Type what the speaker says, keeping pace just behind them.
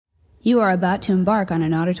You are about to embark on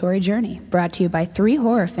an auditory journey, brought to you by three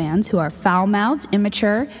horror fans who are foul-mouthed,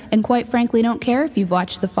 immature, and quite frankly don't care if you've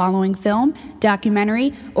watched the following film,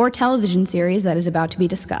 documentary, or television series that is about to be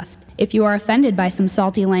discussed. If you are offended by some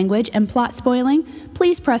salty language and plot spoiling,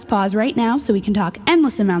 please press pause right now so we can talk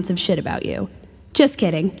endless amounts of shit about you. Just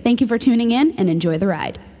kidding. Thank you for tuning in and enjoy the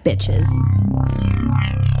ride, bitches.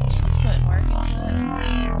 She's putting work into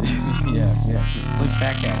it. Yeah. Look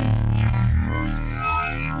back at it.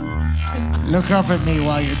 Look up at me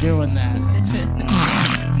while you're doing that.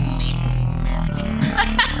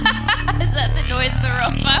 Is that the noise of the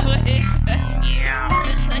robot? Yeah.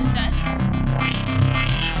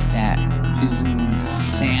 That is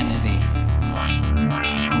insanity.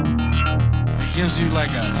 It gives you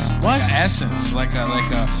like a essence, like a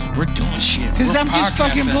we're doing shit. Because I'm just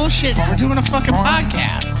fucking bullshitting. We're doing a fucking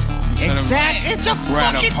podcast. Exactly. It's a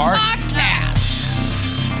fucking podcast.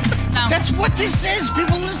 No. That's what this is.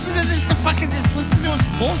 People listen to this to fucking just listen to us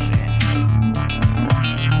bullshit.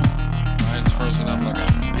 Ryan's frozen up like a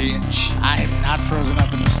bitch. I am not frozen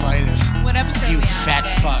up in the slightest. What episode You are we on fat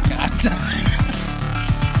today? fuck.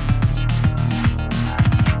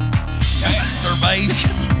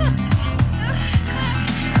 Masturbation.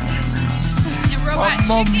 And robot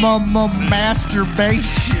chicken.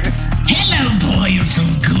 Masturbation. Hello, boys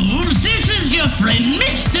and ghouls. This is your friend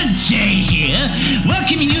Mr. J here,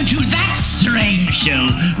 welcoming you to That Strange Show.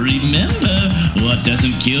 Remember, what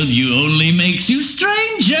doesn't kill you only makes you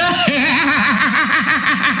stranger.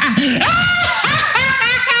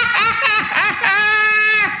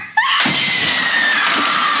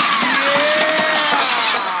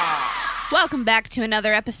 Welcome back to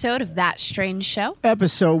another episode of That Strange Show.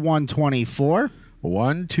 Episode 124.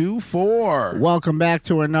 1, 2, 4. Welcome back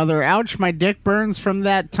to another Ouch My Dick Burns from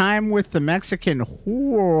that time with the Mexican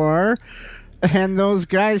whore. And those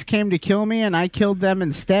guys came to kill me and I killed them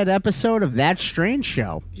instead episode of That Strange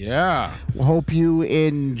Show. Yeah. Hope you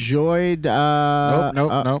enjoyed.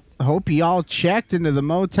 Nope. Hope y'all checked into the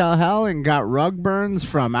Motel Hell and got rug burns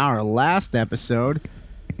from our last episode.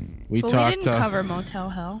 We But talked. we didn't cover Motel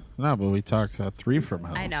Hell. No, but we talked 3 from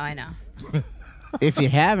hell. I know. If you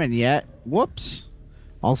haven't yet, whoops.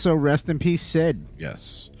 Also, rest in peace, Sid.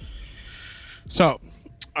 Yes. So,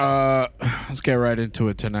 let's get right into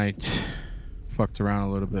it tonight. Fucked around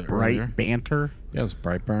a little bit earlier. Bright banter. Yes,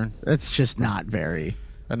 Brightburn. That's just not very.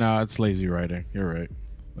 No, it's lazy writing. You're right.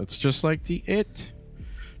 It's just like the It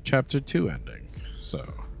Chapter 2 ending.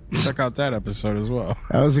 So, check out that episode as well.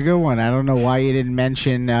 That was a good one. I don't know why you didn't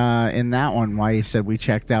mention in that one why you said we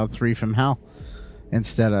checked out 3 from Hell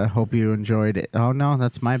instead of hope you enjoyed it. Oh, no,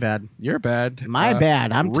 that's my bad. You're bad. My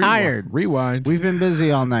bad. I'm tired. Rewind. We've been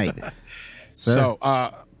busy all night. So,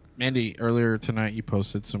 Mandy, earlier tonight you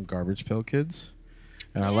posted some Garbage Pail Kids,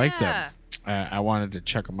 and I liked them. I wanted to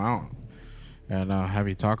check them out and have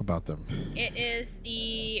you talk about them. It is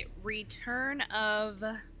the return of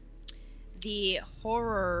the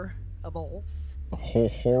horrorables. The whole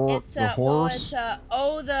horror, It's the horrors. it's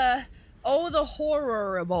the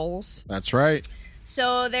horrorables. That's right.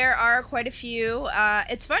 So there are quite a few.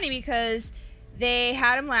 It's funny because they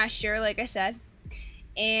had them last year, like I said,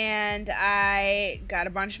 and I got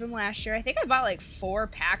a bunch of them last year. I think I bought like 4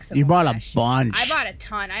 packs of You them bought a last year. bunch. I bought a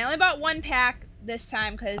ton. I only bought 1 pack this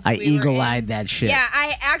time because I eagle-eyed that shit. Yeah,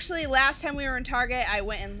 I actually, last time we were in Target, I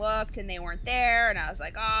went and looked and they weren't there, and I was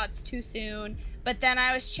like, oh, it's too soon. But then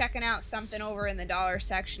I was checking out something over in the dollar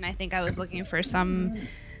section. I think I was looking for some.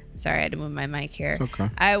 Sorry, I had to move my mic here. It's okay.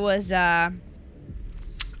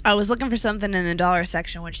 I was looking for something in the dollar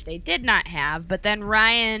section, which they did not have. But then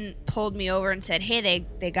Ryan pulled me over and said, "Hey,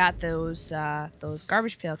 they got those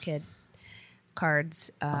Garbage Pail Kid cards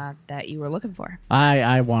that you were looking for."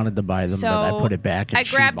 I wanted to buy them, So but I put it back and I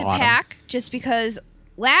she grabbed a bought 'em. pack just because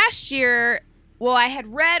last year, well, I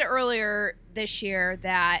had read earlier this year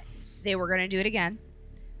that they were going to do it again,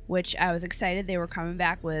 which I was excited. They were coming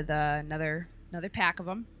back with another pack of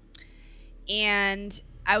them. And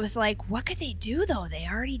I was like, what could they do, though? They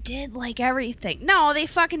already did, like, everything. No, they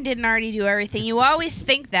fucking didn't already do everything. You always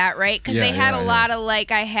think that, right? Because they had a lot of,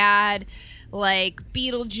 like, I had, like,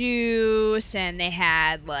 Beetlejuice, and they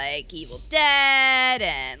had, like, Evil Dead,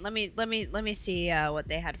 and let me see what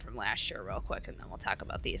they had from last year real quick, and then we'll talk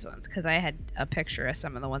about these ones, because I had a picture of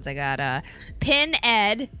some of the ones I got. Pin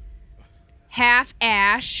Ed, Half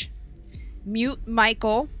Ash, Mute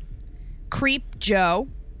Michael, Creep Joe,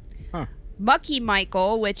 Mucky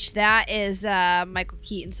Michael, which that is Michael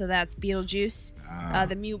Keaton, so that's Beetlejuice.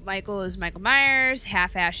 The Mute Michael is Michael Myers.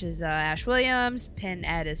 Half Ash is Ash Williams. Pin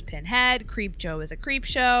Ed is Pinhead. Creep Joe is a Creep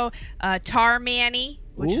Show. Tar Manny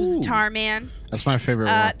which was Tarman. That's my favorite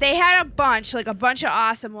one. They had a bunch of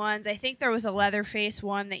awesome ones. I think there was a Leatherface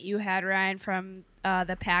one that you had, Ryan, from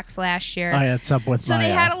the PAX last year. Oh, yeah, it's up with so my they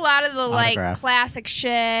had a lot of the autograph. classic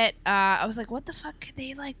shit. I was like, what the fuck could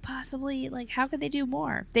they possibly how could they do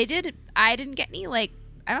more? They did. I didn't get any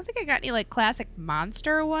I don't think I got any classic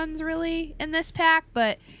monster ones really in this pack.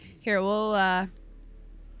 But here we'll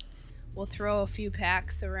throw a few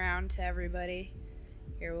packs around to everybody.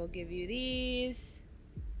 Here we'll give you these.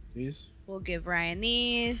 We'll give Ryan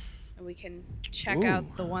these, and we can check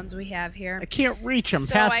out the ones we have here. I can't reach them.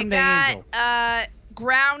 So Pass I them to Angel. got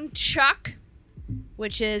Ground Chuck,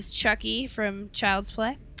 which is Chucky from Child's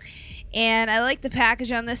Play. And I like the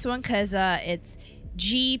package on this one because it's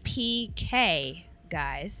GPK,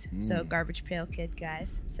 guys. So Garbage Pail Kid,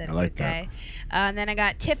 guys. Instead of I like good guy. And then I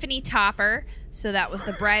got Tiffany Topper. So that was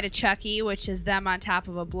the Bride of Chucky, which is them on top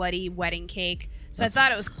of a bloody wedding cake. So I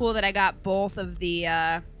thought it was cool that I got both of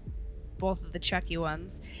the Chucky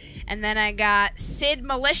ones. And then I got Sid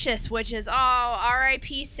Malicious, which is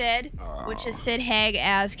R.I.P. Sid, which is Sid Haig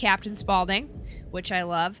as Captain Spaulding, which I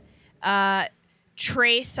love.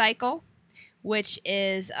 Trey Cycle, which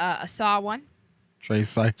is a Saw one. Trey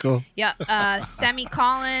Cycle. Yep.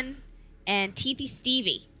 Semicolon and Teethy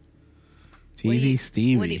Stevie.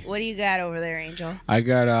 Stevie. What do you got over there, Angel? I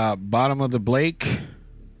got Bottom of the Blake,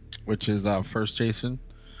 which is first Jason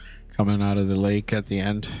coming out of the lake at the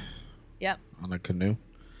end. Yep. On a canoe.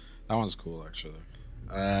 That one's cool, actually.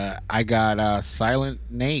 I got Silent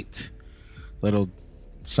Nate. Little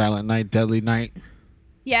Silent Night, Deadly Night.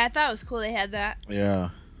 Yeah, I thought it was cool they had that. Yeah,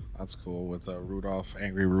 that's cool with Rudolph,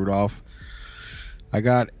 Angry Rudolph. I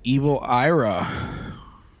got Evil Ira,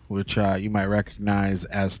 which you might recognize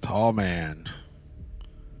as Tall Man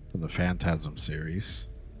from the Phantasm series.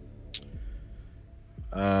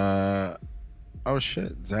 Oh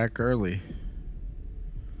shit, Zach Early.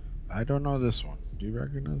 I don't know this one. Do you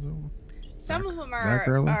recognize that one? Some of them Zach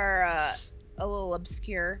Early? are a little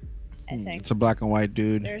obscure, I think. It's a black and white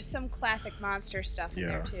dude. There's some classic monster stuff in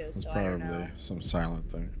there too, it's so I don't know. probably some silent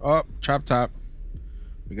thing. Oh, Chop Top.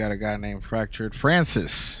 We got a guy named Fractured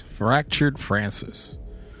Francis.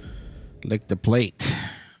 Lick the plate.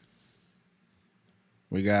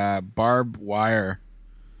 We got Barbed Wire.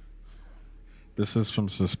 This is from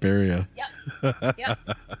Suspiria. Yep.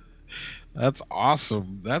 That's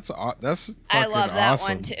awesome. That's fucking I love that awesome.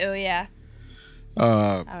 one too. Yeah.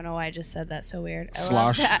 I don't know why I just said that so weird. I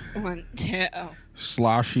love that one too.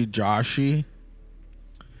 Sloshy Joshy.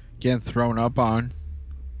 Getting thrown up on.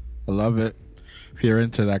 I love it. If you're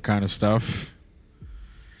into that kind of stuff.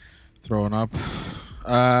 Throwing up.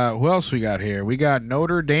 Who else we got here? We got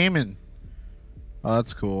Notre Dame. Oh,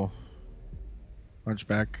 that's cool.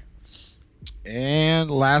 Hunchback.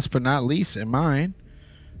 And last but not least, in mine,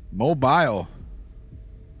 Mobile.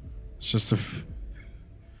 It's just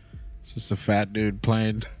a fat dude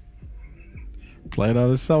playing on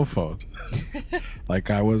his cell phone,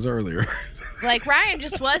 like I was earlier. Like Ryan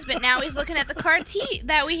just was, but now he's looking at the cards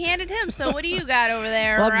that we handed him. So what do you got over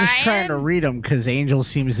there, Well, I'm Ryan? just trying to read them because Angel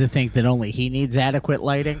seems to think that only he needs adequate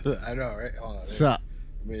lighting. I know, right? Hold on. So,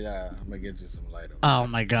 I'm gonna get you some light. oh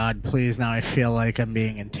my God, please! Now I feel like I'm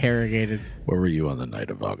being interrogated. Where were you on the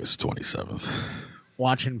night of August 27th?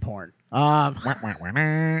 Watching porn.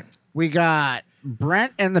 We got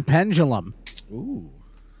Brent and the Pendulum. Ooh,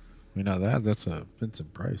 we know that. That's a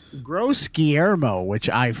Vincent Price. Gross Guillermo, which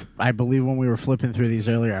I believe when we were flipping through these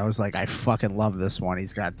earlier, I was like, I fucking love this one.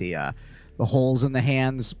 He's got the holes in the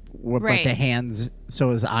hands, but Right. the hands,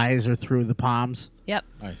 so his eyes are through the palms. Yep.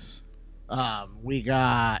 Nice. We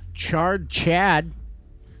got Charred Chad,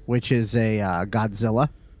 which is a Godzilla,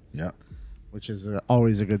 Yep. which is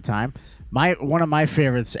always a good time. One of my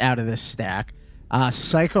favorites out of this stack,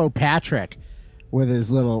 Psycho Patrick, with his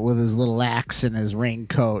little axe and his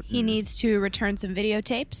raincoat. He needs to return some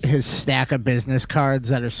videotapes. His stack of business cards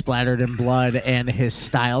that are splattered in blood, and his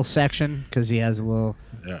style section because he has a little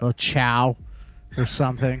chow or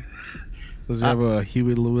something. Does he have a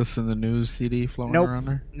Huey Lewis in the News CD floating around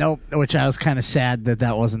there? Nope. Which I was kind of sad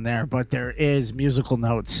that wasn't there, but there is musical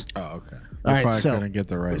notes. Oh, okay. All I right, probably so couldn't get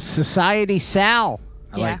the right. Society Sal.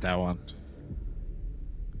 I like that one.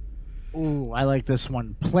 Ooh, I like this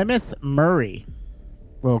one. Plymouth Murray.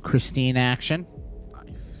 Little Christine action.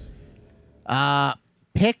 Nice.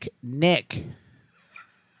 Picnic.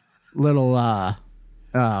 Little oh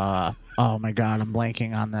my God, I'm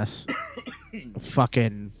blanking on this.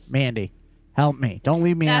 Fucking Mandy. Help me. Don't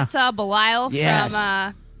leave me out. That's Belial Yes.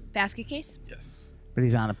 from Basket Case. Yes. But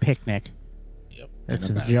he's on a picnic. Yep. That's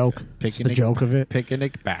In a the basket. joke. It's the joke of it.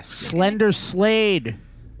 Picnic basket. Slender Slade.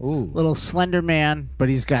 Ooh. Little slender man, but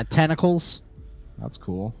he's got tentacles. That's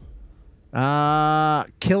cool.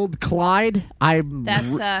 Killed Clyde.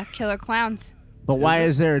 That's Killer Clowns. But why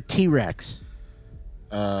is there a T-Rex?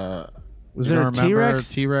 Was there a T-Rex?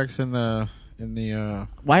 T-Rex in the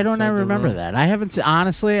Why don't I inside the remember room? that? I haven't seen,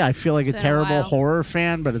 honestly, I feel like a been a terrible while. horror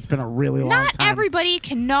fan, but it's been a really long Not time. everybody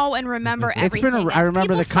can know and remember everything. I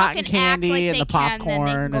remember If the cotton people fucking act candy like and they the can, then they popcorn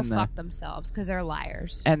can go and the- fuck themselves because they're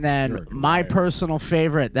liars. And then my personal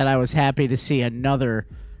favorite that I was happy to see another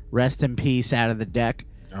rest in peace out of the deck,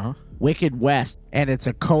 Wicked West, and it's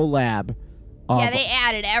a collab. Yeah, they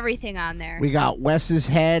added everything on there. We got Wes's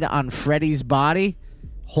head on Freddy's body,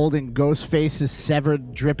 holding Ghostface's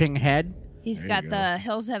severed, dripping head, He's got the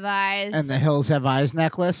Hills Have Eyes. and the Hills Have Eyes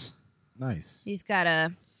necklace. Nice. He's got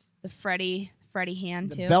the Freddy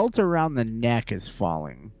hand too. The belt around the neck is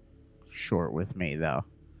falling short with me, though.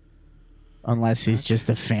 Unless he's just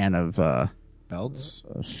a fan of Belts.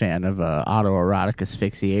 autoerotic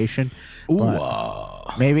asphyxiation.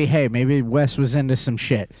 But maybe Wes was into some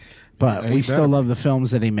shit. But Yeah, we he still better love the films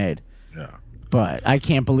that he made. Yeah. But I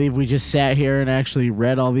can't believe we just sat here and actually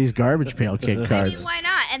read all these Garbage Pail Kid I cards. mean, why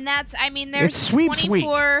not? And that's there's It's sweeps week.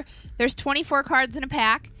 24. There's 24 cards in a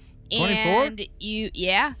pack. 24? And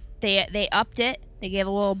they upped it. They gave a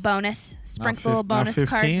little bonus, sprinkle little not bonus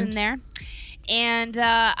cards 15? in there, and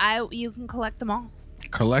you can collect them all.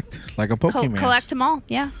 Collect like a Pokemon. Collect them all.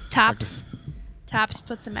 Yeah, Tops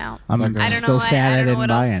puts them out. I'm I don't still know. sad I don't know didn't what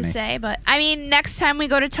buy else any. to say, but I mean, next time we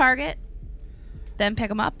go to Target, then pick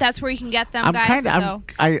them up. That's where you can get them, guys.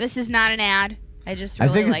 This is not an ad. I just I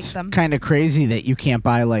really think like it's them. kind of crazy that you can't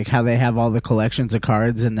buy like how they have all the collections of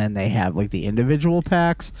cards and then they have like the individual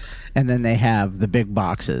packs and then they have the big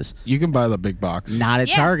boxes. You can buy the big box. Not at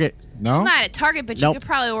Yeah. Target. No. Not at Target, but Nope. you could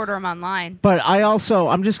probably order them online. But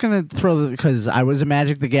I'm just going to throw this because I was a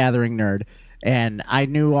Magic the Gathering nerd and I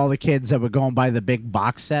knew all the kids that would go and buy the big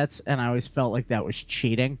box sets and I always felt like that was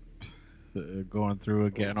cheating. Going through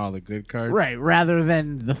and getting all the good cards. Right, rather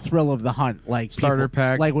than the thrill of the hunt, like Starter people,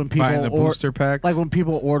 pack. like when people buying the booster packs. like when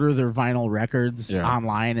people order their vinyl records Yeah.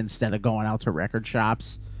 online instead of going out to record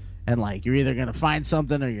shops, and like you're either gonna find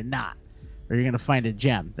something or you're not, or you're gonna find a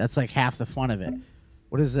gem. That's like half the fun of it.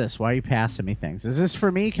 What is this? Why are you passing me things? Is this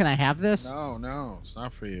for me? Can I have this? No, it's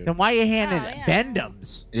not for you. Then why are you handing Oh, yeah.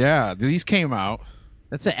 Bendums? Yeah, these came out.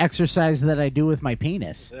 That's an exercise that I do with my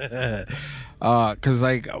penis. Cause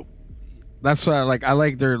like that's why I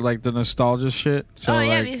like their like the nostalgia shit. So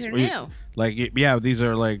like, these are new. These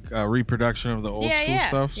are like a reproduction of the old school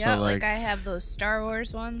stuff. Yeah, so like I have those Star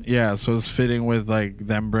Wars ones. yeah, so it's fitting with like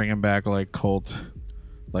them bringing back like cult,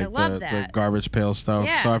 like love the that. garbage pail stuff.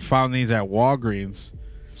 Yeah. So I found these at Walgreens.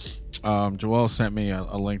 Joel sent me a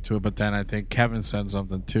link to it, but then I think Kevin sent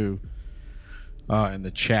something too in the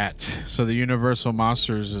chat. So the Universal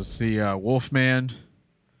Monsters is the Wolfman.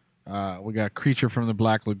 We got Creature from the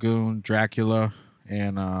Black Lagoon, Dracula,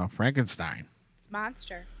 and Frankenstein.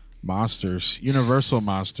 Monster. Monsters, Universal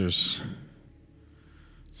Monsters.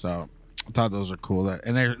 So I thought those are cool.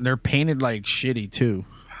 And they're painted like shitty too.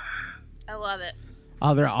 I love it.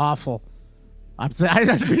 Oh, they're awful. I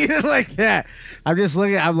don't mean it like that. I'm just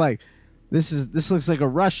looking. I'm like, this looks like a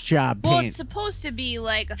rush job Well, paint. it's supposed to be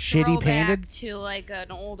like a Shitty throwback painted? to like an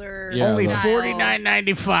older. Yeah, Only like-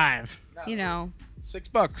 $49.95. You know,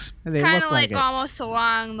 $6. They kind look of like it. almost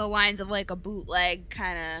along the lines of like a bootleg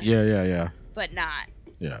kind of, Yeah. but not.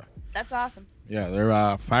 Yeah. That's awesome. Yeah, they're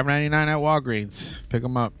 $5.99 at Walgreens. Pick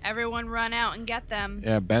them up. Everyone run out and get them.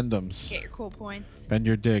 Yeah, Bendums. Get your cool points. Bend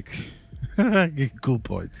your dick. Get cool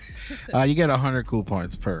points. You get 100 cool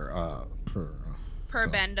points per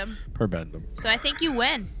Bend 'em. per Bendum. So I think you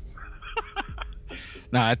win.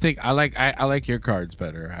 No, I think I like your cards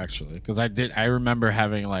better actually because I remember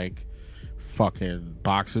having like fucking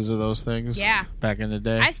boxes of those things. Yeah. Back in the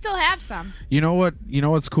day. I still have some. You know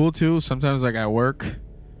what's cool too? Sometimes like at work,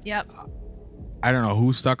 Yep. I don't know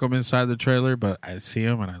who stuck them inside the trailer, but I see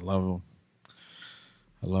them and I love them.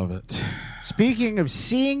 I love it. Speaking of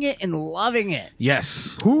seeing it and loving it,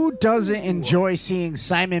 Yes. who doesn't enjoy seeing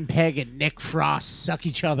Simon Pegg and Nick Frost suck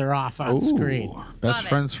each other off on screen? Best Love it.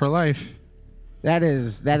 friends for life. That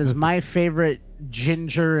is my favorite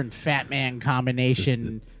ginger and fat man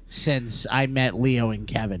combination since I met Leo and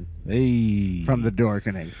Kevin Hey. from the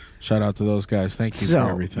Dorkening. Shout out to those guys. Thank you for So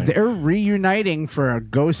everything. they're reuniting for a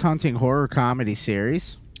ghost hunting horror comedy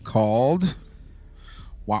series. Called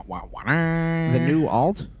The new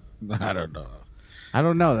alt? I don't know. I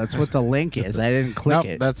don't know. That's what the link is. I didn't click Nope,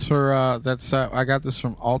 it. that's for I got this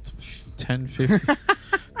from Alt 1050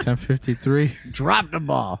 1053. Drop the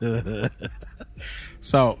ball.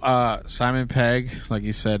 So Simon Pegg, like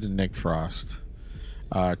you said, and Nick Frost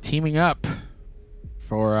teaming up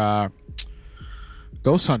for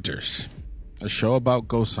Ghost Hunters, a show about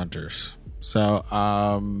ghost hunters. So,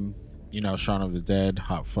 Shaun of the Dead,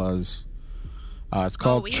 Hot Fuzz. It's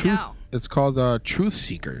called Truth. Know. It's called Truth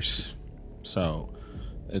Seekers. So,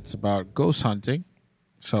 it's about ghost hunting.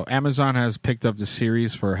 So, Amazon has picked up the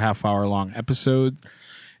series for a half-hour-long episode,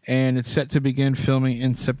 and it's set to begin filming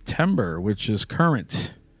in September, which is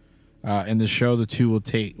current. In the show, the two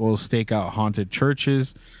will stake out haunted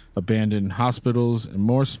churches, abandoned hospitals, and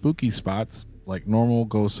more spooky spots like normal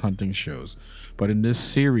ghost hunting shows. But in this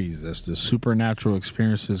series, as the supernatural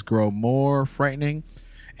experiences grow more frightening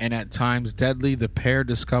and at times deadly, the pair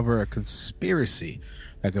discover a conspiracy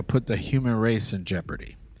that could put the human race in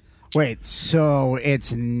jeopardy. Wait, so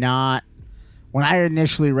it's not... When I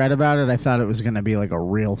initially read about it, I thought it was going to be like a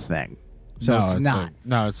real thing. So No, it's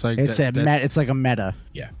not. It's like It's like a meta.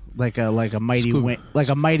 Yeah, Like a mighty wind, like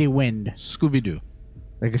a mighty wind, Scooby Doo.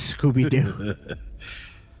 like a Scooby Doo.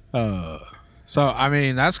 So I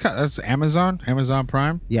mean, that's Amazon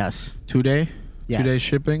Prime. Yes, 2-day, Yes. 2-day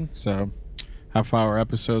shipping. So half-hour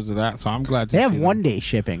episodes of that. So I'm glad to they have see them. 1 day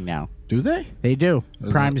shipping now. Do they? They do. Is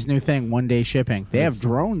Prime's new thing, 1 day shipping. They have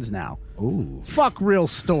drones now. Ooh, Fuck real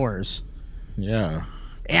stores. yeah.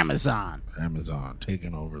 Amazon Amazon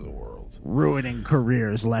taking over the world. ruining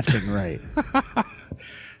careers left and right.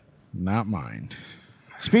 Not mine.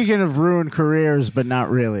 Speaking of ruined careers, but not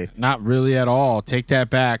really. Not really at all. Take that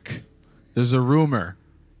back. There's a rumor.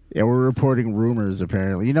 Yeah, we're reporting rumors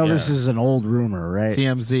apparently. You know, this Yeah. is an old rumor, right?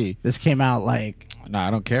 TMZ. This came out like No,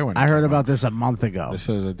 I don't care when. I heard about this a month ago. This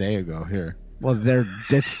was a day ago here. Well,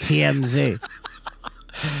 it's TMZ.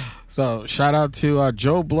 So shout out to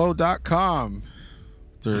JoeBlow.com.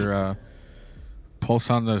 Their pulse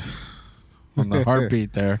on the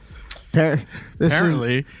heartbeat there. This is,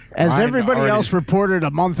 Apparently, as Ryan everybody already- else reported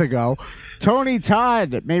a month ago, Tony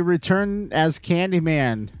Todd may return as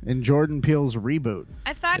Candyman in Jordan Peele's reboot.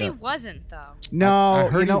 I thought he Yeah. wasn't though. No, I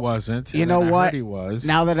heard you know, he wasn't. You and know then I what? heard he was.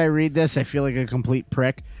 Now that I read this, I feel like a complete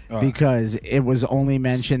prick because it was only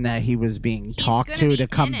mentioned that he was being talked gonna to be to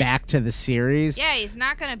come in it. back to the series. Yeah, he's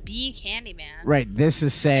not gonna be Candyman. Right. This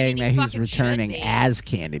is saying he that he's fucking should returning be. as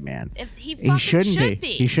Candyman. If he He fucking shouldn't should be.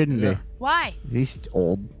 He shouldn't Yeah. be. Why? He's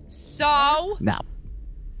old. So. No.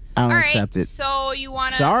 I don't All right. accept it. So you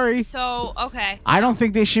wanna? Sorry. So okay. I don't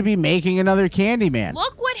think they should be making another Candyman.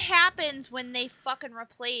 Look what happens when they fucking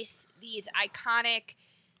replace these iconic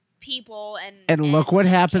people And look what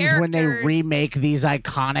happens when they characters. remake these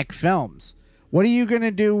iconic films. What are you going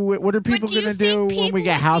to do? What are people do you going to do think when we people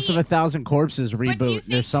get would House be- of a Thousand Corpses But do you reboot and think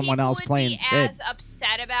there's someone people else would playing be Sid? as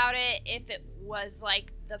upset about it if it was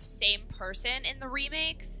like the same person in the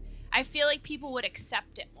remakes? I feel like people would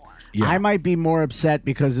accept it more. Yeah. I might be more upset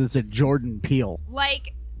because it's a Jordan Peele.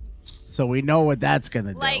 Like, So we know what that's going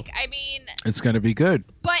to do. I mean, It's going to be good.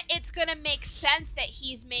 but it's gonna make sense that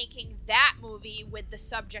he's making that movie with the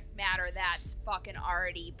subject matter that's fucking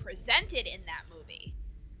already presented in that movie.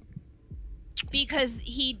 Because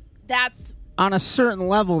that's On a certain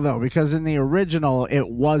level, though, because in the original, it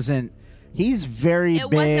wasn't. He's very it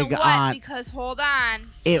big wasn't what on. because hold on.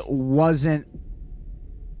 It wasn't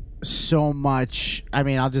so much. I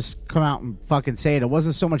mean, I'll just come out and fucking say it. It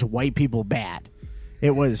wasn't so much white people bad.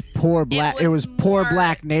 It was poor black. It was poor more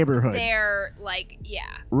black neighborhood. They're like, yeah.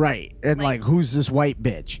 Right. And like, who's this white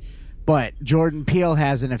bitch? But Jordan Peele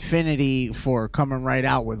has an affinity for coming right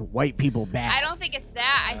out with white people bad. I don't think it's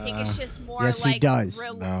that. I think it's just more yes, he like does.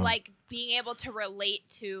 No. like being able to relate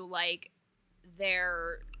to like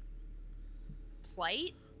their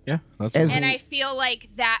plight. Yeah. That's As- And I feel like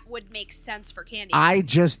that would make sense for Candy. I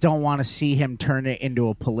just don't want to see him turn it into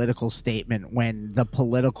a political statement when the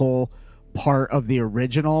political part of the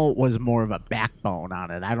original was more of a backbone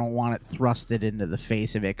on it. I don't want it thrusted into the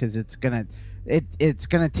face of it because it's gonna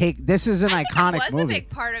take. This is an I think iconic that was movie. a big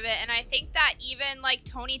part of it, and I think that even like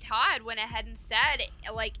Tony Todd went ahead and said,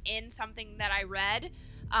 like in something that I read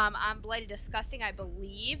on Bloody Disgusting, I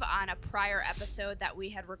believe, on a prior episode that we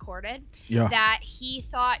had recorded, Yeah. that he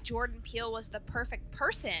thought Jordan Peele was the perfect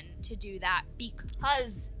person to do that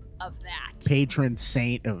because of that. Patron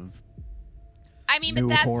saint of. I mean, New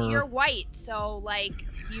but that's horror. you're white, so like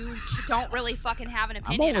you don't really fucking have an I'm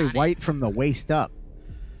opinion only on white from the waist up.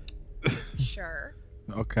 it. Sure.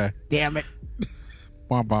 Okay. Damn it.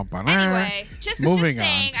 Bum, bum, bum. Anyway, just Moving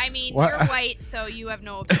saying. on. I mean, What- you're white, so you have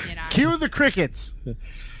no opinion on it. Cue the crickets.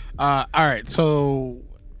 All right. So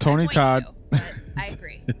Tony I'm going Todd. to, but I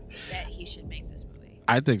agree that he should make this movie.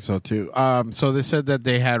 I think so too. So they said that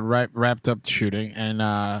they had wrapped up shooting, and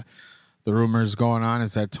the rumors going on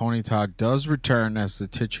is that Tony Todd does return as the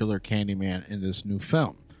titular Candyman in this new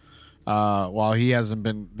film. While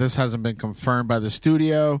this hasn't been confirmed by the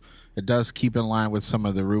studio, It does keep in line with some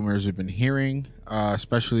of the rumors we've been hearing,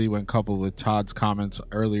 especially when coupled with Todd's comments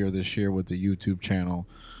earlier this year with the YouTube channel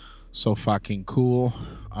So Fucking Cool,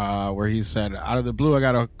 where he said, out of the blue, I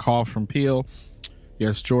got a call from Peele.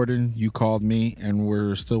 Yes, Jordan, you called me, and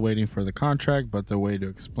we're still waiting for the contract, but the way he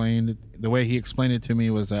explained it to me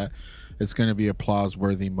was that it's going to be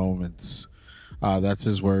applause-worthy moments. That's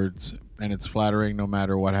his words, and it's flattering no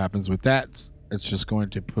matter what happens with that. It's just going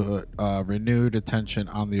to put renewed attention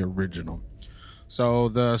on the original. So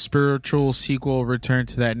the spiritual sequel returned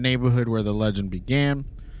to that neighborhood where the legend began,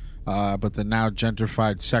 but the now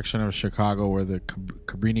gentrified section of Chicago where the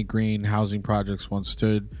Cabrini Green housing projects once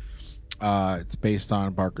stood. It's based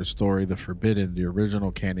on Barker's story, The Forbidden. The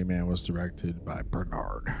original Candyman was directed by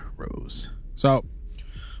Bernard Rose. So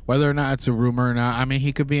whether or not it's a rumor or not, I mean,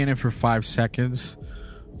 he could be in it for 5 seconds,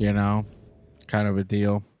 kind of a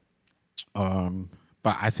deal.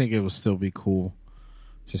 But I think it would still be cool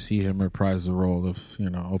to see him reprise the role of,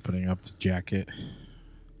 opening up the jacket.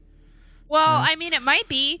 Well, I mean, it might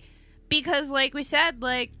be because, like we said,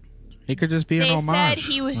 he could just be an homage. They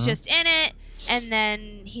said he was just in it, and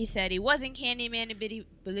then he said he wasn't Candyman, but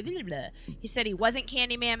he said he wasn't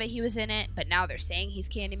Candyman, but he was in it. But now they're saying he's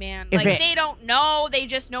Candyman. They don't know; they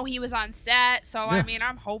just know he was on set. So I mean,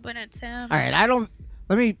 I'm hoping it's him. All right,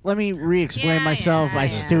 Let me re-explain myself. I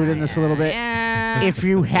stewed in this a little bit. Yeah. If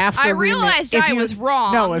you have to, I realized I was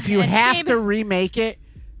wrong. No, if you have to remake it,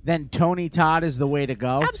 then Tony Todd is the way to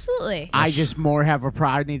go. Absolutely. I just more have a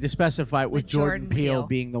pride. Need to specify it with Jordan Peele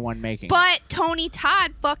being the one making it. But Tony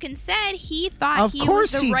Todd fucking said he thought he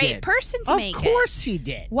was the right person to make it. Of course he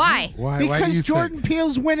did. Why? Because Jordan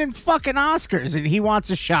Peele's winning fucking Oscars and he wants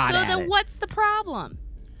a shot at it. So then what's the problem?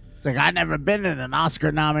 It's like, I've never been in an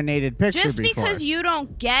Oscar-nominated picture Just before. because you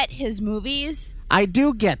don't get his movies. I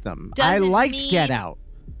do get them. I liked Get Out.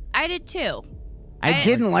 I did too. I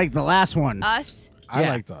didn't like the last one. Us. I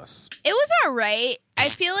liked Us. It was all right. I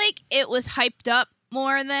feel like it was hyped up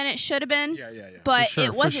more than it should have been. Yeah. But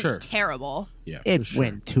it wasn't terrible. Yeah, it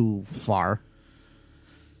went too far.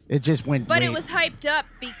 It just went. But it was hyped up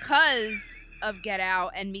because of Get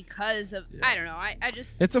Out and because of I don't know. I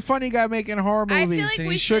just. It's a funny guy making horror movies, like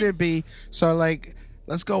and he shouldn't be. So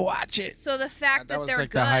let's go watch it. So the fact that they're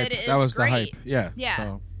good is that was great. The hype. Yeah. Yeah.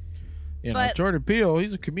 So, Jordan Peele,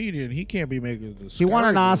 he's a comedian. He can't be making this. He won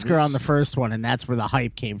an Oscar on the first one, and that's where the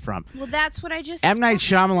hype came from. Well, that's what I just. M. Night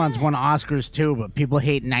Shyamalan's won Oscars too, but people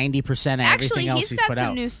hate 90% of everything else he's put out. Actually, he's got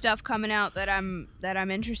some new stuff coming out that I'm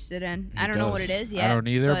interested in. I don't know what it is yet. I don't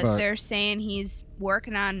either, but they're saying he's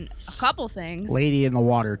working on a couple things. Lady in the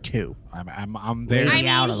Water 2. I'm there.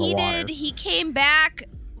 I mean, he came back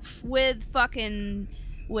with fucking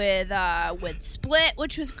with Split,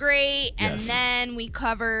 which was great, and then we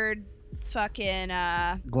covered fucking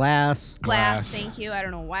Glass. Thank you. I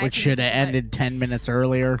don't know why. Which should have ended 10 minutes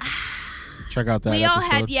earlier. Check out that.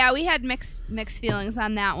 We had mixed feelings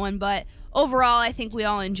on that one, but overall, I think we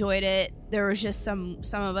all enjoyed it. There was just some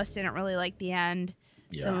of us didn't really like the end.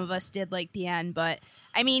 Yeah. Some of us did like the end, but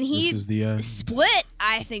I mean, Split,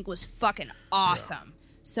 I think, was fucking awesome.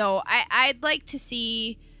 Yeah. So I'd like to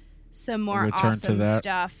see some more awesome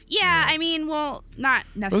stuff. Yeah, I mean, well, not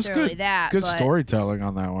necessarily that. Good storytelling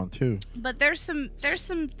on that one too. But there's some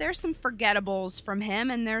forgettables from him,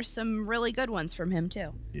 and there's some really good ones from him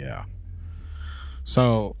too. Yeah.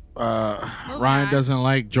 So Ryan doesn't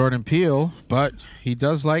like Jordan Peele, but he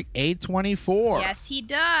does like A24. Yes, he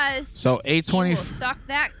does. So A24 he will suck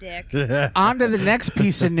that dick. On to the next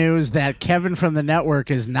piece of news that Kevin from the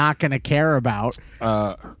network is not going to care about.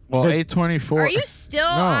 A24. Are you still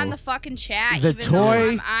on the fucking chat? The toy. Though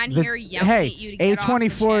I'm on here yelling at you to get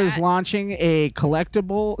A24 off is launching a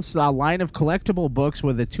line of collectible books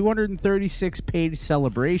with a 236-page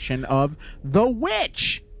celebration of The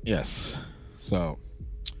Witch. Yes. So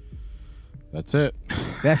that's it.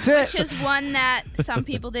 That's it. Which is one that some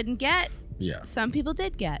people didn't get. Yeah. Some people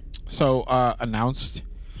did get. So announced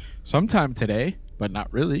sometime today, but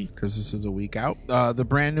not really because this is a week out. The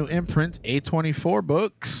brand new imprint A24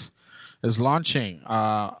 Books is launching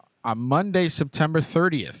on Monday, September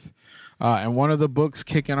 30th. And one of the books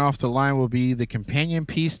kicking off the line will be the companion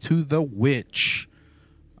piece to The Witch.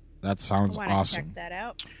 That sounds awesome. Check that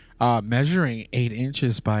out. Measuring 8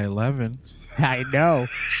 inches by 11. I know.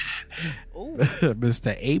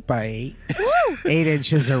 Mr. 8 by 8. 8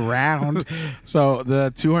 inches around. So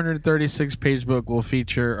the 236-page book will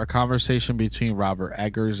feature a conversation between Robert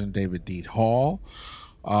Eggers and David D. Hall.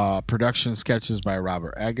 Production sketches by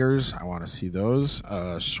Robert Eggers. I want to see those.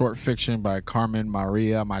 Short fiction by Carmen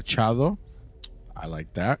Maria Machado. I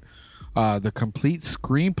like that. The complete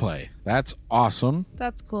screenplay. That's awesome.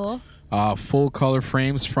 That's cool. Full color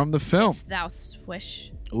frames from the film. Thou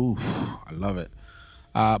swish. Ooh, I love it.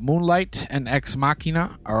 Moonlight and Ex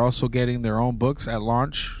Machina are also getting their own books at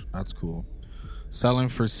launch. That's cool. Selling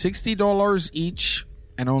for $60 each,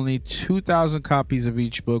 and only 2,000 copies of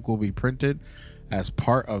each book will be printed as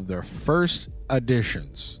part of their first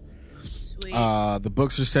editions. Sweet. The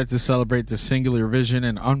books are set to celebrate the singular vision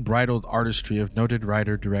and unbridled artistry of noted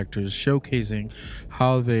writer-directors, showcasing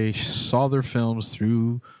how they saw their films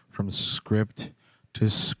through from script to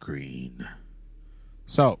screen.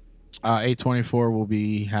 So, A24 will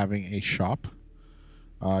be having a shop.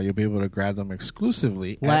 You'll be able to grab them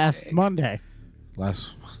exclusively Last Monday.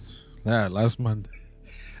 last Monday.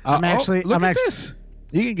 I'm actually- look I'm at act- this.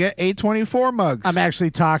 You can get A24 mugs. I'm actually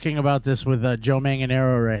talking about this with Joe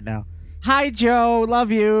Manganero right now. Hi, Joe.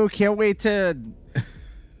 Love you. Can't wait to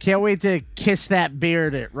kiss that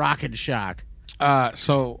beard at Rock and Shock.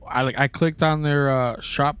 So I clicked on their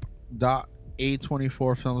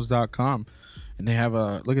shop.a24films.com, and they have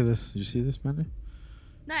a look at this. Did you see this, Mandy?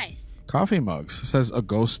 Nice. Coffee mugs. It says a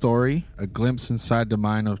ghost story, a glimpse inside the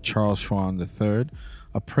mind of Charles Schwann III,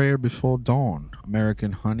 a prayer before dawn,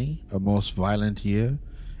 American Honey, a most violent year,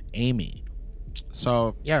 Amy.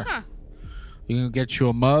 So yeah, Huh. you can get you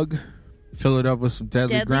a mug, fill it up with some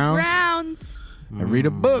deadly grounds, and read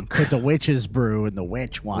a book. Put the witch's brew in the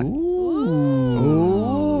witch one.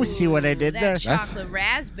 Ooh. Ooh, see what I did That there? chocolate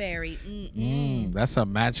raspberry. That's a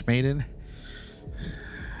match made in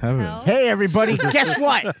heaven. Hell. Hey, everybody, guess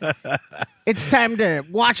what? It's time to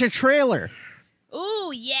watch a trailer.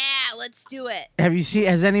 Ooh, yeah, let's do it.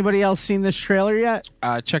 Has anybody else seen this trailer yet?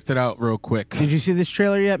 I checked it out real quick. Did you see this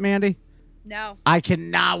trailer yet, Mandy? No. I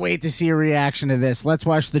cannot wait to see a reaction to this. Let's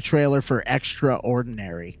watch the trailer for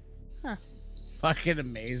Extraordinary. Huh. Fucking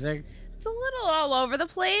amazing. It's a little all over the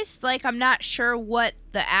place. Like, I'm not sure what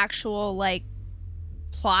the actual, like,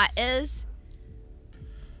 plot is.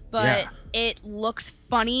 But Yeah. it looks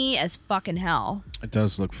funny as fucking hell. It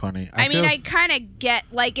does look funny. I mean, I kind of get,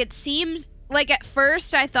 like, it seems, like, at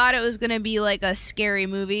first I thought it was going to be, like, a scary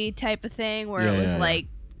movie type of thing where it was, Yeah. like,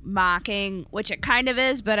 mocking, which it kind of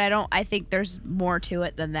is, but I think there's more to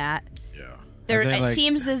it than that. Yeah. It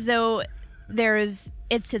seems as though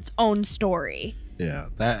it's its own story. Yeah,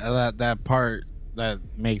 that part that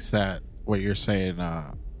makes that what you're saying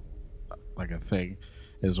like a thing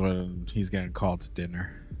is when he's getting called to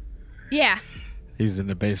dinner. Yeah. He's in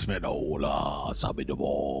the basement. Hola, sabe de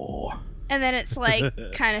bo. And then it's like,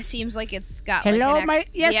 kind of seems like it's got Hello, like my-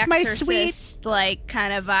 yes, the my Exorcist, like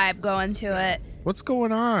kind of vibe going to it. What's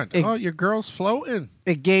going on? Oh, your girl's floating.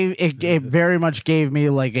 It very much gave me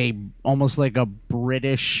like almost like a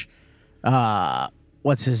British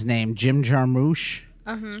what's his name? Jim Jarmusch?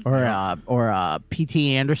 Or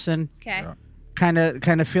P.T. Anderson. Okay. Yeah. Kind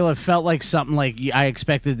of felt like something like I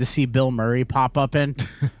expected to see Bill Murray pop up in,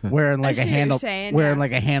 wearing like I see what you're saying, wearing yeah.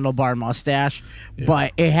 like a handlebar mustache,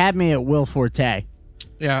 but it had me at Will Forte.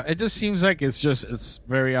 Yeah, it just seems like it's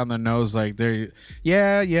very on the nose. Like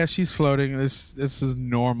yeah, she's floating. This is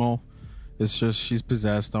normal. It's just she's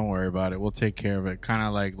possessed. Don't worry about it. We'll take care of it. Kind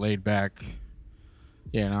of like laid back,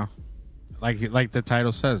 you know, like the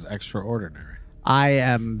title says, extraordinary. I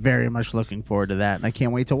am very much looking forward to that, and I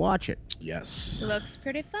can't wait to watch it. Yes. Looks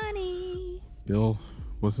pretty funny. Bill,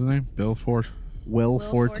 what's his name? Will Forte. Will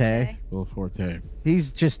Forte. Will Forte.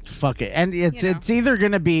 He's just fucking, and it's You know. it's either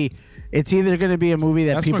gonna be a movie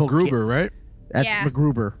that That's people MacGruber, right? That's Yeah.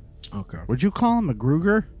 MacGruber. Okay. Would you call him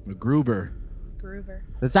MacGruber? MacGruber. Groover.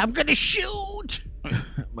 That's I'm gonna shoot.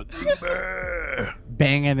 MacGruber.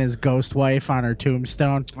 Banging his ghost wife on her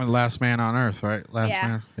tombstone, Last Man on Earth, right? Last Yeah.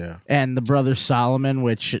 Man. Yeah. and the brother Solomon,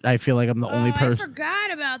 which I feel like I'm the only I person.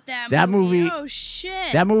 forgot about that That movie- Oh,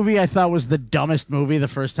 shit. That movie I thought was the dumbest movie the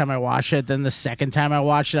first time I watched it. Then the second time I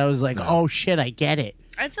watched it, I was like, "Oh shit, I get it."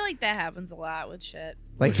 I feel like that happens a lot with shit.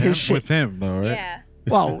 Like his shit. With him, though, right? Yeah.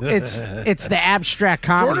 Well, it's the abstract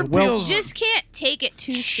comedy. Jordan Will, Peele's Just can't take it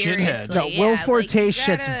too Shithead. seriously. no, Yeah, Will like, Forte's you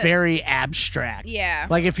shit's gotta- very abstract. Yeah.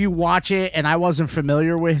 Like if you watch it, and I wasn't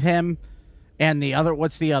familiar with him, and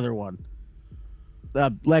what's the other one?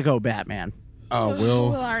 Lego Batman. Oh, Will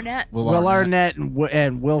Will Arnett. Will Arnett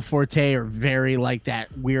and Will Forte are very like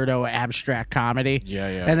that weirdo abstract comedy. Yeah.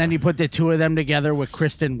 And then you put the two of them together with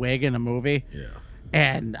Kristen Wiig in a movie. Yeah.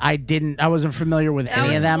 And I wasn't familiar with That any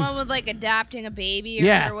was of the them. one with like adopting a baby or,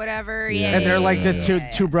 Yeah. or whatever. Yeah. Yeah. And they're like the yeah.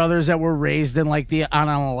 two brothers that were raised in like on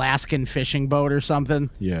an Alaskan fishing boat or something.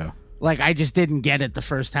 Yeah. Like I just didn't get it the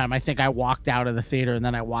first time. I think I walked out of the theater and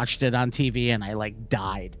then I watched it on TV and I like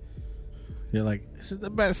died. You're like, this is the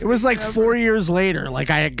best. It was thing like ever. 4 years later. Like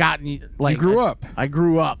I had gotten like You grew up. I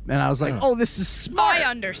grew up, and I was like, Yeah. "Oh, this is smart." I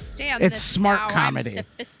understand. It's this smart now. comedy. I'm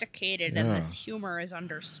sophisticated, Yeah. and this humor is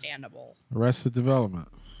understandable. Arrested Development.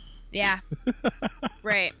 Yeah.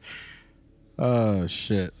 Right. Oh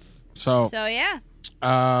shit. So, So yeah,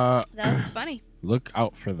 uh, that's funny. look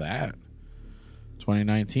out for that.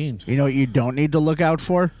 2019. You know what you don't need to look out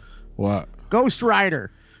for? What? Ghost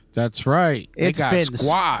Rider. That's right. It's it got been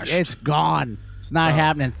squashed. It's gone. It's not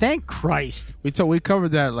happening. Thank Christ. We covered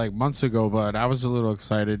that like months ago, but I was a little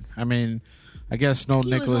excited. I mean, I guess no He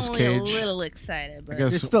Nicolas was only Cage. a little excited, but I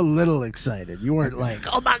guess Just a little excited. You weren't like,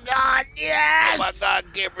 "Oh my God, yes!" Oh my God,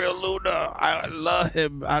 Gabriel Luna. I love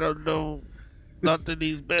him. I don't know nothing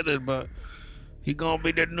he's been in, but he gonna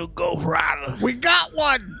be the new Ghost Rider. We got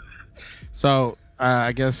one. So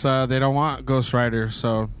I guess they don't want Ghost Rider.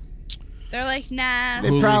 So they're like, nah. They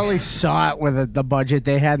Hulu. probably saw it with the budget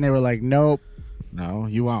they had, and they were like, "Nope." no,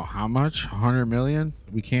 you want how much? 100 million?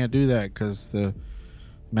 We can't do that because the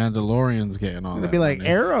Mandalorian's getting all They'd that. be like, money.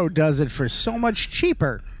 "Arrow does it for so much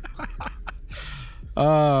cheaper."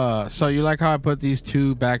 So you like how I put these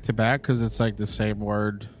two back to back because it's like the same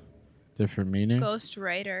word, different meaning. Ghost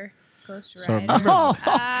Rider. Ghost So Rider. remember- Oh,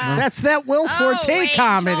 that's that Will Forte Rachel,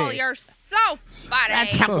 comedy. you're so funny.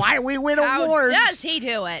 That's why we win How awards. does he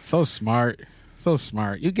do it? So smart, so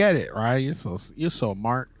smart. You get it, right? You're so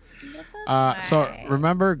smart. So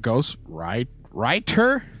remember Ghost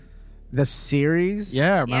Rider? The series,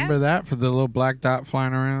 Yeah, remember that for the little black dot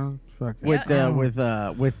flying around. Fucking- with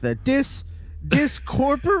the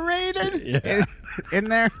discorporated in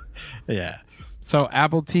there. Yeah. So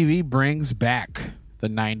Apple TV brings back the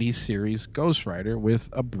 90s series Ghost Rider with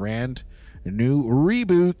a brand new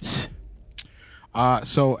reboot.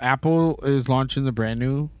 So Apple is launching the brand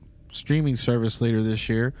new streaming service later this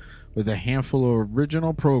year with a handful of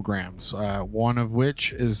original programs, one of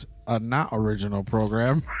which is a not original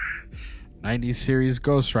program, 90s series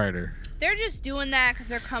Ghost Rider. They're just doing that because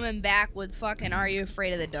they're coming back with fucking Are You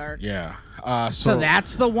Afraid of the Dark? Yeah. So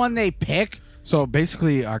that's the one they pick. So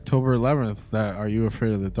basically, October 11th, that Are You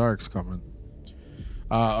Afraid of the Dark's coming.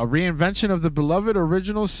 A reinvention of the beloved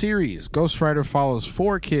original series. Ghost Rider follows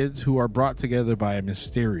 4 kids who are brought together by a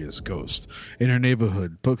mysterious ghost in a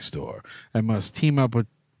neighborhood bookstore and must team up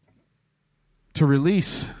to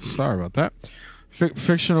release. Sorry about that.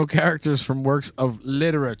 Fictional characters from works of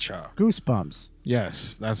literature. Goosebumps.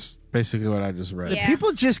 Yes, that's basically what I just read. Yeah.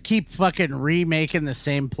 People just keep fucking remaking the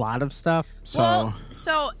same plot of stuff. Well,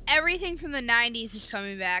 so everything from the 90s is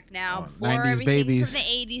coming back now. Before 90s everything babies. from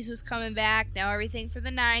the 80s was coming back. Now everything from the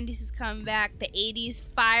 90s is coming back. The 80s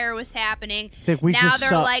fire was happening. Think we now just they're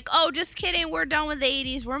saw- like, oh, just kidding. We're done with the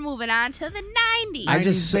 80s. We're moving on to the 90s. I 90s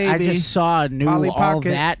just baby. saw a new Polly all Pocket.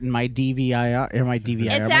 that in my DVR or my DVR.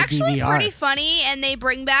 It's my actually DVR. pretty funny, and they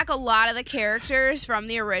bring back a lot of the characters from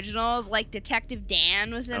the originals. Like Detective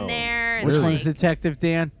Dan was in there. And Which Really? one's Detective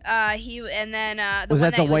Dan? he and then the Was one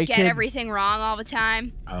that the would white get kid? everything wrong all the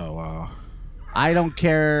time. Oh, wow. I don't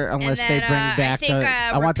care unless and they then, bring back I think, the.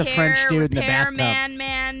 I want the French dude in the bathtub.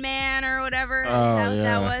 Man, or whatever. Oh, Is that what yeah.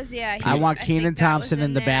 that was? Yeah. I want think Keenan that was Thompson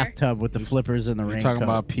in the there. bathtub with the flippers and the You're raincoat. talking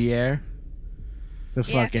about Pierre? the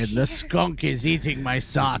Yeah, fucking Pierre. the skunk is eating my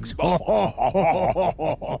socks.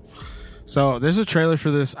 So there's a trailer for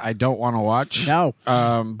this I don't want to watch. No.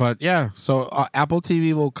 But yeah, so Apple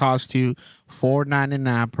TV will cost you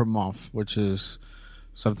 $4.99 per month, which is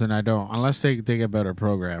something I don't, unless they get better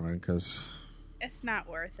programming, because It's not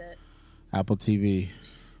worth it. Apple TV.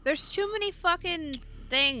 There's too many fucking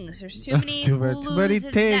things. There's too many Too Hulus many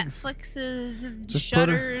and things. Netflixes and Just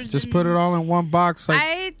Shutters. put it all in one box like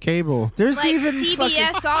I- cable. There's like even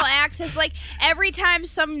CBS fucking. All Access. Like every time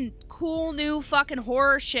some cool new fucking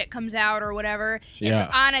horror shit comes out or whatever, Yeah.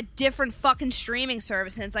 it's on a different fucking streaming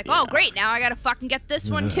service, and it's like, oh great, now I gotta fucking get this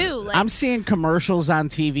one too. Like, I'm seeing commercials on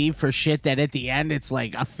TV for shit that at the end it's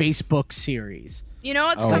like a Facebook series. you know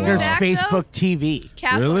what's Oh, coming There's back Facebook though? TV.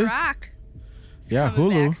 Castle Really? Rock. It's Yeah, coming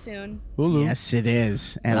Hulu. back soon. Hulu. Yes, it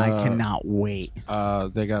is, and I cannot wait.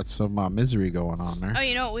 They got some misery going on there. Oh,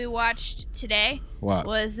 you know what we watched today What?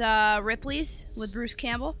 was Ripley's with Bruce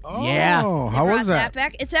Campbell. Yeah. Oh, They how brought was that?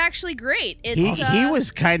 back? It's actually great. It's He was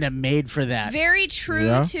kind of made for that. very true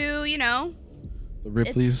Yeah? to The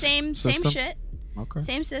Ripley's it's same system? shit, Okay.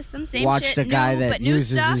 same system, same Watch shit. the guy new, that but new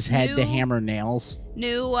uses stuff, his head to new- hammer nails.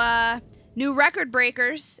 New record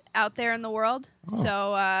breakers out there in the world. Oh.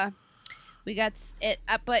 So We got it,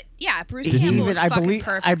 but yeah, Bruce He Campbell even, was I fucking believe,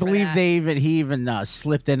 perfect. I for believe that. he even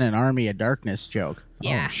slipped in an Army of Darkness joke.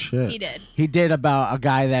 Yeah, Oh, shit. he did. He did about a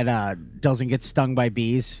guy that doesn't get stung by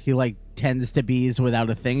bees. He like tends to bees without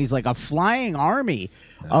a thing. He's like a flying army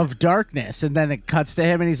of darkness, and then it cuts to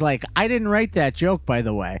him, and he's like, "I didn't write that joke, by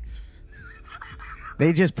the way.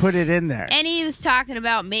 They just put it in there." And he was talking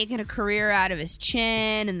about making a career out of his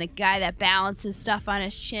chin, and the guy that balances stuff on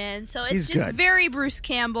his chin. So it's He's just good. very Bruce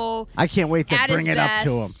Campbell. I can't wait to at bring his it up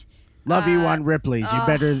to him. best. Love you on Ripley's.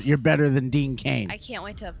 You're better than Dean Cain. I can't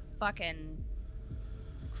wait to fucking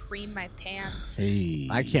cream my pants. Hey.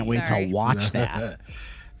 I can't wait Sorry. to watch that.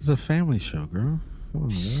 It's a family show, girl. Come on,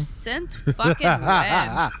 man. Since fucking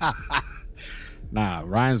when? Nah,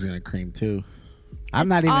 Ryan's gonna cream too. I'm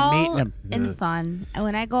not even all meeting him. in fun. And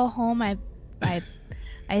when I go home, I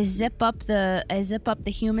zip up the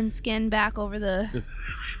human skin back up over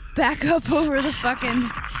the fucking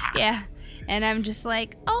and I'm just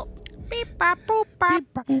like, oh, beep bop boop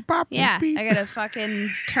bop. Yeah, I gotta fucking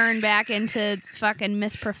turn back into fucking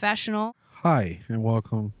Miss Professional. Hi and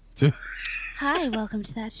welcome to. Hi, welcome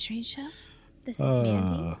to That Strange Show. This is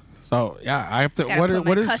Mandy. So yeah, I have to. Gotta What put is? my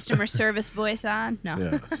What is? customer service voice on? No,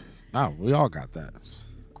 Yeah. No, we all got that.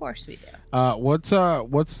 of course we do.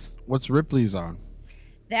 What's Ripley's on?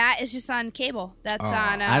 That is just on cable. That's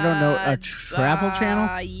on. I don't know, a travel channel?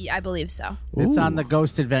 I believe so. It's on Ooh. the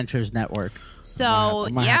Ghost Adventures Network. So I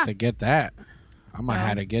might yeah, have to get that. I might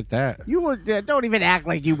have to get that. You were don't even act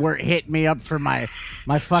like you weren't hitting me up for my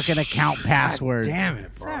fucking account password. Damn it,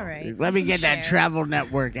 it's bro. all right. Let me get that Share. Travel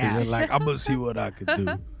Network You're app. like, I'm gonna see what I can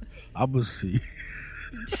do. I'm gonna see.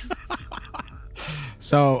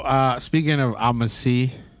 So, speaking of I'ma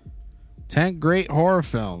see, 10 great horror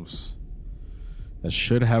films that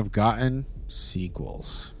should have gotten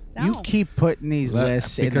sequels. No. You keep putting these Let-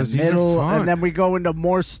 lists in the because these are middle, fun. and then we go into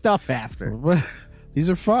more stuff after. These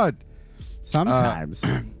are fun. Sometimes. All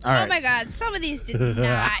Oh right. my god, some of these did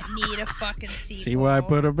not need a fucking sequel. See where I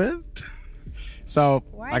put them in? So,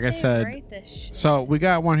 Why'd like I they said, write this shit? so we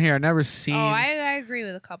got one here. I've never seen. Oh, I agree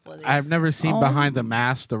with a couple of these. I've never seen Oh. Behind the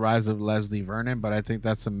Mask: The Rise of Leslie Vernon, but I think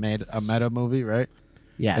that's a meta movie, right?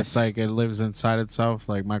 Yes. It's like it lives inside itself,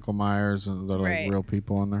 like Michael Myers and the like Right. real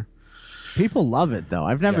people in there. People love it, though.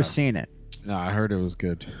 I've never Yeah. seen it. No, I heard it was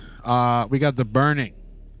good. We got The Burning.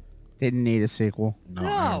 Didn't need a sequel. No, I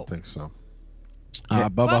No. don't think so. Yeah.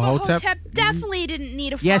 Bubba Hotep. definitely didn't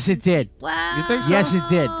need a Yes, fucking it did. Wow. You think so? Yes, it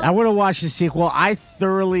did. I would have watched the sequel. I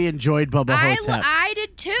thoroughly enjoyed Bubba Hotep. I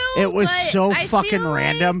did too. It was but so I fucking feel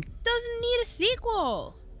random. Like doesn't need a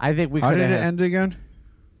sequel. I think we How could did have. it end again?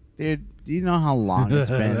 Dude, do you know how long it's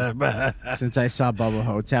been since I saw Bubba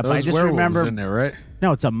Hotep? Those I just werewolves remember. in there, right?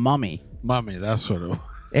 No, it's a mummy. Mummy, that's what it was.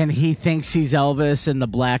 And he thinks he's Elvis, and the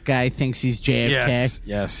black guy thinks he's JFK.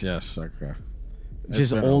 Yes. Okay. It's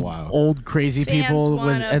Just been a while. old crazy Fans people,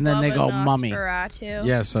 want and then they Bubba go mummy. Nosferatu.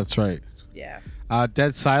 Yes, that's right. Yeah.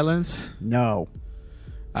 Dead Silence. No,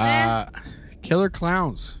 Killer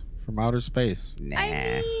Clowns from Outer Space. nah.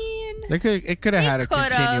 I mean, It could have had a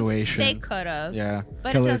could've. continuation. They could have. Yeah. But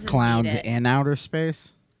it Killer doesn't clowns need it. in outer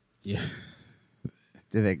space. Yeah.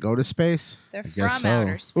 Did they go to space? They're guess from so.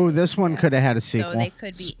 outer space. Ooh, this one could have had a sequel. So they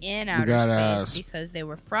could be in outer got, space because they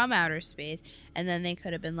were from outer space, and then they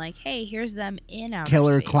could have been like, "Hey, here's them in outer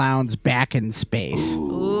Killer space." clowns back in space.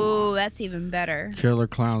 Ooh, that's even better. Killer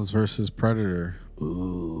Clowns versus Predator.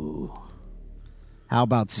 How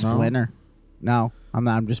about Splinter? No, I'm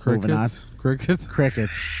not. I'm just moving on. Crickets.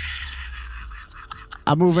 Crickets.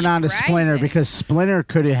 I'm moving on to Splinter Rising. because Splinter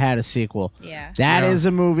could have had a sequel. Yeah. That is Yeah.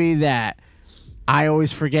 a movie that I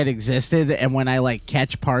always forget existed, and when I like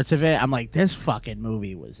catch parts of it, I'm like, this fucking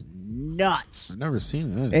movie was nuts. I've never seen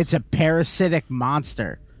this. It's a parasitic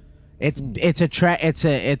monster. It's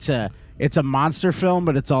a monster film,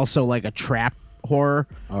 but it's also like a trap horror.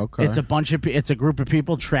 Okay. It's a group of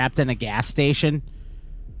people trapped in a gas station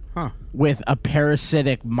Huh. with a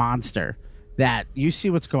parasitic monster. That you see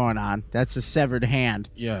what's going on. That's a severed hand.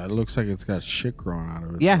 Yeah, it looks like it's got shit growing out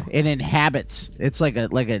of it. Yeah, though. it inhabits. It's like a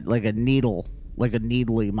needle, like a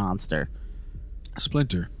needly monster.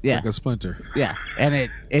 Splinter. It's Yeah. like a splinter. Yeah, and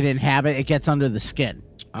it gets under the skin.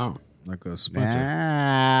 Oh, like a splinter.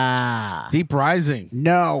 Ah. Deep Rising.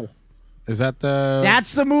 No. Is that the?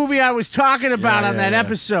 That's the movie I was talking about Yeah, on yeah, that yeah.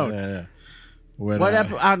 episode. Yeah. When,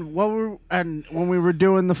 When we were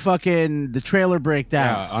doing the trailer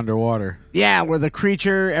breakdowns. underwater. Yeah, where the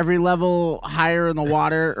creature every level higher in the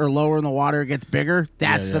water or lower in the water gets bigger.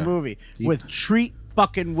 That's Yeah, the yeah. movie Deep. with Treat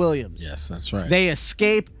fucking Williams. Yes, that's right. They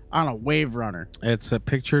escape on a wave runner. It's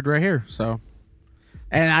pictured right here. So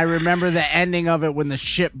And I remember the ending of it when the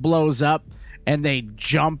ship blows up and they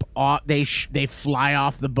jump off. They fly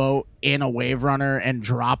off the boat in a wave runner and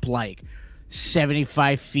drop like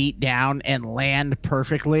 75 feet down and land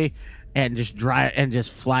perfectly, and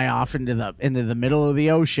just fly off into the middle of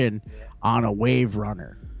the ocean on a wave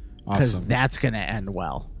runner. Because Awesome. that's gonna end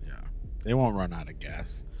well. Yeah, they won't run out of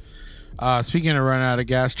gas. Speaking of running out of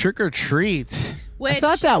gas, Trick or Treat. Which I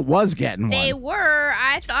thought that was getting they one. were.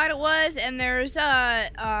 I thought it was. And there's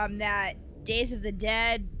that Days of the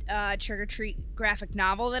Dead Trick or Treat graphic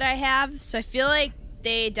novel that I have. So I feel like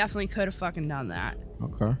they definitely could have fucking done that.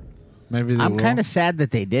 Okay, maybe they I'm will. kind of sad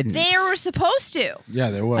that they didn't. They were supposed to.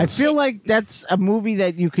 Yeah, there was. I feel like that's a movie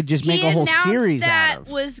that you could just make He a whole announced series that out of.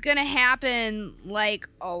 was gonna happen like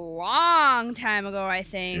a long time ago. I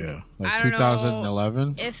think. yeah, I like don't 2011.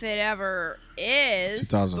 know if it ever is.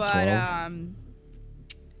 2012. But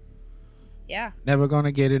yeah. Never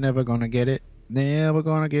gonna get it. Never gonna get it. Never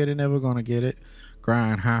gonna get it. Never gonna get it.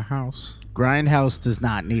 Grindhouse. Grindhouse does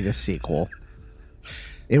not need a sequel.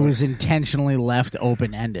 It was intentionally left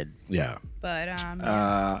open-ended. Yeah. But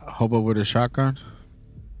Hobo with a shotgun.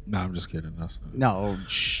 No, I'm just kidding. That's No,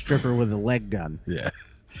 stripper with a leg gun. yeah.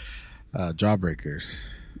 Jawbreakers.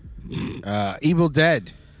 Evil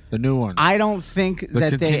Dead, the new one. I don't think The that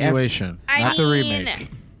continuation, I not the mean- remake.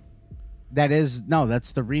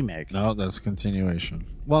 that's the remake. No, that's continuation.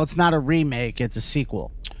 Well, it's not a remake; it's a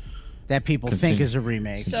sequel that people think Continue. is a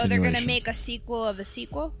remake. so they're gonna Continuation. make a sequel of a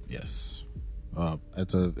sequel. Yes.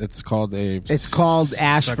 It's called a. It's called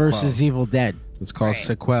Ash sequel. versus Evil Dead. It's called Right.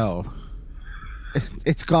 sequel.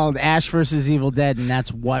 It's called Ash versus Evil Dead, and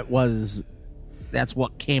that's what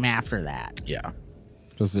came after that. Yeah.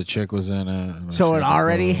 Because the chick was in a. So it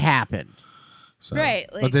already happened. So, Right,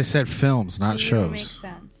 but like- they said films, not So it shows. makes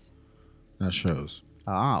sense. Not shows.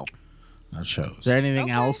 Oh, Not shows. is there anything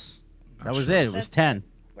Okay. else? That Not was sure. it. It was That's 10.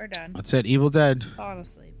 We're done. That's it. Evil Dead. Falling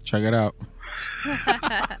asleep. Check it out.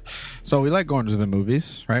 So we like going to the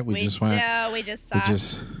movies, right? We just went. We just We saw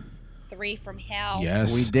just. 3 from Hell.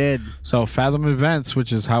 Yes. We did. So Fathom Events,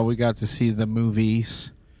 which is how we got to see the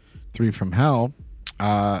movies 3 from Hell,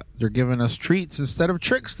 they're giving us treats instead of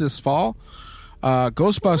tricks this fall.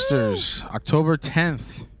 Ghostbusters, October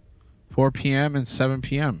 10th, 4 p.m. and 7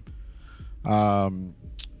 p.m.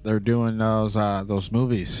 They're doing those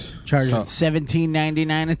movies. Charging So-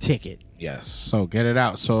 $17.99 a ticket. yes. So get it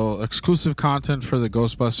out. So exclusive content for the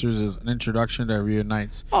Ghostbusters is an introduction that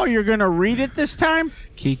reunites Oh, you're gonna read it this time?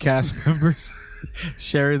 key cast members,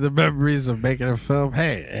 sharing the memories of making a film.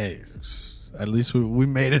 Hey, at least we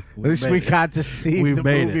made it. At least we got to see We the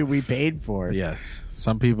made movie it. we paid for. Yes.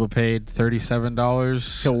 Some people paid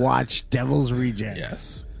 $37. To watch Devil's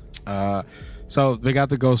Rejects. Yes. So they got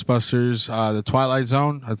the Ghostbusters, the Twilight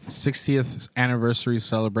Zone, a 60th anniversary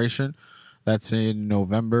celebration. That's in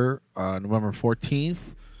November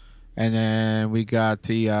 14th. And then we got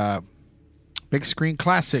the big screen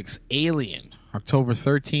classics, Alien, October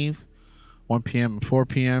 13th, 1 p.m. and 4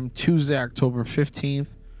 p.m. Tuesday, October 15th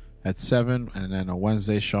at 7, and then a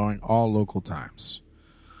Wednesday showing, all local times.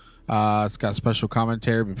 It's got special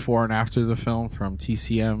commentary before and after the film from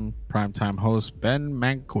TCM primetime host Ben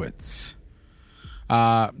Mankiewicz.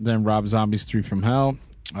 Then Rob Zombie's 3 from Hell,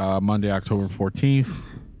 Monday, October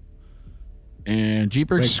 14th. And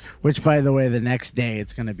Jeepers. Which, by the way, the next day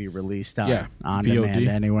it's going to be released on VOD. demand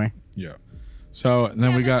anyway. Yeah. So and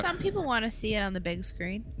then we got some people want to see it on the big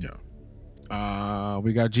screen.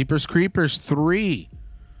 we got Jeepers Creepers 3,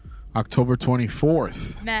 October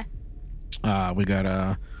 24th. Meh. We got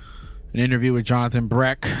an interview with Jonathan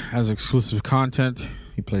Breck as exclusive content.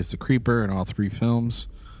 He plays the Creeper in all 3 films,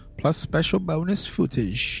 plus special bonus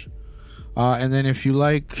footage. And then if you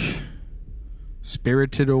like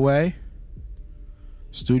Spirited Away,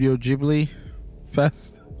 Studio Ghibli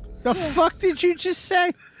Fest. The fuck did you just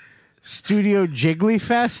say? Studio Jiggly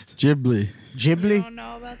Fest? Ghibli. I Ghibli? don't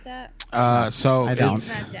know about that. So I don't.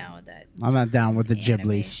 it's I'm not down with that. I'm not down with the anime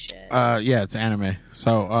Ghiblis. shit. yeah, it's anime.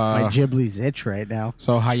 So My Ghibli's itch right now.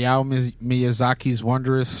 So Hayao Miyazaki's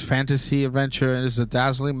wondrous fantasy adventure is a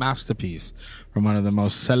dazzling masterpiece from one of the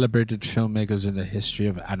most celebrated filmmakers in the history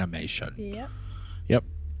of animation. Yep. Yep.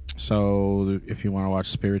 So if you want to watch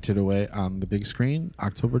Spirited Away on the big screen,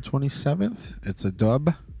 October 27th, it's a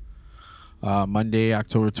dub. Monday,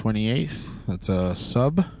 October 28th, it's a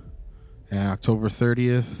sub. And October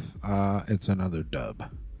 30th, it's another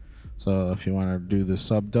dub. So if you want to do the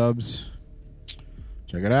sub dubs,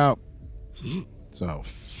 check it out. So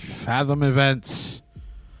Fathom Events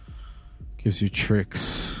gives you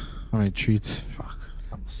tricks. I mean treats. Fuck.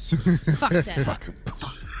 Fuck that.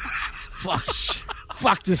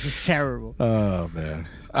 Fuck, this is terrible. Oh man.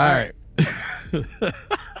 All right.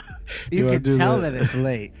 You wanna can do tell the- that it's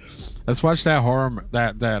late. Let's watch that horror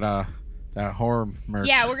that horror merch.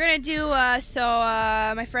 Yeah, we're gonna do.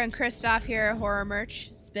 My friend Christoph here at Horror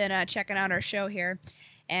Merch has been checking out our show here,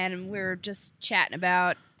 and we were just chatting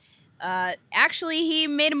about. Actually, he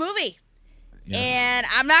made a movie, and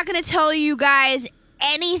I'm not gonna tell you guys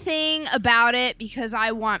anything about it because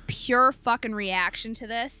I want pure fucking reaction to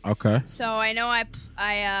this. Okay. So I know I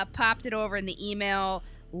popped it over in the email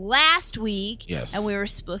last week. Yes. And we were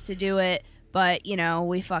supposed to do it, but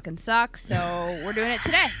we fucking suck, so we're doing it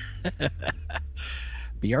today.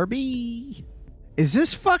 BRB. Is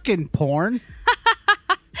this fucking porn?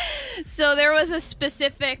 So there was a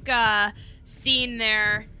specific scene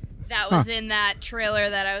there that was in that trailer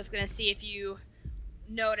that I was gonna see if you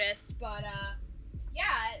noticed, but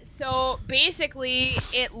yeah, so basically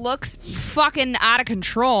it looks fucking out of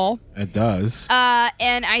control. It does.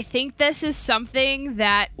 And I think this is something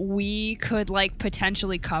that we could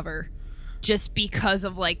potentially cover just because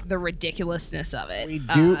of the ridiculousness of it.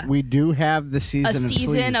 We do have the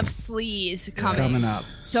season of sleaze coming up.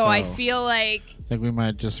 So I feel like I think we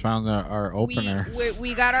might just found our opener.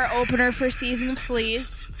 we got our opener for season of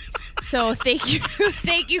sleaze. So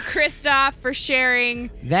thank you, Christoph, for sharing.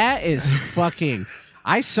 That is fucking.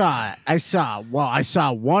 I saw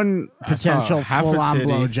one potential full-on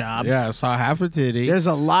blowjob. Yeah, I saw half a titty. There's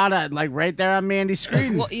a lot of right there on Mandy's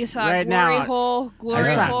screen. You saw right glory now. hole,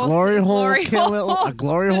 I saw glory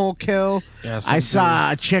hole kill. Yeah, I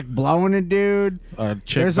saw a chick blowing a dude.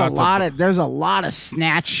 There's a lot of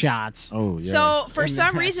snatch shots. Oh yeah. So for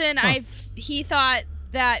some reason, he thought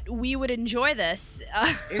that we would enjoy this.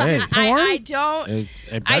 I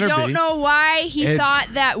don't know why he thought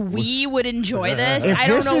that we would enjoy this. I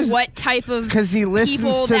don't know what type of because he listens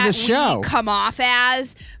people to that the show we come off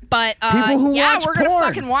as. But people who watch we're gonna porn.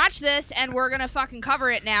 fucking watch this and we're gonna fucking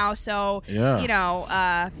cover it now. So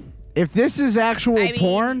if this is actual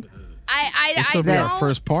porn. This will be our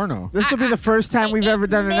first porno. This will be the first time we've ever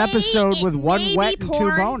done an episode with one wet and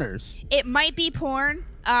porn. 2 boners. It might be porn,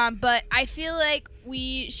 but I feel like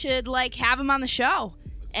we should have him on the show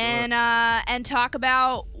and talk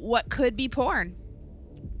about what could be porn.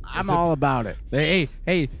 I'm all about it. Hey,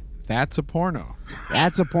 that's a porno.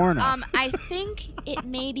 That's a porno. I think it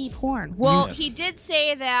may be porn. Well, he did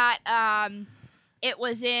say that it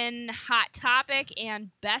was in Hot Topic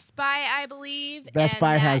and Best Buy, I believe. Best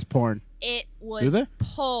Buy has porn. It was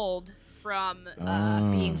pulled from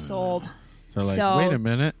being sold. So wait a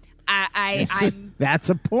minute. That's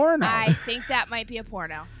a porno. I think that might be a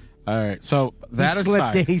porno. All right, so that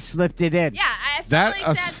aside, he slipped it in. Yeah, I feel like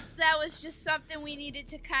that was just something we needed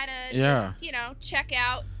to kind of just check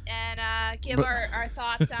out and give our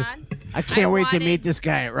thoughts on. I can't wait to meet this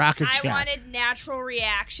guy at Rocket Shop. I wanted natural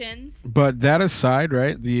reactions. But that aside,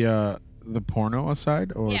 right? The porno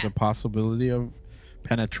aside, or the possibility of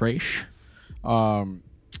penetration,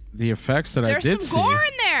 the effects that I did see. There's some gore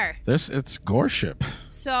in there. It's goreship.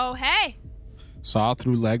 So hey. Saw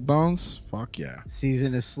through leg bones. Fuck yeah.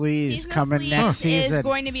 Season of Sleaze coming next season. Is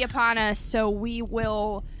going to be upon us, so we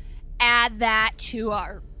will add that to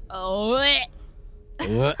our list.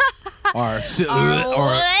 When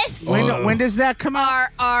does that come out?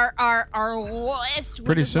 Our list.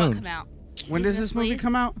 Pretty soon. Come out? When does this movie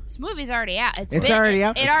come out? This movie's already out. It's already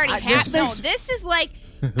out. It already happened. No, this is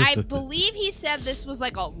I believe he said this was a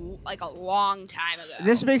long time ago.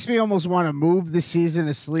 This makes me almost want to move the Season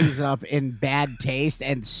of Sleaze up in bad taste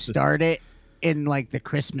and start it in the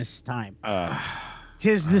Christmas time.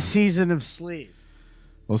 'Tis the season of Sleaze.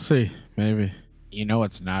 We'll see. Maybe. You know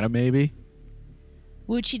it's not a maybe?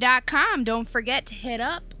 Wuchi.com. Don't forget to hit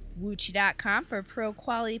up Wuchi.com for pro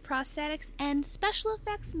quality prosthetics and special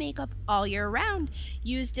effects makeup all year round.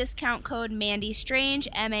 Use discount code MandyStrange,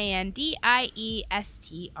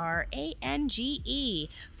 MandyStrange,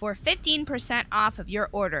 for 15% off of your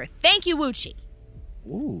order. Thank you, Wuchi.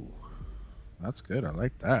 Ooh, that's good. I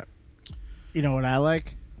like that. You know what I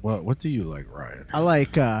like? What do you like, Ryan? I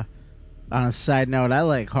like, on a side note, I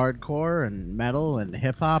like hardcore and metal and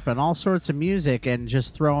hip hop and all sorts of music. And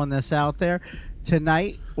just throwing this out there,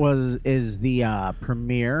 tonight is the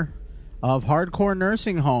premiere of Hardcore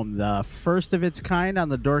Nursing Home, the first of its kind on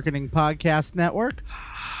the Dorkening Podcast Network,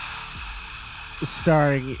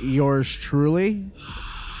 starring yours truly,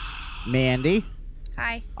 Mandy.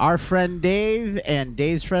 Hi. Our friend Dave and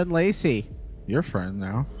Dave's friend Lacey. Your friend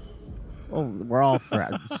now. Oh, we're all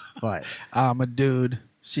friends, but I'm a dude.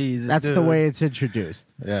 She's a that's dude. the way it's introduced.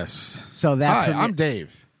 Yes. So that Hi, I'm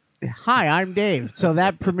Dave. Hi, I'm Dave. So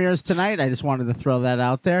that premieres tonight. I just wanted to throw that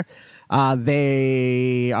out there.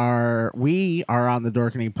 We are on the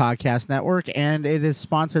Dorkening Podcast Network, and it is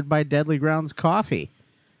sponsored by Deadly Grounds Coffee,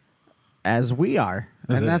 as we are.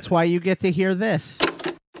 And that's why you get to hear this.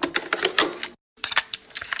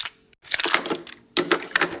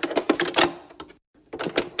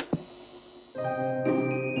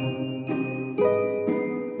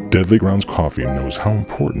 Deadly Grounds Coffee knows how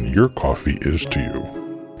important your coffee is to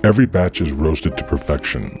you. Every batch is roasted to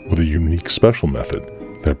perfection with a unique special method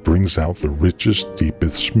that brings out the richest,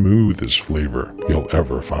 deepest, smoothest flavor you'll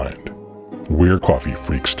ever find. We're coffee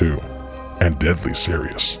freaks too, and deadly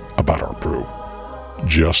serious about our brew.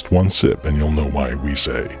 Just one sip and you'll know why we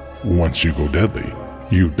say, once you go deadly,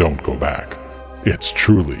 you don't go back. It's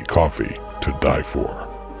truly coffee to die for.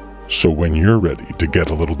 So when you're ready to get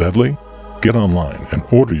a little deadly, get online and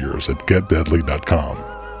order yours at getdeadly.com.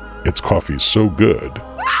 It's coffee so good,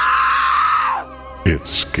 it's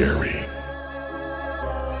scary.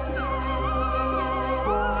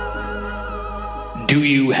 Do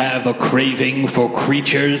you have a craving for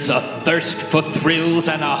creatures, a thirst for thrills,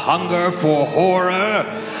 and a hunger for horror?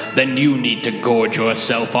 Then you need to gorge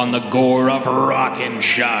yourself on the gore of Rockin'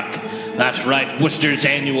 Shock. That's right, Worcester's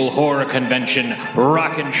annual horror convention,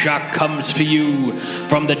 Rockin' Shock, comes for you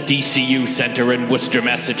from the DCU Center in Worcester,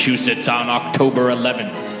 Massachusetts on October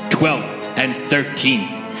 11th, 12th, and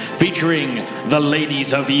 13th, featuring the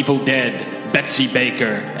Ladies of Evil Dead, Betsy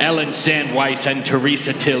Baker, Ellen Sandweiss and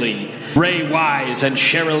Teresa Tilley, Ray Wise and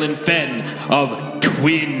Sherilyn Fenn of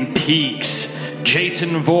Twin Peaks,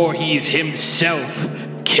 Jason Voorhees himself,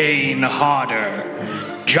 Kane Hodder,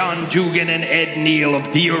 John Dugan and Ed Neal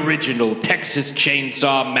of the original Texas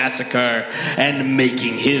Chainsaw Massacre, and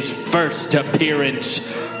making his first appearance,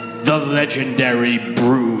 the legendary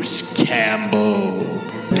Bruce Campbell.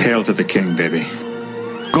 Hail to the king, baby.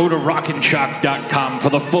 Go to rockinshock.com for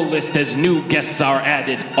the full list as new guests are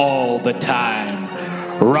added all the time.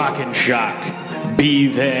 Rockin' Shock. Be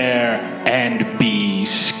there and be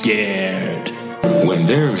scared. When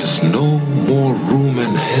there is no more room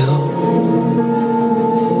in hell,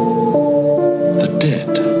 the dead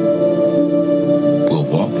will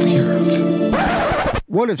walk the earth.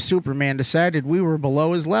 What if Superman decided we were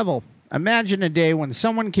below his level? Imagine a day when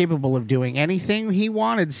someone capable of doing anything he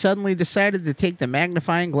wanted suddenly decided to take the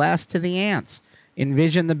magnifying glass to the ants.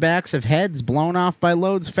 Envision the backs of heads blown off by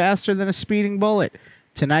loads faster than a speeding bullet.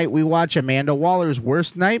 Tonight we watch Amanda Waller's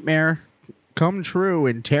worst nightmare come true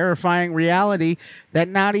in terrifying reality that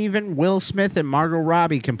not even Will Smith and Margot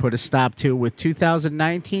Robbie can put a stop to with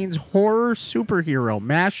 2019's horror superhero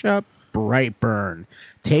mashup, Brightburn.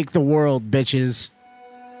 Take the world, bitches.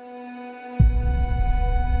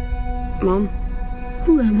 Mom,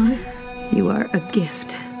 who am I? You are a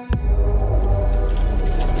gift.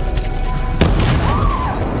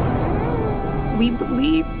 We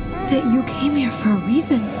believe that you came here for a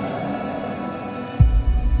reason.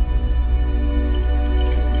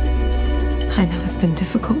 I know it's been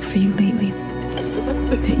difficult for you lately,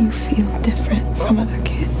 that you feel different from other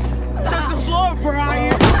kids. Touch the floor,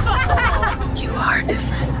 Brian! You are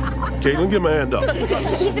different. Caitlin, get my hand up.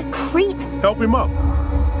 He's a creep. Help him up.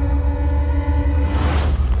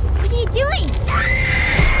 What are you doing?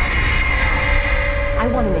 I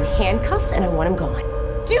want him in handcuffs and I want him gone.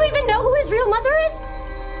 Do you even know who his real mother is?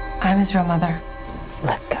 I'm his real mother.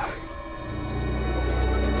 Let's go.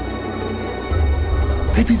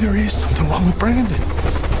 Maybe there is something wrong with Brandon.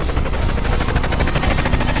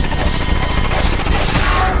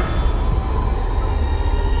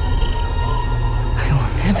 I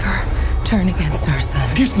will never turn against our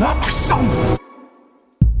son. He's not my son.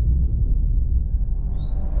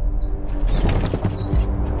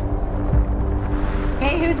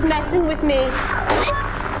 Hey, who's messing with me?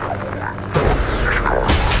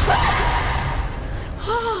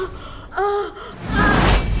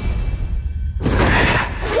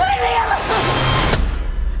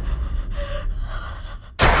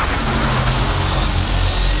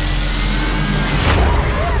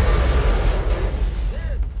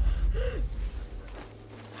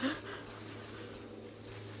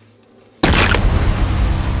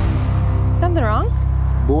 Something wrong?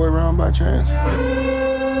 Boy around by chance?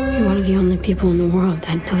 You're one of the only people in the world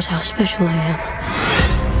that knows how special I am.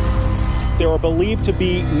 There are believed to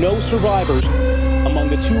be no survivors among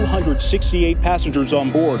the 268 passengers on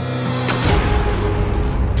board.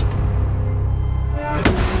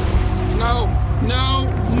 No, no,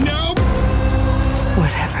 no!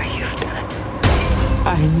 Whatever you've done,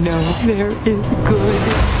 I know there is good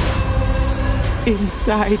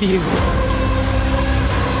inside you.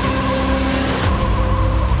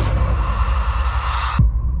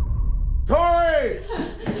 Tori!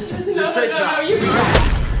 You're safe now. you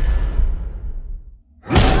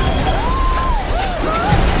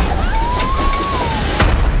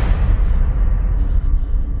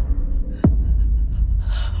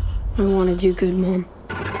do good, Mom.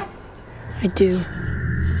 I do.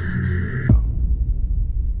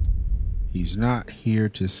 He's not here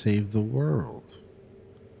to save the world.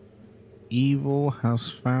 Evil has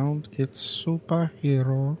found its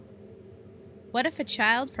superhero. What if a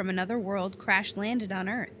child from another world crash landed on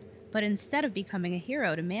Earth, but instead of becoming a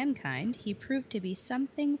hero to mankind, he proved to be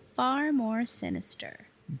something far more sinister?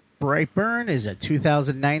 Brightburn is a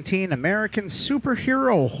 2019 American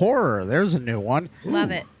superhero horror. There's a new one.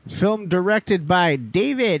 Love it. Film directed by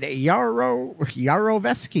David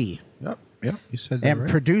Yarovesky. Yep, you said that And right.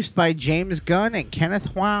 produced by James Gunn and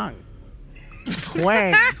Kenneth Wang.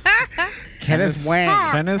 Kenneth Wang.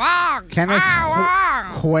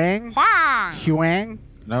 Huang.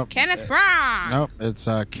 Nope. Kenneth Wang. Nope, it's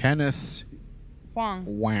Kenneth Wang.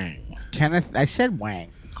 Wang. Kenneth, I said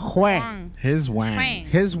Wang. Huang. His Wang. Wang.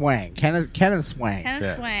 His Wang. Kenneth's Wang.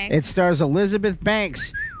 Kenneth Wang. It stars Elizabeth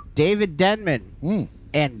Banks, David Denman,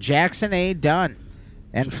 and Jackson A. Dunn,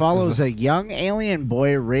 and follows a young alien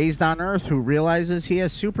boy raised on Earth who realizes he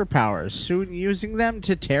has superpowers, soon using them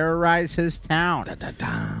to terrorize his town.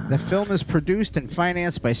 The film is produced and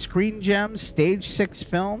financed by Screen Gems, Stage 6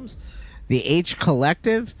 Films, The H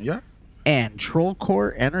Collective, and Troll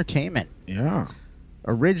Court Entertainment. Yeah.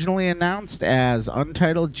 Originally announced as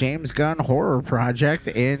Untitled James Gunn Horror Project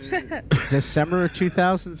in December of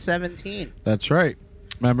 2017. That's right.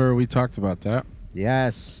 Remember we talked about that?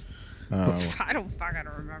 Yes. I don't fucking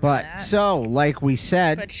remember But that. so, like we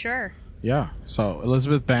said, But sure. Yeah. So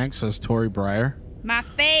Elizabeth Banks as Tori Breyer. My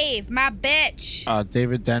fave. My bitch.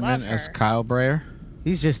 David Denman Love as her. Kyle Breyer.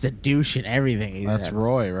 he's just a douche in everything he's That's in.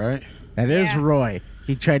 Roy, right? That is Yeah. Roy.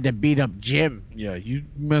 He tried to beat up Jim. Yeah, you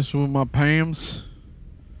messing with my Pams?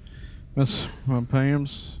 Mess with my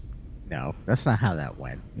Pams? No, that's not how that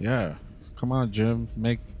went. Yeah. Come on, Jim.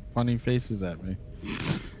 Make funny faces at me.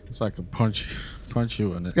 So I can punch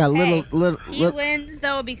you in it. It's got He little. wins,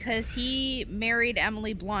 though, because he married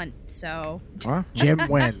Emily Blunt, so Huh? Jim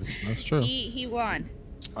wins. That's true. he won.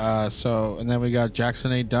 And then we got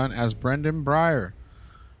Jackson A. Dunn as Brendan Breyer,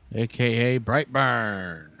 a.k.a.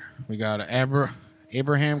 Brightburn. We got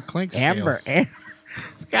Abraham Clinkscales.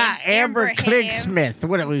 It's got Amber Clinksmith.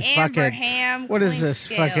 What are we fucking? Abraham What is this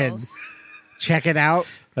fucking? Clinkscales. Check it out.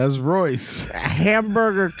 As Royce. A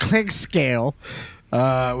hamburger Clinkscale.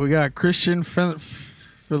 We got Christian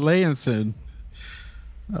Philanson.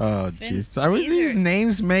 Oh, jeez. Are these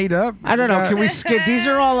names made up? I don't know. Can we skip? These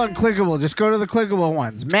are all unclickable. Just go to the clickable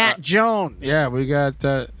ones. Matt Jones. Yeah, we got.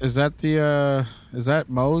 Is that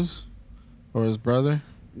Mose or his brother?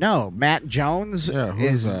 No, Matt Jones. Yeah,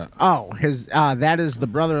 who's that? Oh, his. That is the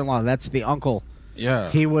brother-in-law. That's the uncle. Yeah.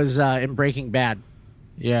 He was in Breaking Bad.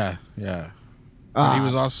 Yeah. And he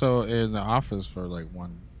was also in The Office for like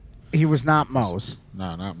one. He was not Mose.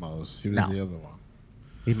 No, not Mose. He was No. the other one.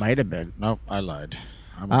 He might have been. Nope, I lied.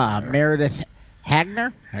 I'm a liar. Meredith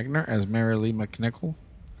Hagner. Hagner as Mary Lee McNichol.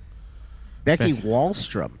 Becky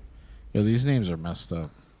Wallstrom. Yo, these names are messed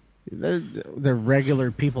up. They're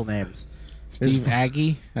regular people names. Steve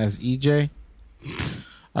Agee as EJ.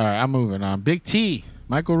 All right, I'm moving on. Big T,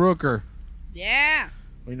 Michael Rooker. Yeah.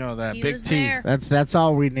 We know that. He Big was T. there. That's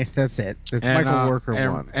all we need. That's it. It's Michael Rooker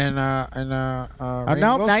and, once.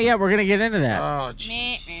 No, not yet. We're gonna get into that Oh,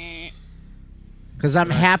 jeez. because I'm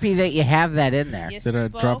happy that you have that in there. You Did I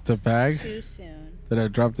spoke drop the bag? Too soon. Did I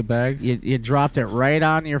drop the bag? You dropped it right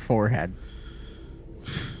on your forehead.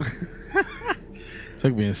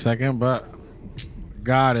 Took me a second, but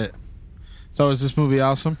got it. So is this movie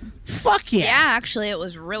awesome? Fuck Yeah, actually, it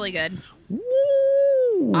was really good.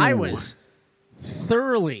 I was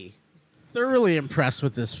thoroughly impressed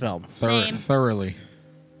with this film. Same. Thoroughly.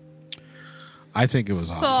 I think it was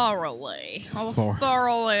awesome. Thoroughly. I was Thor-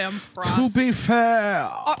 thoroughly impressed. To be fair.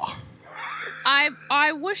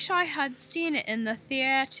 I wish I had seen it in the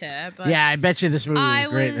theater, but Yeah, I bet you this movie was I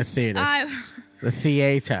great in the was theater. The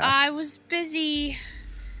theater. I was busy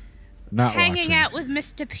Not hanging watching. out with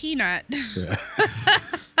Mr. Peanut, Yeah.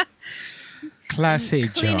 Class A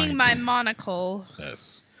cleaning joint. my monocle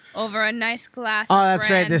over a nice glass Oh, of that's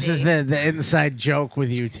right. This is brandy. the inside joke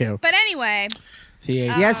with you two. But anyway,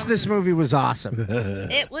 Yes, this movie was awesome.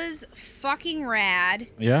 it was fucking rad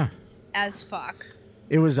Yeah. as fuck.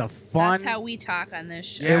 It was a fun. That's how we talk on this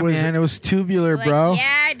show. Yeah, man, it was tubular, Like, bro.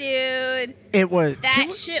 yeah, dude. It was.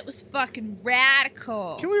 That shit was fucking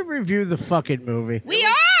radical. Can we review the fucking movie? We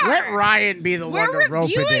are. Let Ryan be the one We're to rope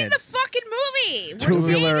it reviewing in. the fucking movie. We're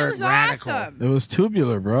Tubular saying it was radical. awesome. It was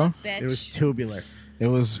tubular, bro. Bitch. It was tubular. It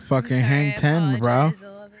was fucking Sorry, hang I 10, bro. apologize, I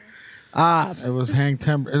love you. It was Hank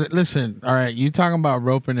Timber. Listen, all right, you talking about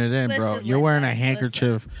roping it in, bro. Listen, You're wearing a listen,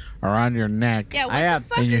 handkerchief around your neck. Yeah, what the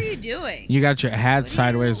fuck are you doing? You got your hat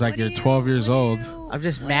sideways like you're 12 years old. I'm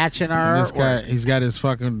just matching our This guy, artwork. he's got his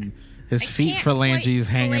fucking feet phalanges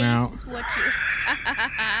hanging out.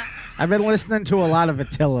 I've been listening to a lot of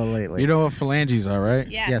Attila lately. You know what phalanges are, right?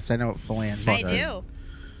 Yes. I know what phalanges I are. do.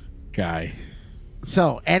 Guy.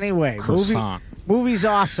 So anyway, Croissant. movie's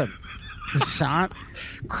awesome.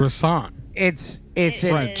 Croissant. It's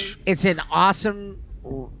French. It's an awesome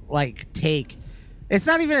take. It's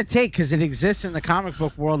not even a take because it exists in the comic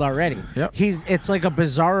book world already. Yep. It's like a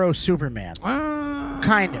Bizarro Superman.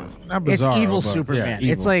 Kind of. Not Bizarro, it's evil but Superman.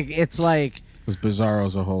 yeah, It's like because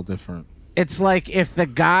Bizarro's a whole different. it's like if the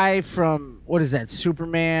guy from what is that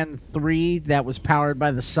Superman 3 that was powered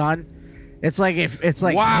by the sun. It's like if it's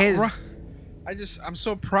like Wow, his. I'm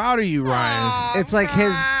so proud of you, Ryan. It's like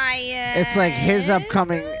his. It's like his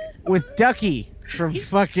upcoming with Ducky from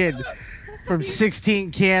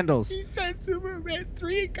 16 Candles. He said Superman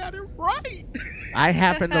 3 and got it right. I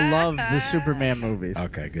happen to love the Superman movies.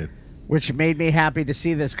 Okay, good. Which made me happy to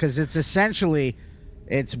see this because it's essentially,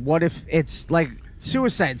 it's what if it's like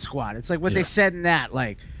Suicide Squad. It's like what they said in that.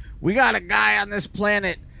 Like, we got a guy on this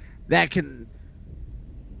planet that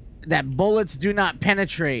bullets do not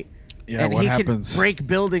penetrate. Yeah, and what he happens? can break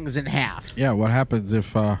buildings in half. Yeah, what happens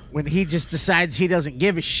if When he just decides he doesn't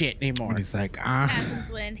give a shit anymore. he's like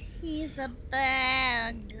Happens when he's a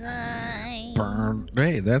bad guy. burn?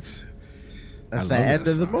 Hey, that's the love end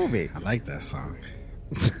that of the song. movie. I like that song.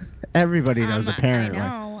 Everybody does, apparently. I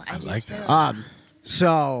know. I like that.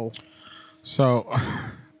 So,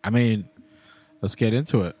 I mean, let's get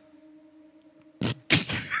into it.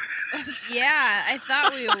 Yeah, I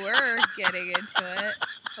thought we were getting into it,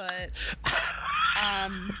 but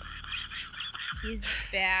he's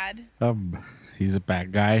bad. He's a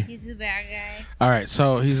bad guy. He's a bad guy. All right,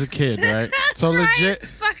 so he's a kid, right? So legit. Ryan's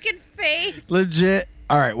fucking face. Legit.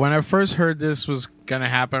 All right, when I first heard this was gonna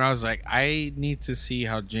happen, I was like, I need to see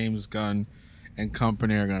how James Gunn and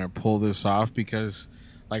company are gonna pull this off because,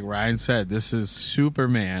 like Ryan said, this is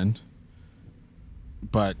Superman,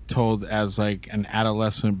 but told as like an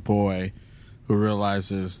adolescent boy who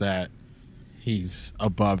realizes that he's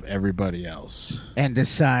above everybody else and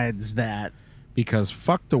decides that because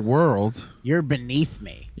fuck the world, you're beneath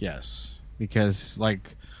me. Yes, because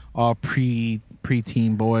like all preteen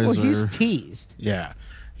boys Well, he's are teased. Yeah,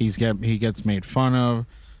 he gets made fun of.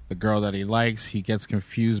 The girl that he likes, he gets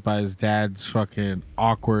confused by his dad's fucking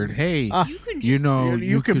awkward. Hey,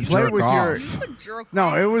 you can play jerk with off. your.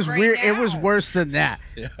 No, it was weird. It was worse than that.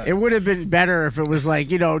 Yeah. It would have been better if it was like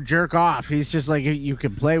jerk off. He's just like you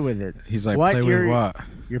can play with it. He's like, play with what?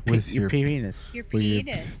 Your With your penis. Your with your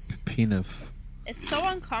penis. penis. It's so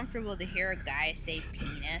uncomfortable to hear a guy say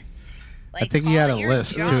penis. I think he had a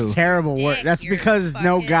list too. Terrible word. dick, That's you're because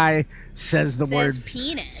no fucking- guy says the says word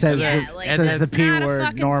penis. Says Yeah, the, like, says that's the p not a word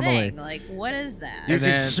fucking normally. thing. Like, what is that?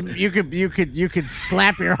 You could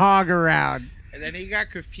slap your hog around. And then he got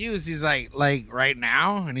confused. He's like right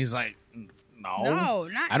now, and he's like, no, No,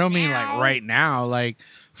 not I don't mean now. like right now. Like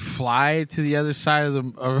fly to the other side of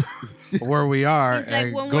the where we are He's like,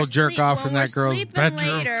 and when go we're jerk off when in we're that girl's sleeping bedroom.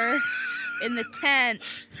 later in the tent,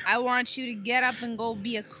 I want you to get up and go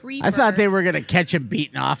be a creeper. I thought they were gonna catch him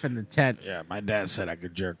beating off in the tent. Yeah, my dad said I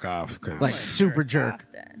could jerk off Like super jerk.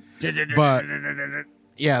 But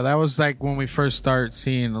yeah, that was like when we first start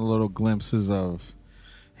seeing a little glimpses of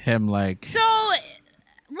him. Like, So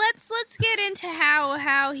let's get into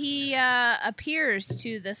how he appears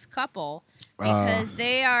to this couple because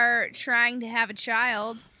they are trying to have a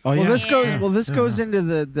child. oh Well, yeah, this goes into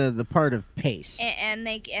the part of pace. And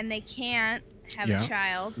they can't have Yeah. a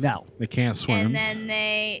child. No, they can't swim. And then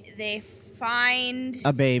they find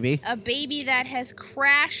a baby a baby that has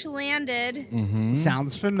crash landed Mhm.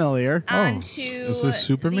 sounds familiar. onto is this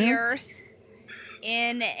Superman? the Earth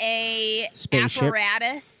in a Spaceship.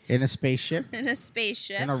 apparatus In a spaceship. in a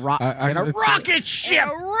spaceship In a it's a- rocket in ship.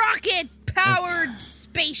 a rocket powered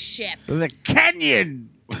spaceship. The Kenyan.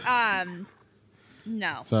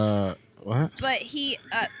 No. So what? But he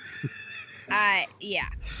yeah.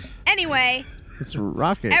 Anyway, It's a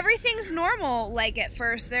rocket. everything's normal. Like at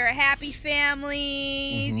first, they're a happy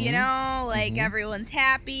family, you know, like everyone's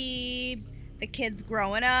happy. The kid's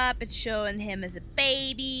growing up. It's showing him as a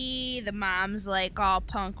baby. The mom's like all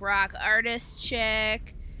punk rock artist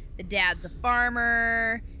chick. The dad's a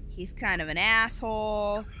farmer. He's kind of an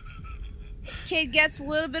asshole. Kid gets a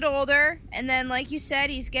little bit older, and then, like you said,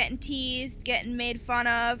 he's getting teased, getting made fun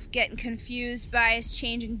of, getting confused by his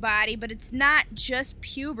changing body. But it's not just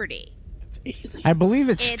puberty. I believe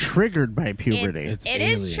it's triggered by puberty. It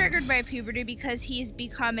is triggered by puberty because he's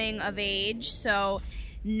becoming of age. So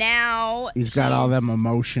now he's got all them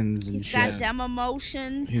emotions and he's shit. got them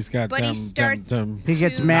emotions. He's got but he starts he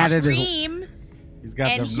gets mad at his. He's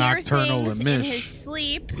got and them nocturnal things and in mish. his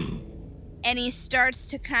sleep, and he starts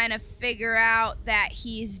to kind of figure out that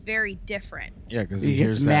he's very different. Yeah, because he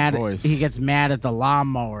hears gets mad. that voice. He gets mad at the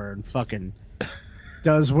lawnmower and fucking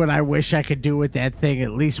does what I wish I could do with that thing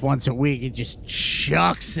at least once a week. It just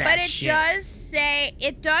chucks that But it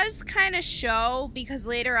shit. does kind of show, because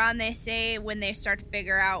later on they say when they start to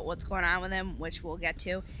figure out what's going on with him, which we'll get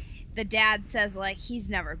to, the dad says, like, he's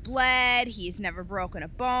never bled, he's never broken a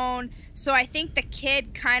bone. So I think the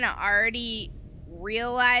kid kind of already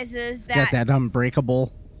realizes Got that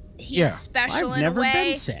unbreakable. he's special I've in never a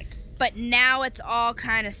way. been sick. But now it's all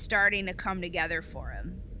kind of starting to come together for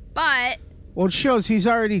him. But Well, it shows he's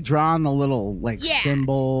already drawn the little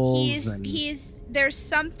symbols. he's there's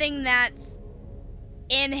something that's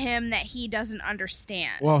in him that he doesn't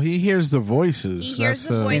understand. Well, he hears the voices. He hears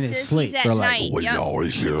the voices. He's at They're night. like, Yep.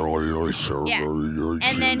 yeah.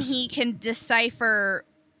 And then he can decipher.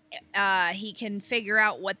 He can figure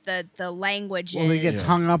out what the language Well, is. he gets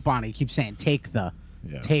hung up on it. He keeps saying, take the.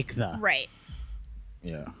 Right.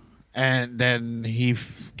 Yeah. And then he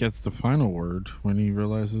gets the final word when he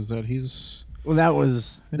realizes that he's... Well, that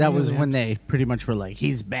was An when alien. they pretty much were like,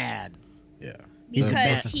 he's bad. Yeah.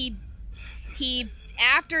 Because he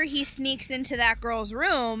after he sneaks into that girl's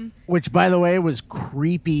room. Which, by the way, was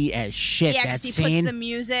creepy as shit. Yeah, that because he scene. puts the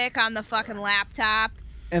music on the fucking laptop.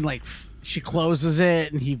 And she closes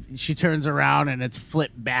it, and she turns around, and it's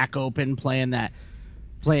flipped back open, playing.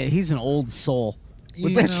 He's an old soul.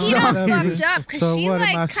 With that He song. done fucked up because she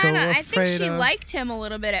kind of. I think she liked him a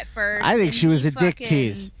little bit at first. I think and she was he a dick fucking-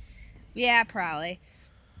 tease. Yeah, probably.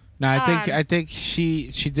 No, I think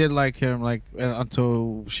she did like him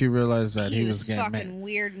until she realized that he was getting fucking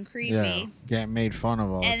weird and creepy. Yeah, getting made fun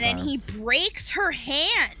of all And the time. then he breaks her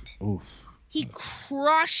hand. Oof. He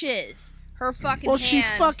crushes her fucking Well, hand. she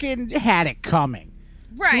fucking had it coming.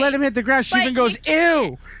 Right. She let him hit the ground. She But even goes, you can't-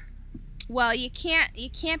 ew. Well, you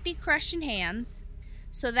can't be crushing hands.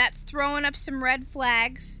 So that's throwing up some red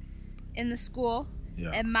flags in the school.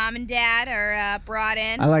 Yeah. And mom and dad are brought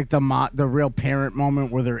in. I like the real parent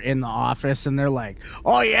moment where they're in the office and they're like,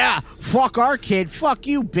 oh, yeah, fuck our kid. Fuck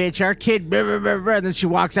you, bitch. Our kid. Blah, blah, blah, blah. And then she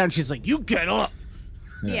walks out and she's like, you get up.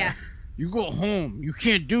 Yeah. You go home. You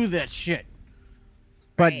can't do that shit.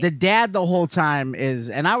 But the dad the whole time is,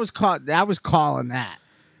 and I was calling that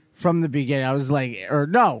from the beginning. I was like,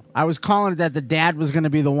 I was calling it that the dad was going to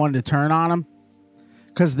be the one to turn on him.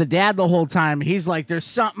 Because the dad the whole time, he's like, there's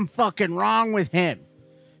something fucking wrong with him.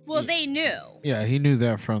 Well, they knew. Yeah, he knew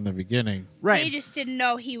that from the beginning. Right. They just didn't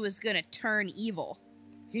know he was going to turn evil.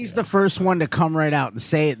 He's the first one to come right out and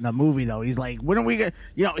say it in the movie, though. He's like, when are we going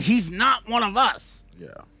to, he's not one of us. Yeah.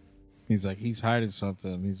 He's like, he's hiding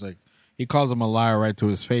something. He's like, he calls him a liar right to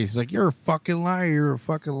his face. He's like, you're a fucking liar. You're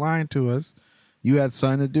fucking lying to us. You had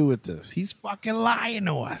something to do with this. He's fucking lying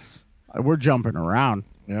to us. We're jumping around.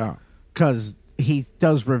 Yeah. Because he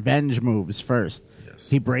does revenge moves first. Yes.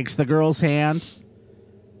 He breaks the girl's hand.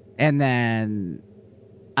 And then,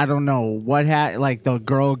 I don't know what like the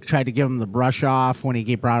girl tried to give him the brush off when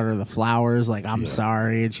he brought her the flowers. Like, I'm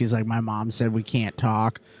sorry. And she's like, my mom said we can't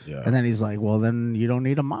talk. Yeah. And then he's like, well, then you don't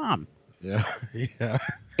need a mom. Yeah. Yeah.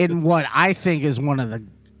 In what I think is one of the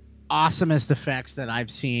awesomest effects that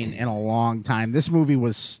I've seen in a long time. This movie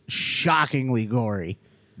was shockingly gory.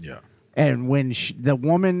 Yeah. And when the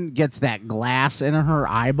woman gets that glass in her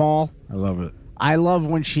eyeball, I love it. I love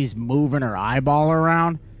when she's moving her eyeball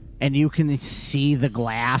around and you can see the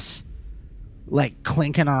glass like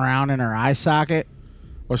clinking around in her eye socket.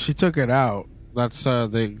 Well, she took it out. That's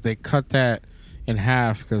they cut that in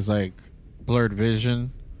half because like blurred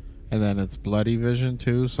vision, and then it's bloody vision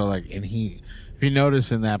too. So like, and if you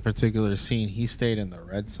notice in that particular scene, he stayed in the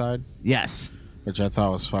red side. Yes, which I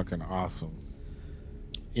thought was fucking awesome.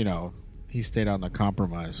 He stayed on the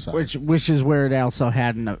compromise side. Which is where it also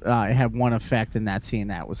had had one effect in that scene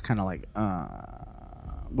that was kind of like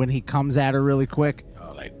when he comes at her really quick.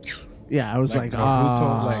 Oh, like yeah, I was like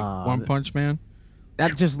Naruto, like One Punch Man.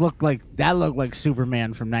 That just looked like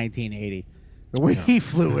Superman from 1980. The way he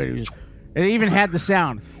flew it even had the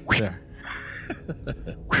sound. Yeah.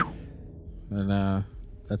 And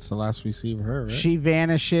that's the last we see of her. Right? She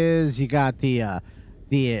vanishes. You got the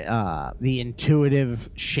intuitive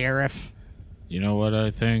sheriff. You know what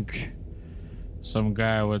I think? some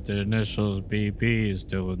guy with the initials BP is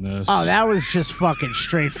doing this. Oh, that was just fucking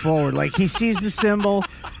straightforward. Like, he sees the symbol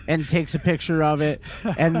and takes a picture of it,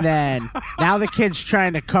 and then now the kid's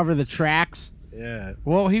trying to cover the tracks. Yeah.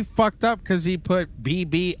 Well, he fucked up because he put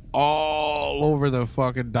BB all over the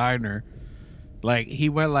fucking diner. Like, he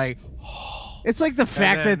went like... It's like the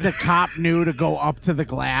fact that the cop knew to go up to the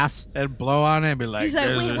glass and blow on it and be like... He's like,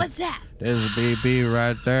 wait, what's that? There's a BB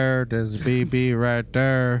right there. There's a BB right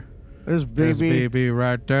there. There's BB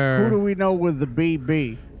right there. Who do we know with the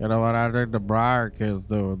BB? You know what? I think the Briar kid's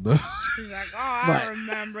doing this. He's like, oh, I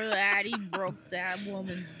remember that. He broke that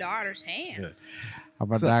woman's daughter's hand. Yeah. How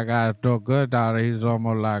about that guy's doing good down there? He's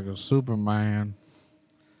almost like a Superman.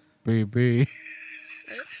 BB.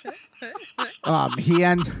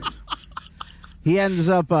 He ends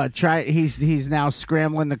up he's now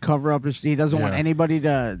scrambling to cover up his. He doesn't want anybody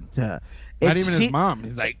to. Not even his mom.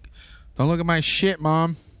 He's like, don't look at my shit,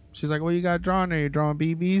 Mom. She's like, what you got drawn there? You drawing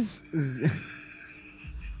BBs?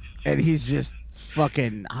 And he's just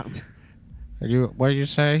fucking. What did you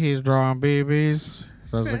say? He's drawing BBs?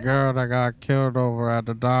 There's a girl that got killed over at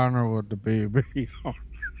the diner with the BB.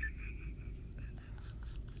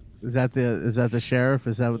 Is that the sheriff?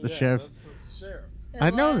 Is that what the sheriff's? That's the sheriff. I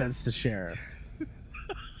know that's the sheriff.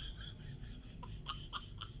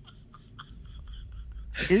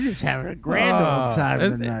 You're just having a grand old time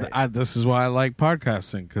tonight. This is why I like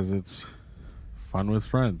podcasting, because it's fun with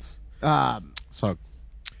friends. So,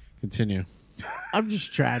 continue. I'm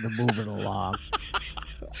just trying to move it along.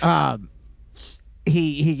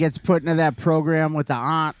 He gets put into that program with the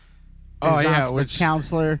aunt. Which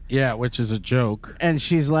counselor. Yeah, which is a joke. And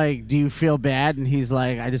she's like, "Do you feel bad?" And he's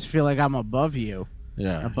like, "I just feel like I'm above you."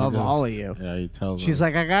 Yeah, above all of you. Yeah, he tells. She's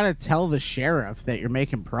like, "I gotta tell the sheriff that you're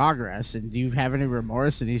making progress, and do you have any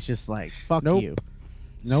remorse?" And he's just like, "Fuck you,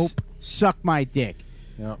 nope, suck my dick."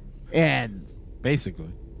 Yep. And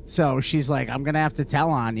basically, so she's like, "I'm gonna have to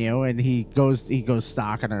tell on you," and he goes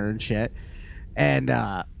stalking her and shit. And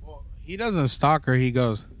he doesn't stalk her. He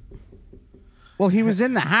goes. Well, he was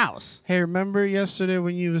in the house. Hey, remember yesterday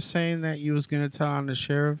when you was saying that you was gonna tell on the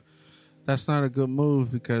sheriff? That's not a good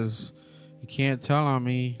move because you can't tell on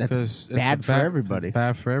me. That's bad for everybody. It's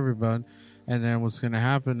bad for everybody. And then what's gonna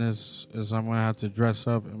happen is I'm gonna have to dress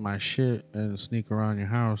up in my shit and sneak around your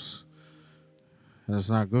house, and it's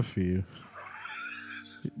not good for you.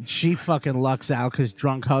 She fucking lucks out because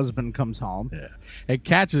drunk husband comes home. Yeah, it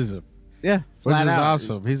catches him. Yeah, which is out.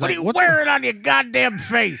 awesome. He's what like, are you wearing on your goddamn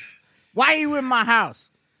face? Why are you in my house?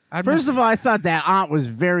 First of all, I thought that aunt was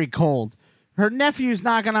very cold. Her nephew's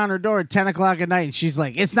knocking on her door at 10 o'clock at night, and she's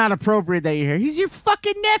like, it's not appropriate that you're here. He's your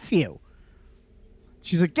fucking nephew.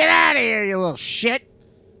 She's like, get out of here, you little shit.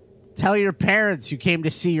 Tell your parents you came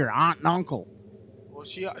to see your aunt and uncle. Well,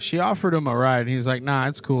 she offered him a ride, and he's like, nah,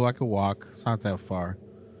 it's cool. I can walk. It's not that far.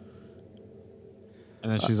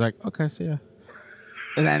 And then she's like, okay, see ya.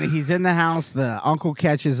 And then he's in the house. The uncle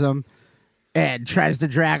catches him and tries to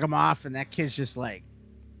drag him off, and that kid's just like,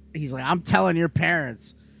 he's like, I'm telling your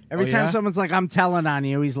parents. Every time someone's like, I'm telling on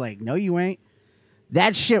you, he's like, no, you ain't.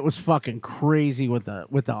 That shit was fucking crazy with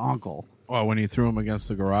the uncle. Oh, when he threw him against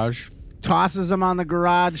the garage? Tosses him on the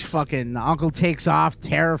garage, fucking the uncle takes off,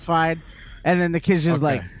 terrified, and then the kid's just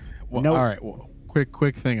like, well, nope. All right, well,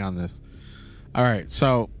 quick thing on this. All right,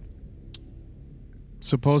 so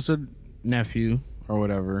supposed nephew or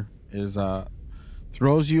whatever is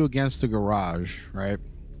throws you against the garage, right?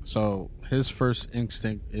 So his first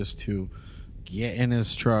instinct is to get in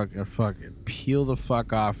his truck and fucking peel the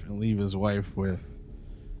fuck off and leave his wife with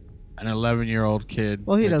an 11-year-old kid.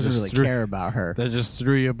 Well, he doesn't really care about her. That just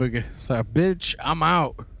threw you up against. It's like, bitch, I'm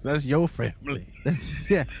out. That's your family.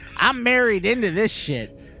 Yeah, I'm married into this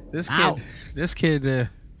shit. This kid,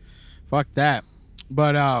 fuck that.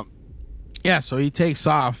 But yeah, so he takes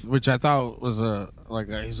off, which I thought was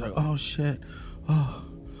he's like, oh shit,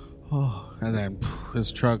 oh, and then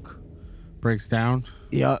his truck breaks down.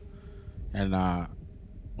 Yeah, and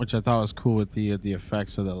which I thought was cool with the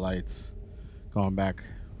effects of the lights going back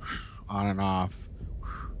on and off,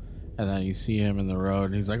 and then you see him in the road,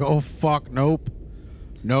 and he's like, oh fuck, nope.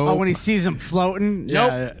 Oh, when he sees him floating,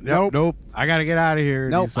 nope. I gotta get out of here.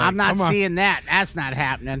 Nope, like, I'm not seeing that. That's not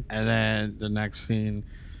happening. And then the next scene,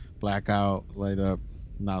 blackout, light up,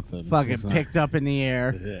 nothing. Fucking picked up in the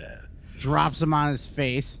air. Yeah. Drops him on his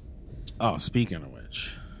face. Oh, speaking of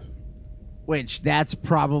which that's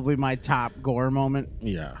probably my top gore moment.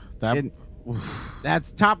 Yeah,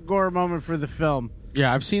 that's top gore moment for the film.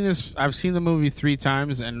 Yeah, I've seen the movie 3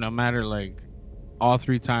 times, and no matter all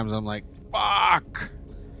 3 times, I'm like, fuck.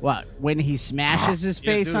 What, when he smashes his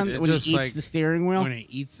face when he eats the steering wheel? When he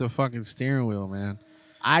eats the fucking steering wheel, man.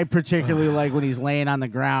 I particularly like when he's laying on the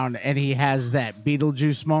ground and he has that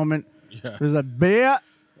Beetlejuice moment. Yeah. There's a bear.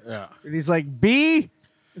 Yeah. And he's like, B?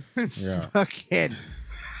 Yeah. Fucking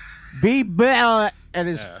B Bell. And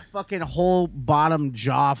his fucking whole bottom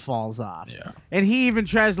jaw falls off. Yeah. And he even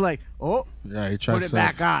tries to like, Yeah, he tries put it to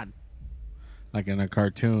back on. like in a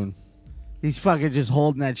cartoon. He's fucking just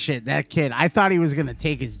holding that shit. That kid, I thought he was going to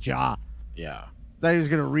take his jaw. Yeah. Thought he was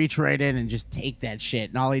going to reach right in and just take that shit.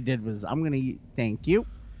 And all he did was, I'm going to, thank you.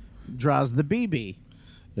 Draws the BB.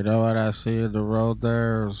 You know what I see in the road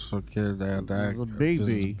there? It's a kid that There's a There's a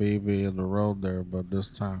BB. BB in the road there, but this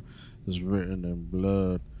time it's written in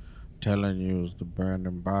blood. Telling you it's the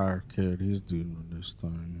Brandon Byer kid. He's doing this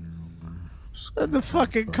thing. You know, man. And the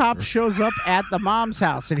fucking cop shows up at the mom's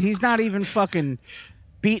house and he's not even fucking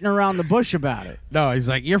beating around the bush about it. No, he's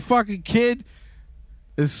like, your fucking kid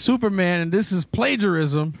is Superman and this is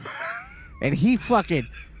plagiarism. And he's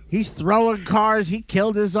throwing cars. He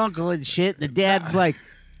killed his uncle and shit. The dad's like,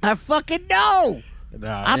 I fucking know.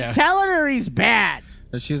 I'm telling her he's bad.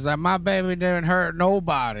 And she's like, my baby didn't hurt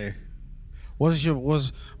nobody. What's your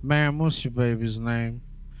baby's name?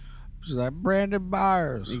 She's like, Brandon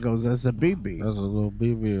Byers. He goes, that's a BB. That's a little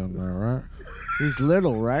BB on there, right? He's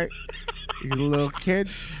little, right? He's a little kid.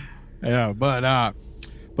 Yeah, but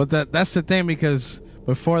that's the thing, because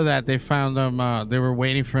before that they found him. They were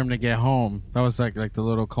waiting for him to get home. That was like the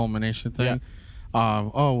little culmination thing. Yeah.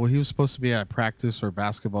 Well, he was supposed to be at practice or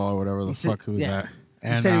basketball or whatever the fuck he was at.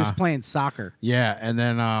 And, he said he was playing soccer. Yeah, and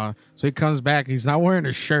then so he comes back. He's not wearing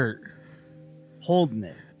a shirt. Holding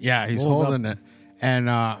it. Yeah, he's holding it. And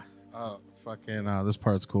this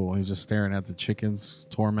part's cool. He's just staring at the chickens,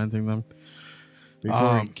 tormenting them.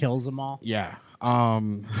 Before he kills them all? Yeah.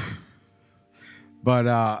 But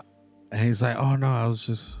and he's like, oh no, I was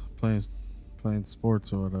just playing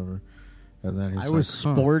sports or whatever. And then he's I was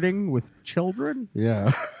sporting with children?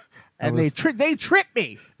 Yeah. And they tripped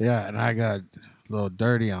me. Yeah, and I got a little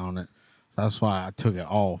dirty on it. So that's why I took it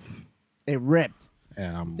off. It ripped.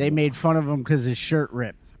 And they made fun of him because his shirt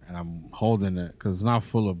ripped. And I'm holding it because it's not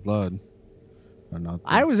full of blood. Or nothing.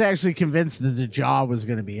 I was actually convinced that the jaw was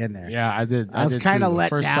going to be in there. Yeah, I did. I was kind of let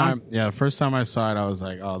down. The first time I saw it, I was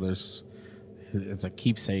like, oh, it's a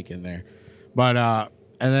keepsake in there. But,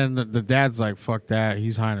 and then the dad's like, fuck that.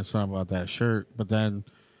 He's hiding something about that shirt. But then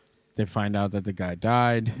they find out that the guy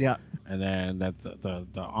died. Yeah. And then that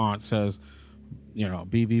the aunt says, you know,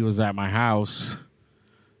 BB was at my house.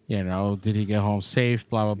 You know, did he get home safe?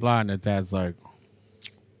 Blah, blah, blah. And the dad's like,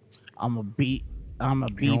 I'm a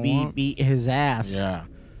BB beat his ass. Yeah.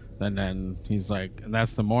 And then he's like, and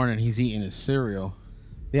that's the morning he's eating his cereal.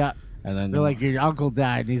 Yeah. And then they're like, your uncle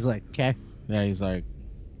died. And he's like, okay. Yeah, he's like,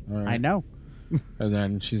 all right. I know. And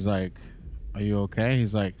then she's like, are you okay?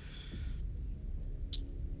 He's like,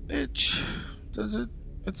 bitch,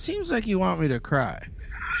 it seems like you want me to cry.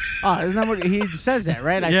 Oh, isn't that what he says that,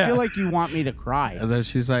 right? I feel like you want me to cry. And then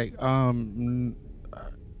she's like, no,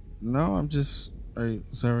 I'm just,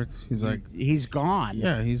 he's like, he's gone.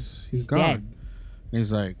 Yeah, he's gone. Dead. And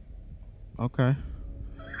he's like, okay.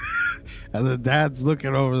 And the dad's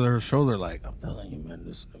looking over their shoulder like, I'm telling you, man,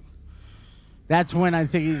 this. That's when I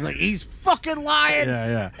think he's like, he's fucking lying. Yeah,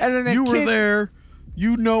 yeah. And then you were there.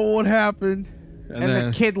 You know what happened. And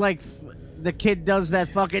then the kid the kid does that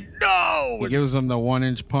fucking no. He gives him the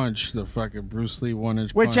 1-inch punch, the fucking Bruce Lee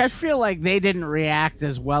 1-inch punch. Which I feel like they didn't react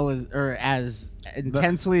as well as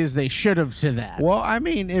intensely as they should have to that. Well, I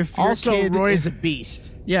mean, if your also kid, Roy's a beast.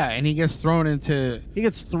 Yeah, and he gets thrown through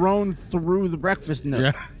the breakfast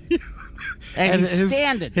nook. Yeah. and he's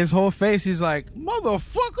standing. His whole face, he's like,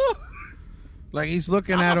 motherfucker. Like he's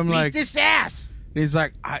looking at him like this ass. And he's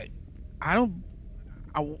like, but I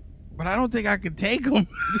don't think I can take him.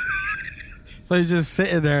 So he's just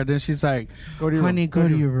sitting there. And then she's like, honey, go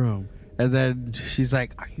to your room. And then she's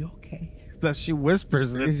like, are you okay? Then she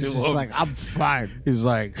whispers it He's to just him. like, I'm fine. He's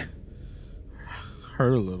like,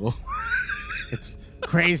 hurt a little. It's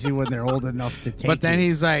crazy when they're old enough to take. But then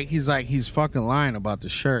he's fucking lying about the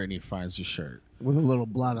shirt, and he finds the shirt with a little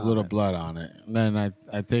blood on it. And then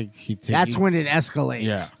I think that's when it escalates.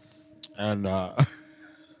 Yeah. And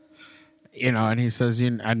you know, and he says,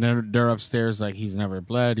 they're upstairs like he's never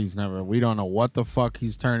bled. We don't know what the fuck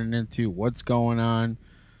he's turning into. What's going on?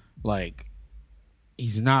 Like,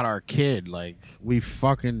 he's not our kid. Like, you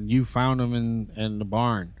found him in the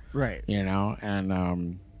barn. Right. You know,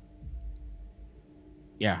 and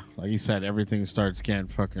yeah, like you said, everything starts getting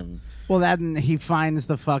fucking. Well, then he finds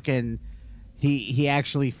the fucking. He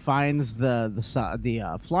actually finds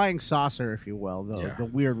the flying saucer, if you will, the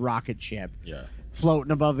weird rocket ship. Yeah.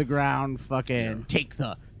 Floating above the ground, fucking take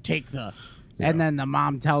the, and then the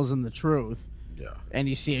mom tells him the truth, Yeah. And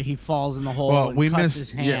you see he falls in the hole. Well, and we cuts missed.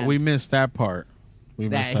 his hand. Yeah, we missed that part. We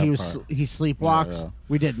missed that he part. he sleepwalks. Yeah.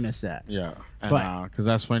 We did miss that. Yeah, and But- because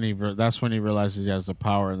that's when he realizes he has the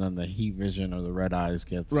power, and then the heat vision or the red eyes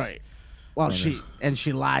gets Right. Well, when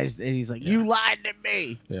she lies, and he's like, "You lied to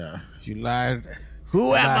me. Yeah, you lied.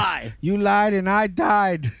 Who am I? You lied, and I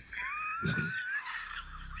died."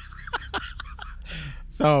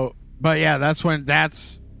 So, but yeah, that's when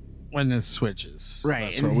this switches. Right,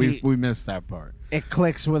 That's and where we missed that part. It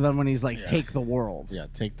clicks with him when he's like, "Take the world." Yeah,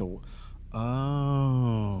 take the.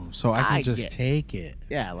 Oh, so I can just take it.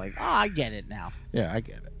 Yeah, like, oh, I get it now. Yeah, I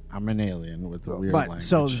get it. I'm an alien with the weird But language.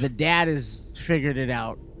 so the dad has figured it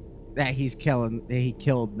out that he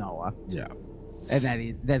killed Noah. Yeah. And that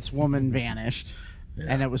this woman vanished,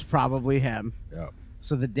 and it was probably him. Yeah.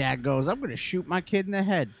 So the dad goes, "I'm going to shoot my kid in the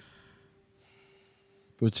head."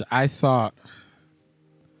 Which I thought,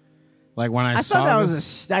 like when I saw thought that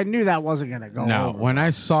this, I knew that wasn't going to go no, over. when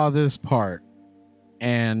I saw this part,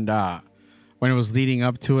 and when it was leading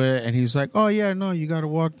up to it, and he's like, "Oh yeah, no, you got to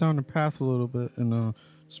walk down the path a little bit, and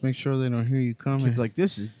just make sure they don't hear you coming." Kid's like,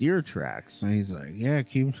 "This is deer tracks." And he's like, "Yeah,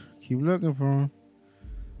 keep looking for him."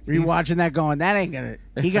 Were you watching that going, that ain't going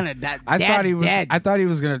to, he going to, that I thought he was. dead. I thought he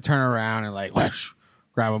was gonna turn around and like whoosh,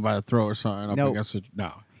 grab him by the throat or something. Up Nope. against it.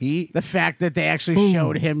 No, The fact that they actually Boom.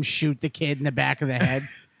 showed him shoot the kid in the back of the head.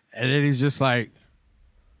 and then he's just like,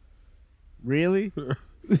 Really?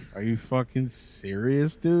 "Are you fucking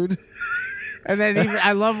serious, dude?" And then even,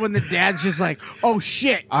 I love when the dad's just like, "Oh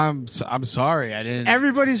shit!" I'm sorry, I didn't.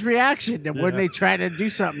 Everybody's reaction when they try to do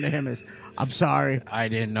something to him is, "I'm sorry." I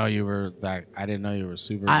didn't know you were that. I didn't know you were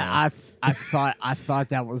Superman. I thought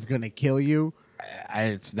that was gonna kill you.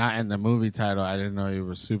 It's not in the movie title. I didn't know you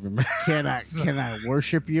were Superman. Can I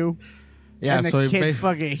worship you? Yeah, And the so kid he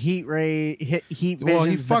fucking heat well, he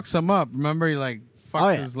visions the- fucks him up. Remember, he like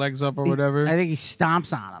fucks his legs up or whatever. I think he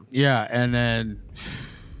stomps on him. Yeah, and then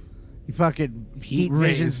He fucking heat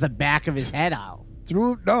raised- visions the back of his head out.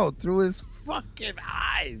 through his fucking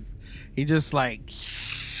eyes, he just like,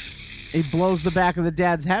 He blows the back of the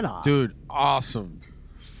dad's head off. dude, awesome,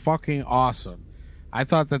 fucking awesome. I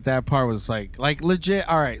thought that part was like legit.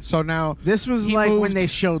 All right, so now This was he like when moved- they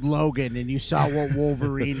showed Logan and you saw what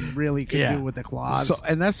Wolverine really could Yeah. do with the claws. So,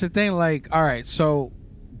 and that's the thing. Like, all right, so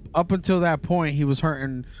up until that point, he was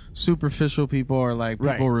hurting superficial people or like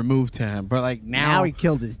people Right. removed to him. But like now he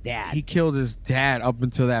killed his dad. he killed his dad up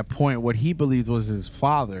until that point. What he believed was his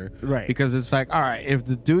father, Right. Because it's like, all right, if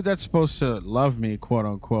the dude that's supposed to love me, quote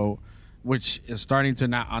unquote, which is starting to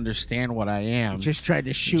not understand what I am, just tried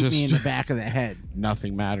to shoot me in the back of the head.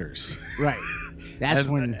 nothing matters. Right. That's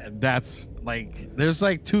And when that's like there's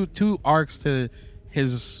like two arcs to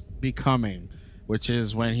his becoming, which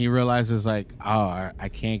is when he realizes like, oh, I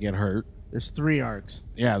can't get hurt. there's 3 arcs.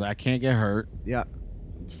 Yeah, I can't get hurt. Yeah.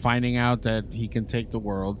 Finding out that he can take the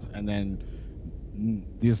world, and then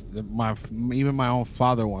even my own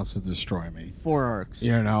father wants to destroy me. 4 arcs.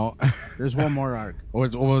 You know, There's one more arc.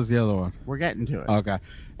 what was the other one? We're getting to it. Okay,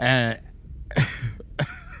 and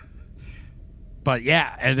but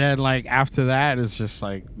yeah, and then like after that, it's just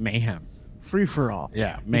like mayhem. Free for all.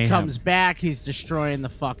 Yeah, He mayhem. comes back. He's destroying the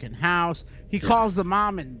fucking house. He calls the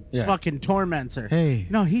mom and Yeah. fucking torments her. Hey.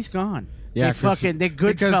 No, he's gone. Yeah, they 'cause- fucking they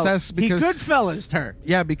because Goodfellas. that's He because- Goodfellas her.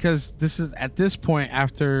 Yeah, because this is at this point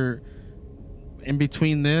after, in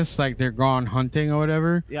between this, like they're gone hunting or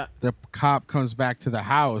whatever. Yeah. The cop comes back to the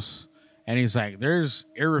house and he's like, "There's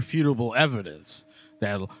irrefutable evidence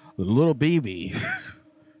that the little baby."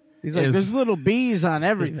 He's like, is- there's little bees on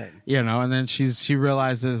everything. You know, and then she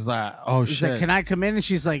realizes that, oh He's shit. like, can I come in? And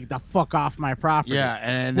she's like, the fuck off my property. Yeah,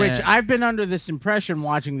 and which I've been under this impression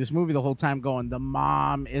watching this movie the whole time, going, the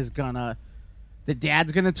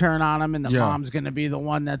dad's gonna turn on him, and the Yeah. mom's gonna be the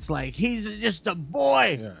one that's like, he's just a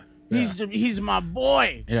boy. Yeah. He's my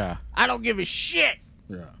boy. Yeah. I don't give a shit.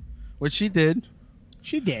 Yeah. Which she did.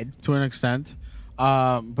 She did. To an extent.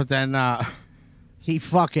 But then he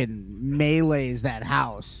fucking melees that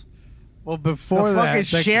house. Well, before the that,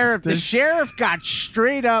 fucking sheriff, the sheriff got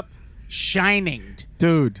straight up shining.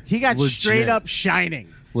 Dude, He got legit. straight up shining.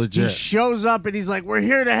 Legit. He shows up and he's like, "We're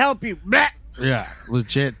here to help you." Blah. Yeah,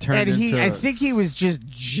 legit turned And into. I think he was just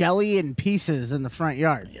jelly in pieces in the front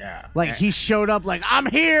yard. Yeah. Like he showed up like, "I'm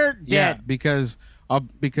here," Yeah, dead. because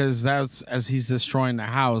that's as he's destroying the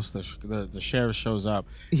house, the sheriff shows up.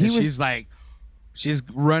 He And was- she's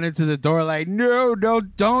running to the door like, no,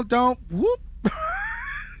 don't. Whoop.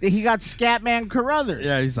 He got Scatman Carruthers.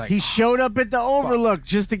 Yeah, he's like, he showed up at the Overlook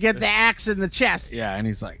just to get the axe in the chest. yeah, and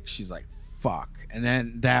she's like, fuck. And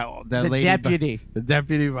then that The lady, deputy. the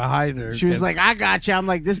deputy behind her, She was gets- like, I got you. I'm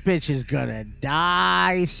like, this bitch is gonna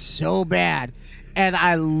die so bad. And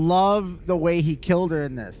I love the way he killed her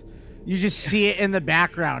in this. You just see it in the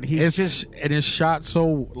background. and it's shot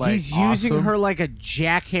so like he's using awesome. her like a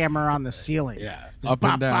jackhammer on the ceiling. Yeah, Just up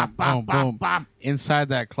bop, and down, bop, bop, boom, bop, boom, bop. inside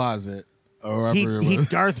that closet or He, wherever it he was.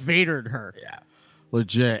 Darth Vadered her. Yeah,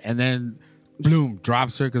 legit. And then, boom,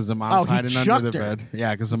 drops her because the mom's he hiding under chucked the her. bed.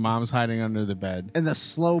 Yeah, because the mom's hiding under the bed. And the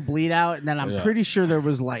slow bleed out. And then I'm Yeah. pretty sure there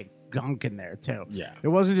was like gunk in there too. Yeah. It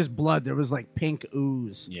wasn't just blood. There was like pink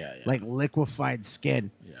ooze. Yeah. Like liquefied skin.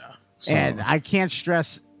 Yeah. And I can't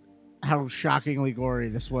stress how shockingly gory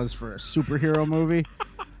this was for a superhero movie.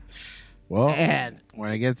 Well, and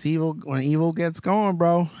when evil gets going,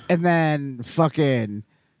 bro. And then fucking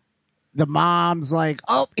the mom's like,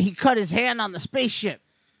 oh, he cut his hand on the spaceship.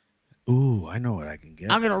 Ooh, I know what I can get.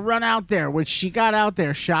 I'm going to run out there, which she got out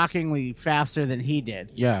there shockingly faster than he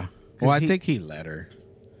did. Yeah. Well, I think he let her.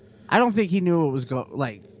 I don't think he knew it was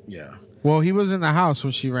like. Yeah. Well, he was in the house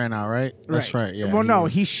when she ran out, right? That's right. Yeah. Well, no,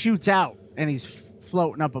 he shoots out and he's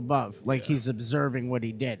floating up above, like he's observing what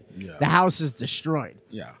he did. Yeah. The house is destroyed.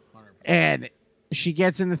 Yeah. And she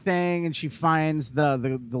gets in the thing and she finds the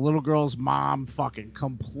little girl's mom fucking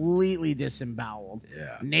completely disemboweled.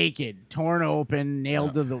 Yeah. Naked, torn open,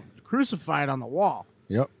 nailed to the crucified on the wall.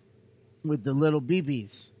 Yep. With the little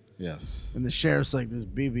BBs. Yes. And the sheriff's like, there's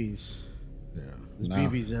BBs. Yeah. There's No.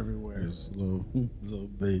 BBs everywhere. There's little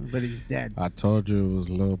baby. But he's dead. I told you it was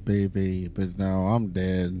a little baby, but now I'm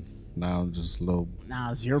dead. Now I'm just little.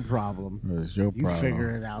 Now it's your problem. It's your You problem.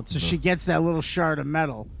 figure it out. So she gets that little shard of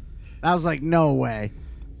metal. I was like, no way.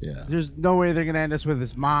 Yeah. There's no way they're going to end us with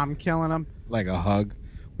his mom killing him. Like a hug.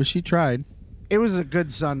 But she tried. It was a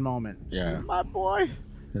good son moment. Yeah. My boy,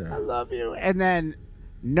 Yeah. I love you. And then,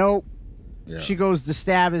 nope. Yeah. She goes to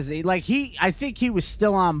stab his. I think he was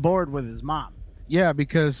still on board with his mom. Yeah,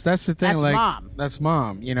 because that's the thing. That's like mom. That's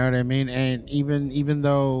mom. You know what I mean? And even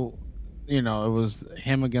though, it was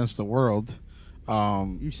him against the world,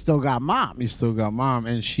 you still got mom. You still got mom,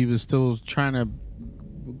 and she was still trying to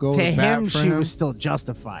go To to bat him, for she him. was still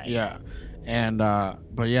justified. Yeah, and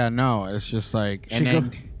but yeah, no, it's just like, and She then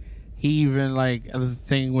go- he even like the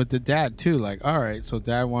thing with the dad too. Like, all right, so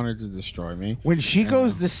dad wanted to destroy me. When she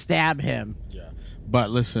goes to stab him, But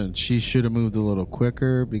listen, she should have moved a little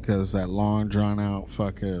quicker because that long drawn out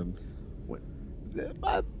fucking.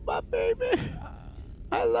 my baby,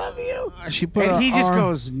 I love you. She put And her he just arm-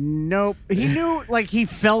 goes, nope. He knew, like, he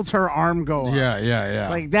felt her arm go up. Yeah.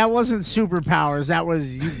 Like, that wasn't superpowers. That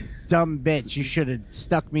was, you dumb bitch. You should have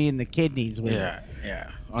stuck me in the kidneys with it.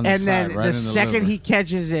 Yeah. On the And side, then right the in second liver. he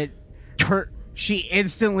catches it, she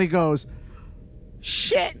instantly goes,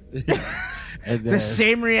 shit. And The then-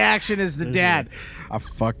 same reaction as the dad. I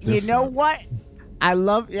fucked You this. know up. what?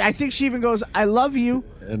 I think she even goes, I love you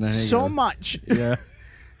And then he so goes, much. Yeah.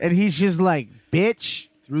 And he's just like, bitch.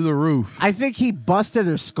 Through the roof. I think he busted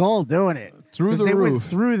her skull doing it. Through 'Cause the they went roof.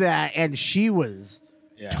 through that, and she was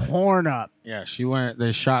torn up. Yeah, she went.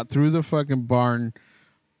 They shot through the fucking barn.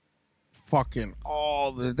 Fucking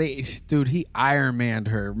dude. He Iron Manned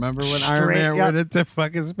her. Remember when Iron Straight Man up. went into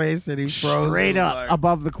fucking space and he froze Straight and up like-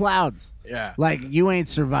 above the clouds. Yeah. Like, you ain't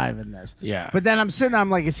surviving this. Yeah. But then I'm sitting there, I'm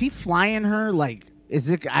like, is he flying her? Like, is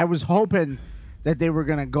it? I was hoping that they were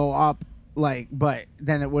going to go up, like, but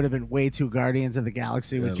then it would have been way too Guardians of the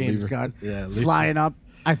Galaxy with Yeah, James leave her- Gunn. yeah, leave- flying up.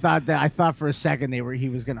 I thought for a second he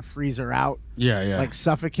was going to freeze her out. Yeah. Like,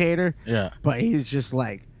 suffocate her. Yeah. But he's just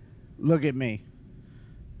like, look at me.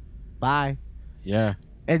 Bye. Yeah.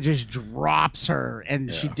 And just drops her,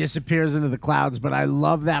 and she Yeah. disappears into the clouds. But I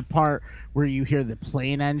love that part where you hear the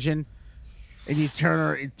plane engine, and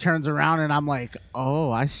it turns around, and I'm like, oh,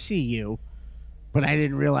 I see you. But I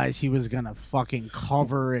didn't realize he was gonna fucking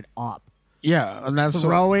cover it up. Yeah, and that's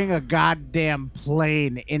throwing a goddamn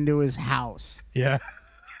plane into his house. Yeah.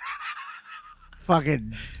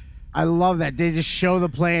 Fucking, I love that. They just show the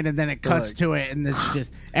plane, and then it cuts Like- to it, and it's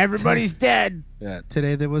just everybody's dead. Yeah.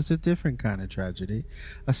 Today there was a different kind of tragedy.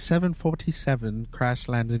 A 747 crash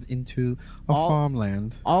landed into a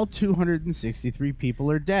farmland. All 263 people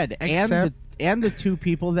are dead, Except- and the two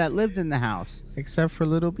people that lived in the house, except for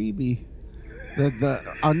little BB, the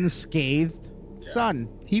unscathed son.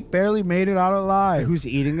 He barely made it out alive. Who's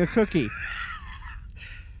eating a cookie?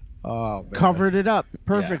 Oh, man. Covered it up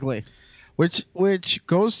perfectly. Which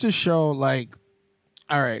goes to show, like,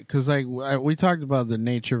 all right, because like we talked about the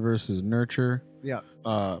nature versus nurture, Yeah.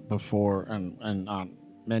 before and on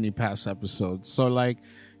many past episodes. So like,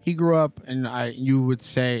 he grew up, and you would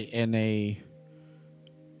say in a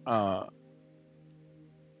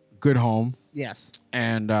good home, Yes.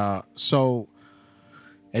 and so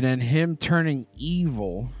And then him turning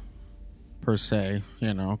evil, per se,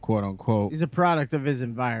 you know, quote unquote. He's a product of his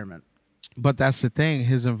environment. But that's the thing.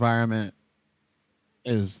 His environment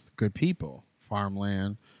is good people,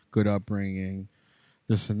 farmland, good upbringing,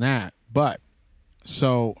 this and that. But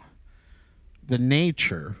so the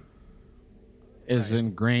nature is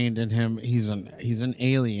ingrained in him. He's an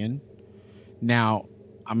alien. Now,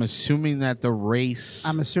 I'm assuming that the race.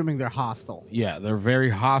 I'm assuming they're hostile. Yeah, they're very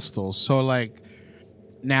hostile. So, like,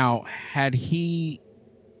 now, had he.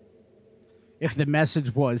 If the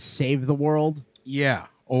message was save the world? Yeah.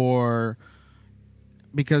 Or.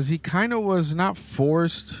 Because he kind of was not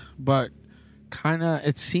forced, but kind of.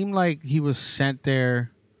 It seemed like he was sent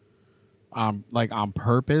there. Like on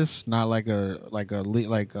purpose, not like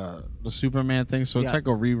the Superman thing. So it's like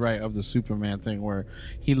a rewrite of the Superman thing where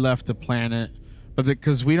he left the planet, but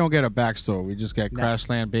because we don't get a backstory, we just get Crash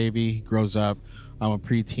Land baby. He grows up. I'm a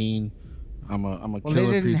preteen. I'm a well,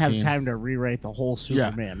 killer. They didn't preteen. have time to rewrite the whole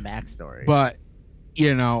Superman backstory. But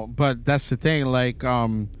but that's the thing. Like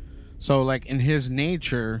so like in his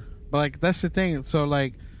nature, but like that's the thing. So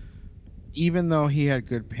like even though he had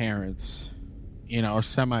good parents. You know, or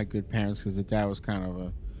semi-good parents, because the dad was kind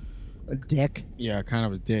of a dick. Yeah, kind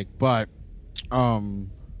of a dick. But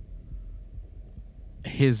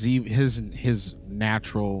his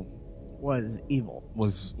natural was evil.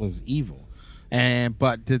 Was evil,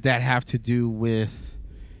 but did that have to do with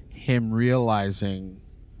him realizing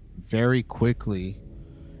very quickly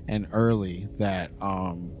and early that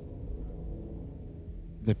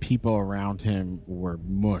the people around him were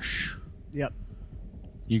mush? Yep.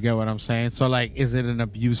 You get what I'm saying? So, like, is it an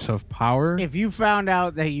abuse of power? If you found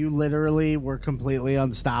out that you literally were completely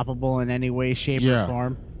unstoppable in any way, shape, or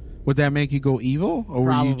form, would that make you go evil, or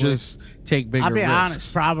would you just take bigger risks? I'll be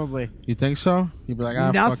honest, probably. You think so? You'd be like,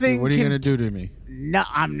 fuck you. What are you gonna do to me? No,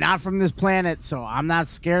 I'm not from this planet, so I'm not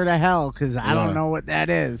scared of hell because I don't know what that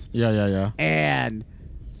is. Yeah. And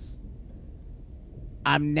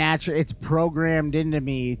I'm natural. It's programmed into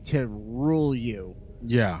me to rule you.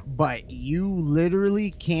 Yeah. But you literally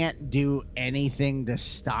can't do anything to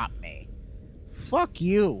stop me. Fuck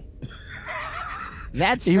you.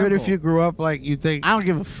 That's even simple. if you grew up like you think. I don't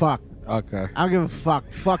give a fuck. Okay. I don't give a fuck.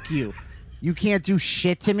 Fuck you. You can't do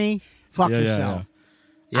shit to me. Fuck yourself.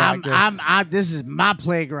 Yeah, this is my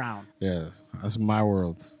playground. Yeah, that's my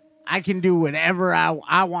world. I can do whatever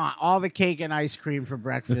I want. All the cake and ice cream for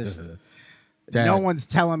breakfast. Dad, no one's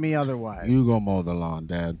telling me otherwise. You go mow the lawn,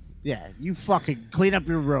 Dad. Yeah, you fucking clean up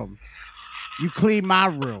your room. You clean my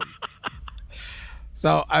room.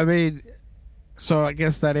 So, I mean, I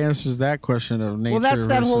guess that answers that question of nature. Well, that's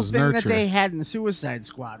that whole versus thing nurture. that they had in the Suicide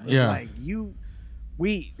Squad. Yeah.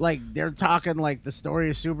 Like, they're talking like the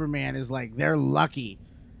story of Superman is like, they're lucky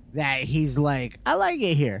that he's like, I like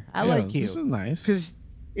it here. I like you. This is nice. Because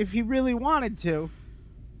if he really wanted to,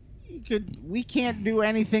 we can't do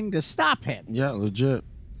anything to stop him. Yeah, legit.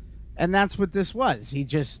 And that's what this was. He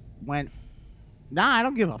just went, nah, I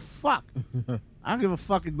don't give a fuck. I don't give a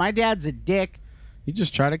fuck. My dad's a dick. He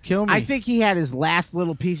just tried to kill me. I think he had his last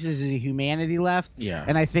little pieces of humanity left. Yeah.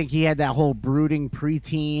 And I think he had that whole brooding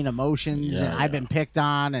preteen emotions and I've been picked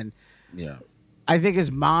on. And I think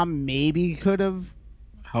his mom maybe could have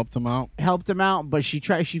helped him out, but she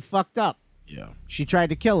fucked up. Yeah. She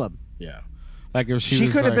tried to kill him. Yeah. Like if she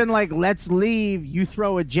could have been like, let's leave. You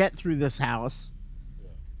throw a jet through this house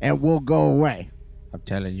and we'll go away. I'm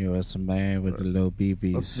telling you, it's a man with the little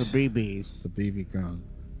BBs. The BBs. The BB gun.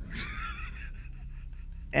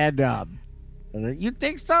 And you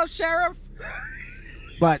think so, Sheriff?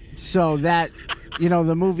 But so that,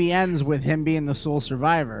 the movie ends with him being the sole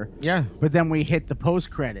survivor. Yeah. But then we hit the post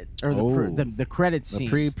credit or the credit scenes.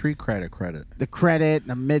 The pre-credit credit. The credit,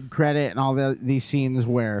 the mid credit, and all these scenes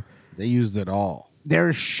where they used it all.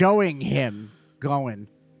 They're showing him going,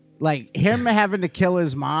 like him having to kill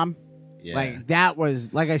his mom. Yeah. Like that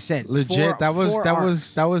was, like I said, legit. That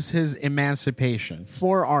was his emancipation.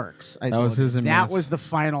 4 arcs. That was his. That was the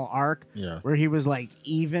final arc. Yeah. Where he was like,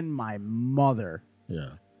 even my mother.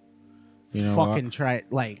 Yeah. You know fucking what? try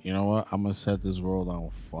like. You know what? I'm gonna set this world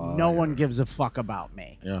on fire. No one gives a fuck about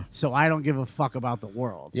me. Yeah. So I don't give a fuck about the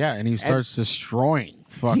world. Yeah, and he starts destroying.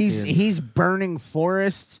 Fucking. He's burning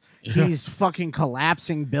forests. Yeah. He's fucking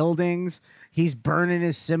collapsing buildings. He's burning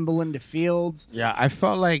his symbol into fields. Yeah, I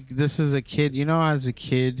felt like this is a kid. You know, as a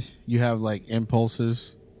kid, you have like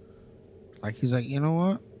impulses. Like he's like, you know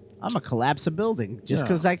what? I'm gonna collapse a building just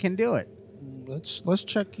because I can do it. Let's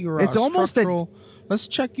check your. It's almost let's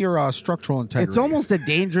check your structural integrity. It's almost a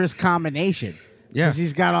dangerous combination. Yeah, because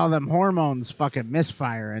he's got all them hormones fucking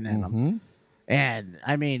misfiring in him, And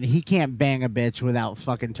I mean, he can't bang a bitch without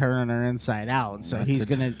fucking turning her inside out. So he's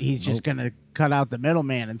just gonna cut out the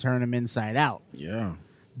middleman and turn him inside out. Yeah.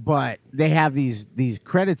 But they have these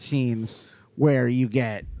credit scenes where you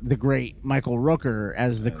get the great Michael Rooker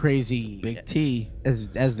as the crazy Big T, as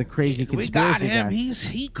the crazy conspiracy we got him.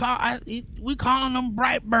 guy. We calling him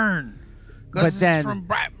Brightburn. But then from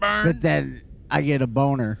Brightburn. But then I get a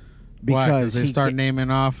boner because they start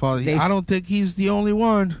naming off all. I don't think he's the only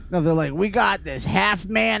one. No, they're like, we got this half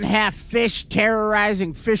man, half fish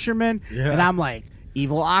terrorizing fishermen, and I'm like,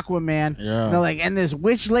 evil Aquaman. Yeah. And they're like, and this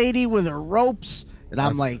witch lady with her ropes, and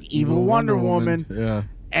I'm like, evil Wonder Woman. Yeah.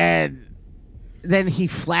 And then he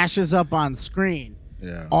flashes up on screen,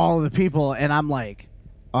 all of the people, and I'm like,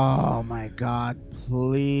 oh my god,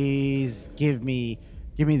 please give me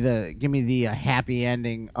the happy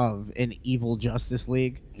ending of an evil Justice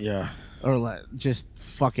League. Yeah. Or just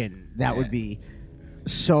fucking, that would be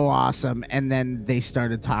so awesome. And then they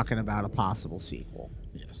started talking about a possible sequel.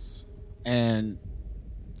 Yes. And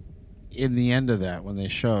in the end of that, when they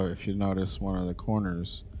show, if you notice, one of the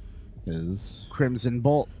corners is Crimson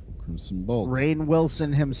Bolt. Crimson Bolt. Rainn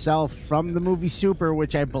Wilson himself from the movie Super,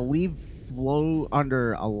 which I believe flew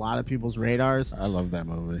under a lot of people's radars. I love that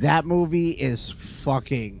movie. That movie is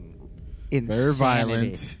fucking insanity. Very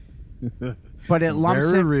violent. But it lumps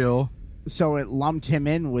very him, real. So it lumped him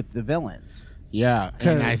in with the villains. Yeah,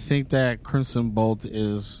 and I think that Crimson Bolt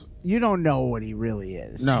is... You don't know what he really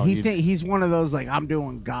is. No, he's one of those, like, I'm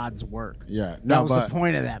doing God's work. Yeah, that was the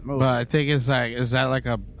point of that movie. But I think it's like, is that like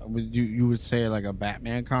you would say like a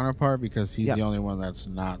Batman counterpart because he's the only one that's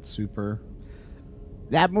not super.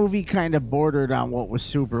 That movie kind of bordered on what was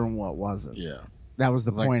super and what wasn't. Yeah, that was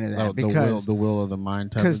the point of that. Because the will of the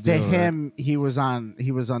mind. Because to him, he was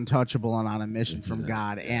untouchable and on a mission from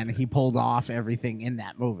God, and he pulled off everything in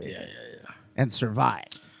that movie. Yeah, and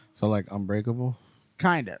survived. So like Unbreakable.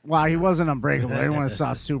 Kind of. Well, he wasn't unbreakable. Everyone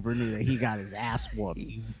saw Super knew that he got his ass whooped.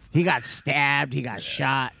 He got stabbed. He got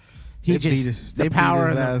shot. He the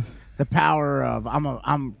power of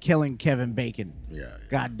I'm killing Kevin Bacon. Yeah.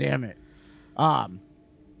 God damn it.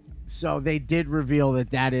 So they did reveal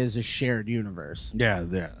that is a shared universe. Yeah,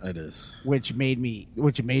 it is. Which made me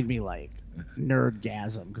like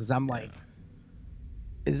nerdgasm because I'm like,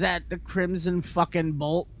 is that the Crimson fucking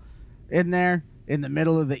Bolt in there? In the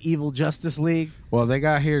middle of the evil Justice League. Well, they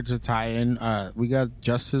got here to tie in. We got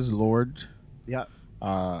Justice Lord. Yep.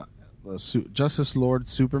 Justice Lord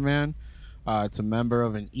Superman. It's a member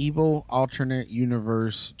of an evil alternate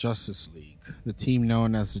universe Justice League. The team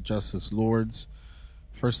known as the Justice Lords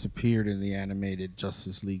first appeared in the animated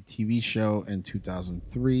Justice League TV show in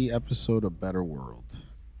 2003 episode of Better World.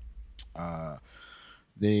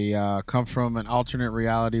 They come from an alternate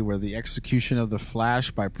reality where the execution of the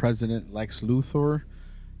Flash by President Lex Luthor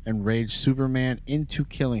enraged Superman into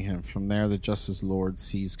killing him. From there, the Justice Lord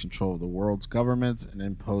seized control of the world's government and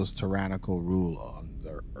imposed tyrannical rule on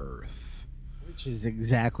the Earth. Which is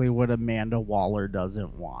exactly what Amanda Waller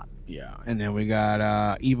doesn't want. Yeah, and then we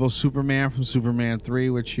got Evil Superman from Superman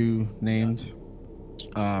 3, which you named,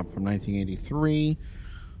 from 1983.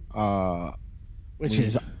 Which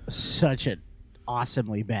is such an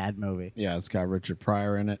awesomely bad movie. Yeah, it's got Richard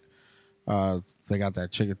Pryor in it. They got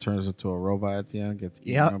that chick that turns into a robot at the end, gets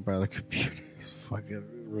eaten up by the computer. It's fucking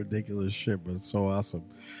ridiculous shit, but it's so awesome.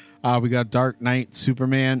 We got Dark Knight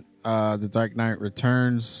Superman. The Dark Knight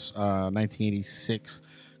Returns, 1986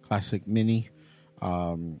 classic mini,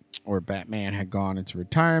 where Batman had gone into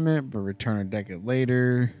retirement but returned a decade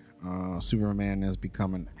later. Superman has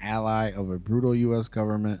become an ally of a brutal U.S.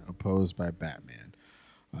 government opposed by Batman.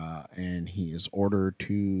 And he is ordered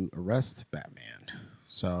to arrest Batman.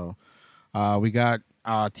 So we got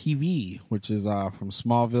TV, which is from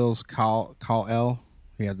Smallville's Kal-El.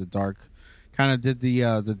 He had the dark, kind of did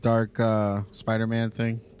the dark Spider-Man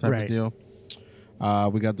thing type of deal.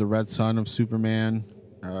 We got the Red Son of Superman,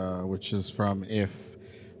 which is from the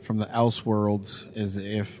Elseworlds, is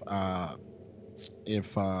if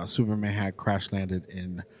Superman had crash landed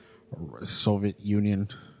in Soviet Union.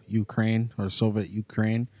 Ukraine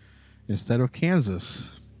instead of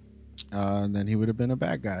Kansas, and then he would have been a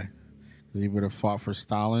bad guy because he would have fought for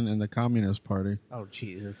Stalin and the Communist Party. Oh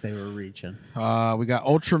Jesus, they were reaching. We got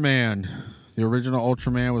Ultraman. The original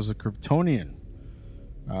Ultraman was a Kryptonian.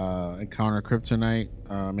 Encountered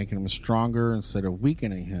kryptonite, making him stronger instead of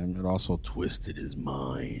weakening him. It also twisted his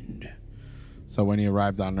mind. So when he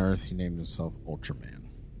arrived on Earth, he named himself Ultraman.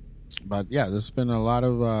 But yeah, there's been a lot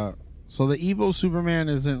of. So the evil Superman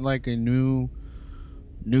isn't like a new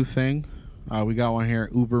thing. We got one here,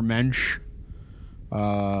 Ubermensch,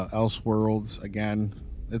 Elseworlds again.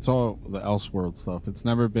 It's all the Elseworld stuff. It's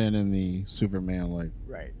never been in the Superman like.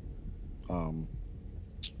 Right.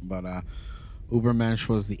 But Ubermensch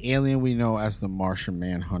was the alien we know as the Martian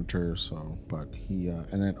Manhunter. So, but he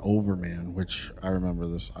and then Overman, which I remember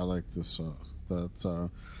this. I like this. The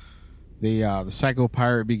Psycho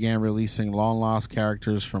Pirate began releasing long lost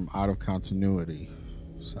characters from out of continuity.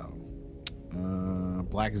 So,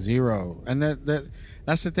 Black Zero, and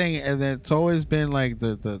that's the thing, and it's always been like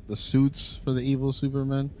the suits for the evil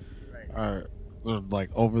Superman are like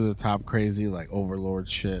over the top crazy, like Overlord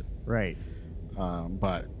shit. Right.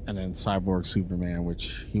 But and then Cyborg Superman,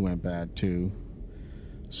 which he went bad too.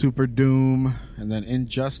 Super Doom, and then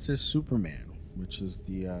Injustice Superman, which is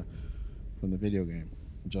the from the video game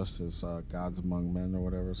Justice, Gods Among Men, or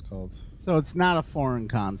whatever it's called. So it's not a foreign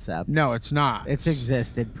concept. No, it's not. It's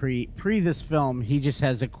existed pre this film. He just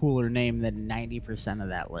has a cooler name than 90% of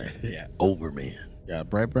that list. Yeah, Overman. Yeah,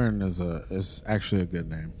 Brightburn is actually a good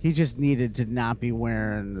name. He just needed to not be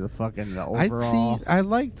wearing the overall. I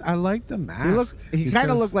liked the mask. He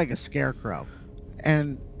kind of looked like a scarecrow.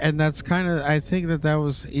 And that's kind of, I think that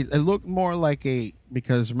was, it looked more like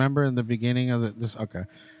because remember in the beginning of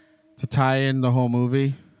to tie in the whole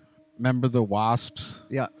movie, remember the wasps?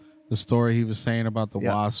 Yeah. The story he was saying about the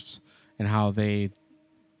wasps and how they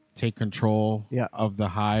take control of the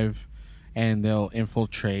hive and they'll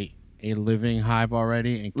infiltrate a living hive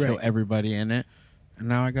already and kill everybody in it. And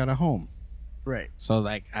now I got a home. Right. So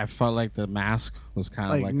like I felt like the mask was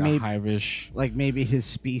kind of like a hive-ish. Like maybe his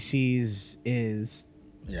species is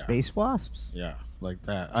space wasps. Yeah, like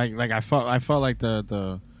that. I felt like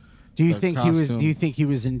the Do you think he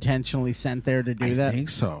was intentionally sent there to do that? I think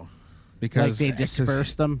so. Because like they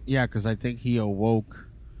dispersed them? Yeah, because I think he awoke.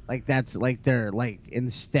 Like that's like they're like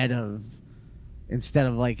instead of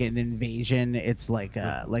like an invasion, it's like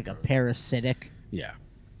a parasitic. Yeah.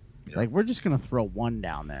 Like we're just gonna throw one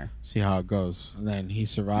down there. See how it goes. And then he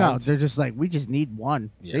survived. No, they're just like, we just need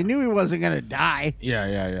one. Yeah. They knew he wasn't gonna die.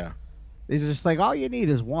 Yeah. They're just like, all you need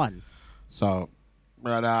is one. So,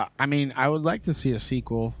 but I mean, I would like to see a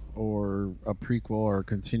sequel or a prequel or a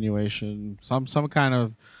continuation, some kind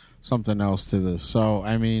of something else to this. So,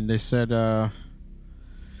 I mean, they said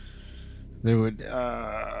they would.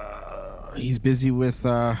 He's busy with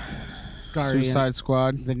Suicide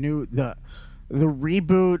Squad. The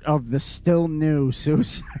reboot of the still new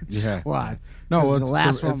Suicide Squad. No, it's the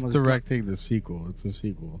last one was directing the sequel. It's a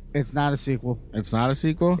sequel. It's not a sequel. It's not a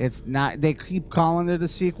sequel? It's not. They keep calling it a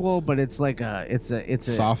sequel, but it's like it's a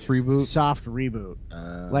soft reboot. Soft reboot.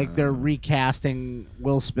 Like they're recasting.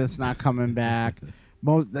 Will Smith's not coming back.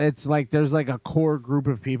 It's like there's like a core group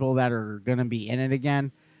of people that are gonna be in it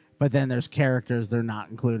again, but then there's characters they're not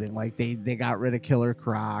including. Like they got rid of Killer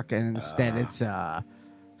Croc, and instead it's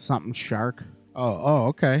something Shark. Oh,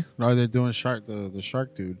 okay. Are they doing Shark? The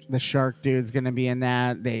Shark dude. The Shark dude's gonna be in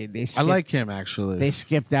that. I like him actually. They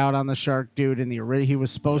skipped out on the Shark dude in the he was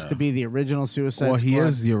supposed to be the original Suicide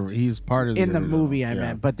Squad. He's part of the movie. I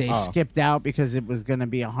meant, but they skipped out because it was gonna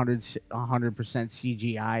be 100%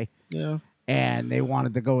 CGI. Yeah. And they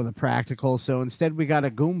wanted to go with a practical, so instead we got a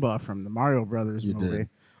Goomba from the Mario Brothers movie. Did.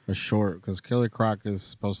 A short, because Killer Croc is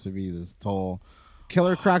supposed to be this tall.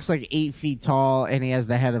 Killer Croc's like 8 feet tall, and he has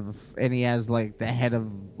the head of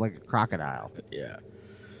like a crocodile. Yeah,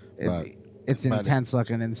 it's intense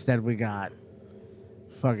looking. Instead, we got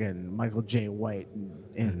fucking Michael J. White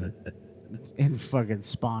in fucking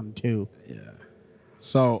Spawn 2. Yeah.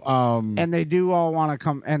 So and they do all want to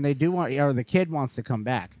come, and they do want, or the kid wants to come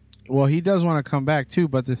back. Well, he does want to come back too,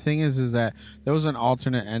 but the thing is that there was an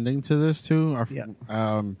alternate ending to this too.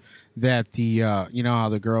 That the you know how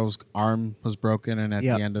the girl's arm was broken, and at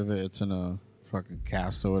the end of it, it's in a fucking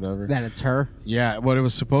cast or whatever. That it's her. Yeah, what it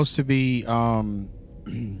was supposed to be.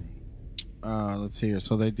 Let's see here.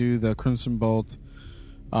 So they do the Crimson Bolt.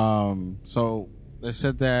 So they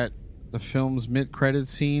said that the film's mid-credit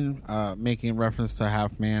scene, making reference to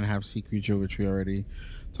half man, half sea creature, which we already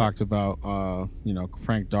talked about.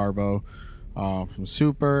 Frank Darbo from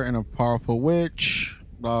Super and a Powerful Witch.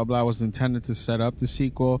 Blah blah was intended to set up the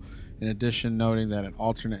sequel. In addition, noting that an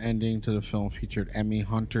alternate ending to the film featured Emmy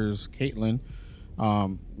Hunter's Caitlin,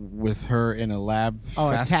 with her in a lab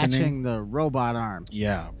attaching the robot arm.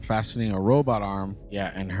 Yeah, fastening a robot arm.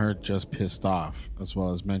 Yeah, and her just pissed off, as well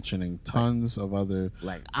as mentioning tons of other.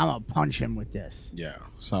 Like, I'm gonna punch him with this. Yeah.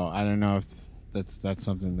 So I don't know if that's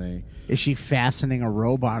something they. Is she fastening a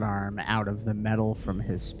robot arm out of the metal from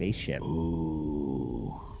his spaceship?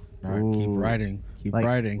 Ooh. All right, keep writing. Keep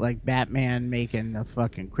writing. Like Batman making a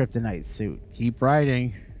fucking kryptonite suit. Keep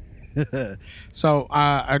writing. So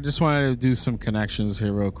I just wanted to do some connections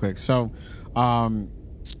here real quick. So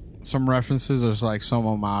some references. There's like some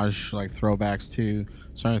homage, like throwbacks to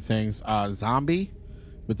certain things. Zombie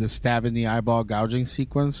with the stab in the eyeball gouging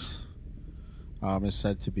sequence is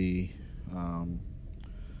said to be.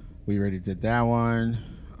 We already did that one.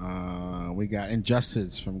 We got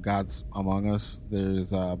Injustice from Gods Among Us.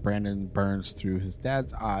 There's Brandon burns through his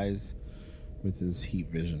dad's eyes with his heat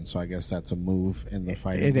vision. So I guess that's a move in the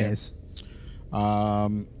fight. It is.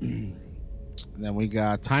 Then we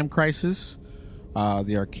got Time Crisis.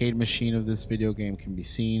 The arcade machine of this video game can be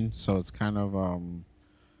seen. So it's kind of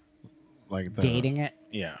like dating it.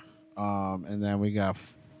 Yeah. And then we got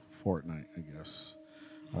Fortnite, I guess.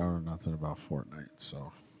 I don't know nothing about Fortnite,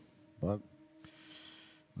 so but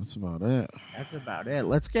that's about it. That's about it.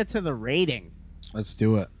 Let's get to the rating. Let's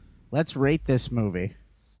do it. Let's rate this movie.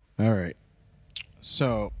 All right.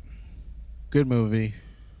 So, good movie.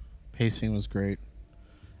 Pacing was great.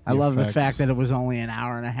 I love the fact that it was only an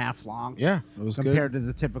hour and a half long. Yeah, it was compared good. to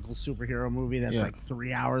the typical superhero movie that's like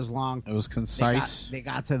 3 hours long. It was concise. They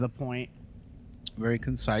got to the point. Very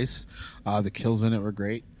concise. The kills in it were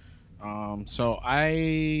great. So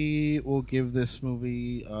I will give this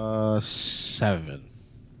movie 7.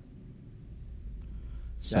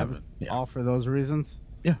 7. Yeah. All for those reasons?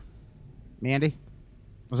 Yeah. Mandy?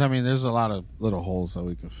 I mean, there's a lot of little holes that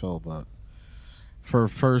we could fill, but for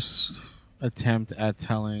first attempt at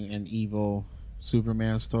telling an evil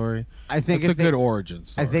Superman story, I think it's a good origin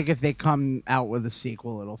story. I think if they come out with a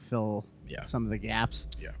sequel, it'll fill some of the gaps.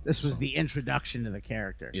 Yeah. This was the introduction to the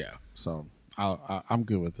character. Yeah. So I'm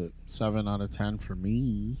good with it. 7 out of 10 for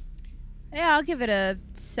me. Yeah, I'll give it a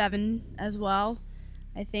 7 as well.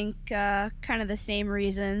 I think kind of the same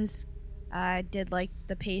reasons. I did like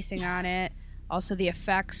the pacing on it. Also, the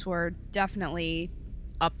effects were definitely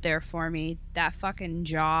up there for me. That fucking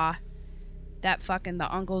jaw. The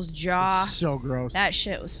uncle's jaw. So gross. That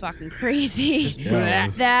shit was fucking crazy.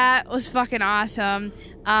 That was fucking awesome.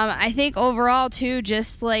 I think overall, too,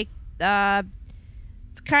 just like...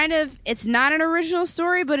 it's not an original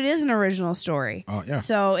story, but it is an original story. Oh, yeah.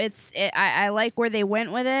 So I like where they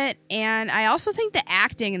went with it. And I also think the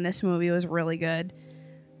acting in this movie was really good.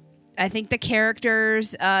 I think the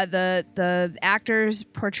characters, the actors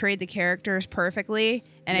portrayed the characters perfectly.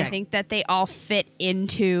 And I think that they all fit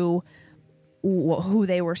into who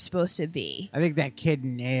they were supposed to be. I think that kid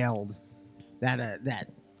nailed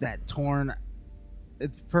that torn.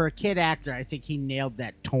 For a kid actor, I think he nailed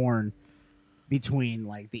that torn between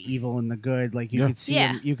like the evil and the good. Like you could see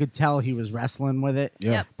him, you could tell he was wrestling with it.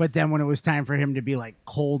 Yeah. But then when it was time for him to be like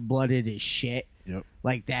cold-blooded as shit,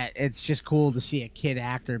 like that, it's just cool to see a kid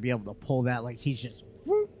actor be able to pull that. Like he's just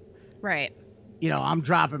right. You know, I'm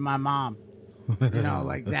dropping my mom. You know,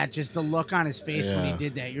 like that. Just the look on his face when he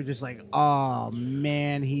did that. You're just like, oh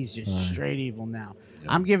man, he's just straight evil now.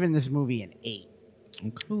 I'm giving this movie an 8.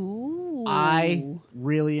 Ooh. I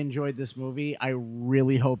really enjoyed this movie. I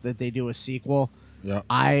really hope that they do a sequel. Yeah.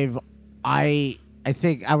 I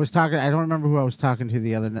think I was talking. I don't remember who I was talking to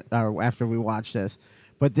the other after we watched this,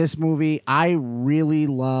 but this movie I really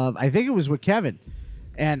love. I think it was with Kevin,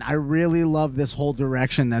 and I really love this whole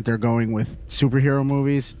direction that they're going with superhero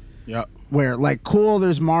movies. Yep. Where like cool,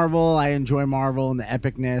 there's Marvel. I enjoy Marvel and the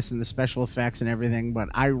epicness and the special effects and everything, but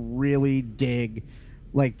I really dig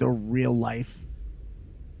like the real life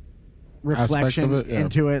reflection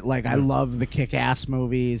into it. Like I love the Kick-Ass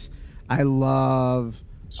movies. I love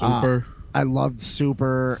Super. I loved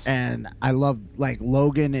Super, and I love like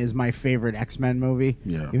Logan is my favorite X-Men movie.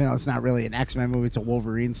 Yeah. Even though it's not really an X-Men movie, it's a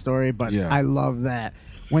Wolverine story. But Yeah. I love that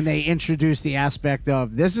when they introduce the aspect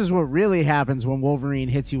of this is what really happens when Wolverine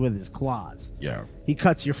hits you with his claws. Yeah. He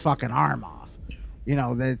cuts your fucking arm off. You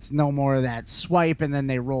know, that's no more of that swipe and then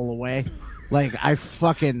they roll away. Like I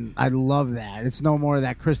love that. It's no more of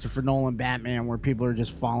that Christopher Nolan Batman where people are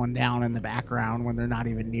just falling down in the background when they're not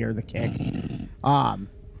even near the kick.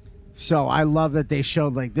 So I love that they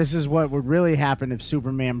showed like this is what would really happen if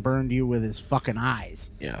Superman burned you with his fucking eyes.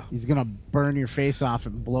 Yeah. He's gonna burn your face off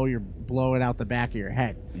and blow it out the back of your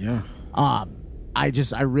head. Yeah. I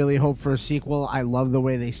really hope for a sequel. I love the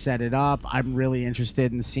way they set it up. I'm really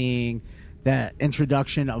interested in seeing the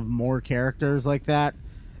introduction of more characters like that.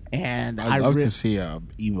 And I'd love to see a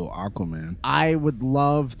evil Aquaman. I would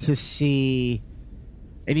love to see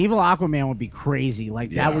an evil Aquaman would be crazy.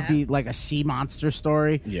 Like that would be like a sea monster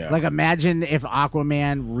story. Yeah. Like imagine if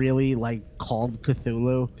Aquaman really like called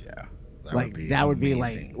Cthulhu. Yeah. That would be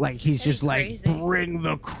like he's just like crazy. bring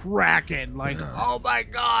the Kraken. Like oh my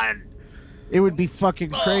god. It would be fucking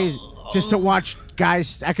crazy. Just to watch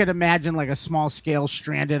guys, I could imagine like a small scale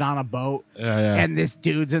stranded on a boat, Yeah. and this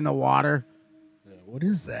dude's in the water. What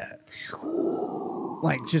is that?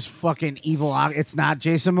 like just fucking evil. It's not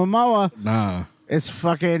Jason Momoa. Nah. It's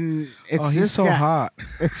fucking. It's He's this so guy. hot.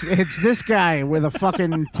 It's this guy with a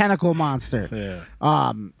fucking tentacle monster.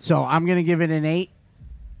 Yeah. So I'm gonna give it an 8.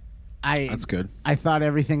 That's good. I thought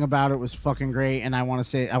everything about it was fucking great, and I want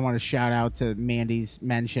to shout out to Mandy's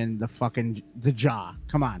mention the jaw.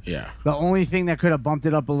 Come on. Yeah. The only thing that could have bumped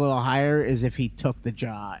it up a little higher is if he took the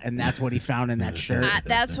jaw, and that's what he found in that shirt.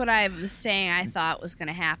 That's what I was saying. I thought was going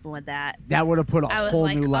to happen with that. That would have put a whole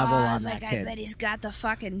new level I on was that like, kid. I bet he's got the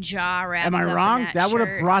fucking jaw wrapped. Am I up in wrong? That would have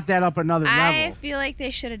shirt. brought that up another level. I feel like they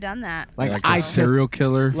should have done that. Like a serial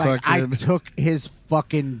killer. Like I fucking. took his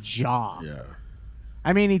fucking jaw. Yeah.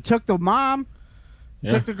 I mean, he took the mom.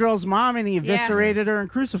 Yeah. Took the girl's mom and he eviscerated her and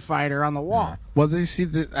crucified her on the wall. Well, they see.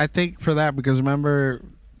 I think for that because remember,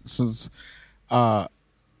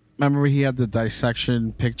 remember he had the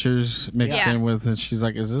dissection pictures mixed in with, and she's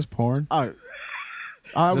like, "Is this porn?" Oh, it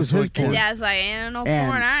was his porn. And Dad's like, ain't no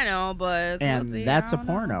porn I know, but it could and be, that's I a don't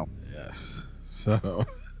know. porno. Yes. So,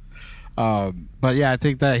 but yeah, I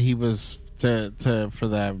think that he was for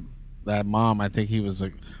that mom. I think he was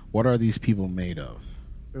like, "What are these people made of?"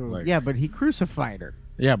 Like, Yeah, but he crucified her.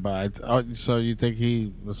 yeah, but so you think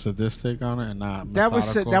he was sadistic on it and not That was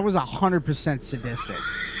methodical? 100% sadistic.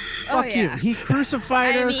 Oh, Fuck you. yeah. He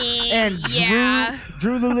crucified her and yeah.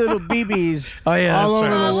 drew the little BBs Oh, yeah, all that's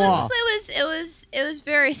over right. the wall. It was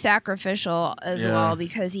very sacrificial as Yeah. well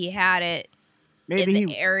because he had it Maybe in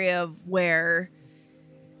the area of where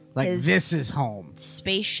like his this is home.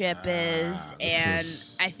 spaceship is, and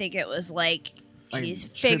I think it was like he's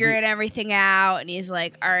tribute- figuring everything out, and he's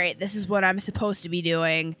like, "All right, this is what I'm supposed to be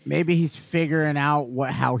doing." Maybe he's figuring out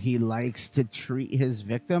how he likes to treat his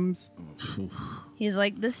victims. He's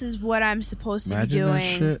like, "This is what I'm supposed to Imagine be doing."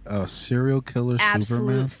 that shit. A serial killer Absolute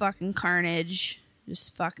Superman. fucking carnage,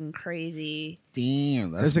 just fucking crazy.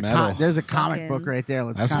 Damn, that's There's metal. there's a comic Fucking- book right there.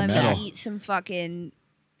 Let's That's Let contact metal. me eat some fucking,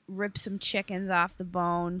 rip some chickens off the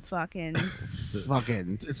bone. Fucking,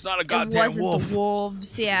 fucking. It's not a it wasn't the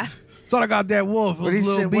wolves. Yeah. It's not a goddamn wolf. What do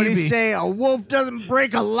you say? A wolf doesn't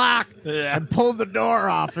break a lock and pull the door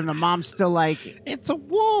off, and the mom's still like, "It's a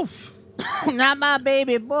wolf, not my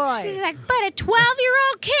baby boy." She's like, "But a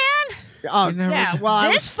 12-year-old can." Oh yeah, well,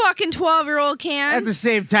 I This fucking 12-year-old can. at the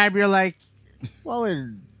same time, you're like, well,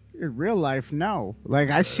 in real life, no. Like,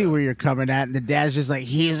 I see where you're coming at, and the dad's just like,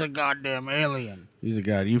 he's a goddamn alien. He's a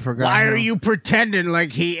god. You forgot. Why are him? you pretending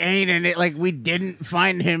like he ain't in it? Like we didn't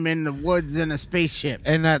find him in the woods in a spaceship.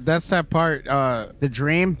 And that's that part. The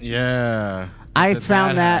dream. Yeah. I that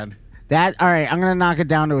found Dad that. All right, I'm gonna knock it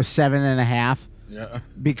down to a 7.5 Yeah.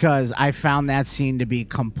 because I found that scene to be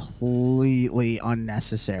completely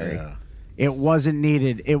unnecessary. Yeah. It wasn't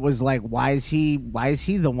needed. It was like, why is he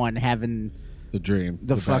the one having The dream.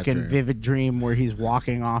 the bad fucking dream. vivid dream where he's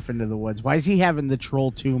walking off into the woods? Why is he having the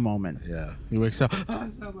Troll 2 moment? Yeah. He wakes up. Oh,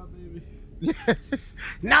 it's not my baby.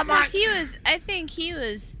 Not my. Because I think he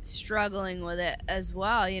was struggling with it as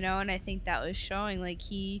well, you know, and I think that was showing like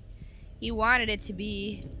he wanted it to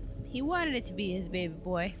be his baby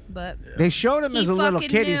boy, but They showed him he as a little fucking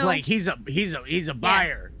kid. He's knew. like he's a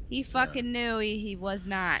buyer. He fucking knew he was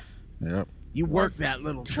not. Yep. You worked that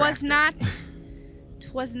little. Twas not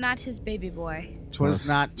his baby boy. Twas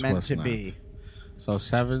not meant to not. be. So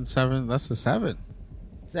 7. That's a 7.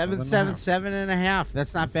 7.5.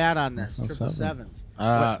 That's not bad on this. That's Triple seven.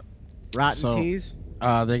 sevens. Rotten so, Teas.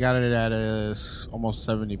 They got it at almost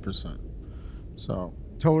 70%. So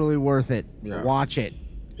Totally worth it. Yeah. Watch it.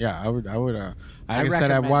 yeah, I would. Like I said,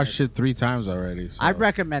 recommend I've watched it 3 times already. So. I'd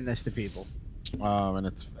recommend this to people. And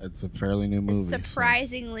it's a fairly new movie. so-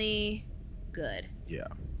 Surprisingly good. Yeah.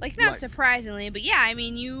 Like not surprisingly, but yeah, I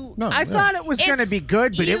mean you. No, I thought it was going to be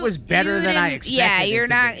good, but it was better than I expected. Yeah, it you're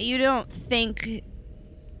to not. be. You don't think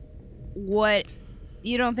what?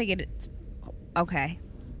 You don't think it's okay.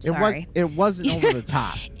 Sorry. It wasn't over the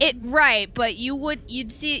top. It right, but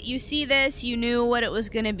you'd see this, you knew what it was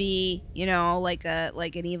gonna be, you know, like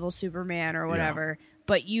an evil Superman or whatever.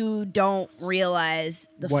 But you don't realize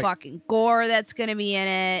the What- fucking gore that's gonna be in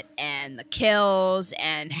it and the kills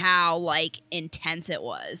and how like intense it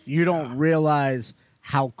was. You don't realize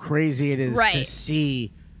how crazy it is to Right.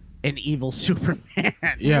 see an evil Superman.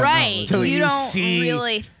 Yeah, right. Till you you don't see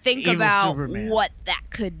really think evil about Superman. what that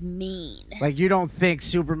could mean. Like, you don't think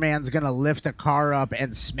Superman's going to lift a car up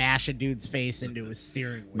and smash a dude's face into his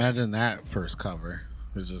steering wheel. Imagine that first cover.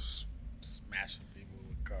 It's just smashing people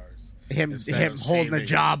with cars. Him Instead of holding a saving-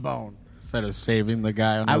 jawbone. Instead of saving the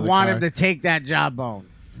guy on I the want car. him to take that jawbone.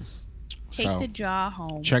 Take So, the jaw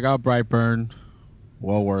home. Check out Brightburn.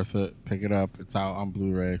 Well worth it. Pick it up. It's out on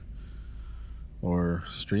Blu-ray. Or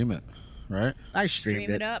stream it. Right? I streamed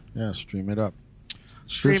Stream it up. Yeah, stream it up.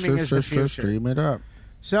 Streaming is the future. Stream it up.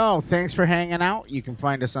 So, thanks for hanging out. You can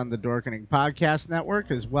find us on the Dorkening Podcast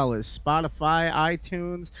Network, as well as Spotify,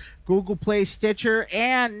 iTunes, Google Play, Stitcher,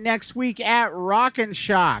 and next week at Rockin'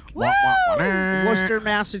 Shock, Worcester,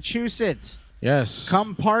 Massachusetts. Yes.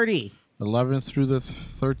 Come party. 11th through the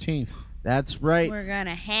 13th. That's right. We're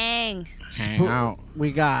gonna hang out.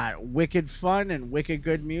 We got wicked fun and wicked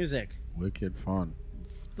good music. Wicked fun.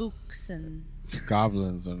 Spooks and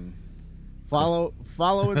goblins and follow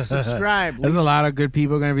and subscribe. There's a lot of good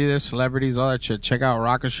people going to be there, celebrities, all that shit. Check out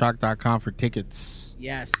rockashock.com for tickets.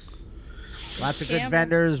 Yes. Lots of good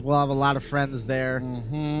vendors. We'll have a lot of friends there.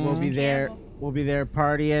 Mm-hmm. We'll be there. We'll be there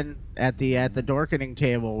partying at the Dorkening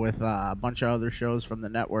table with a bunch of other shows from the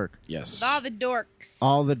network. Yes. with all the dorks.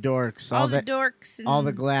 All the dorks. All the dorks and all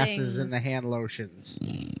the glasses and the things. hand lotions.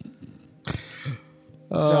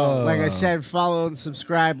 So, like I said, follow and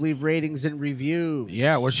subscribe, leave ratings and reviews.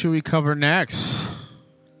 Yeah, what should we cover next,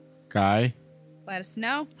 Guy? Let us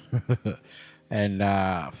know. And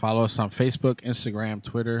follow us on Facebook, Instagram,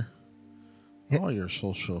 Twitter, all your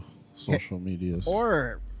social medias.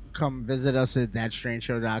 Or come visit us at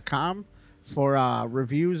thatstrangeshow.com for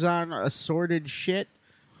reviews on assorted shit,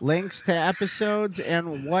 links to episodes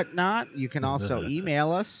and whatnot. You can also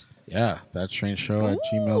email us. Yeah,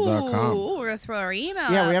 thatstrangeshow@gmail.com. Ooh, we're gonna throw our email.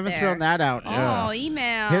 Yeah, out we haven't there. thrown that out. Oh,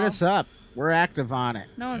 email. Hit us up. We're active on it.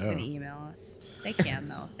 No one's gonna email us. They can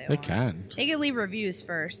though if they They want. can. They can leave reviews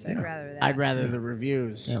first. I'd rather that. I'd rather the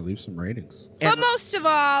reviews. Yeah, leave some ratings. But most of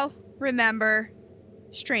all, remember,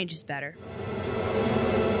 strange is better.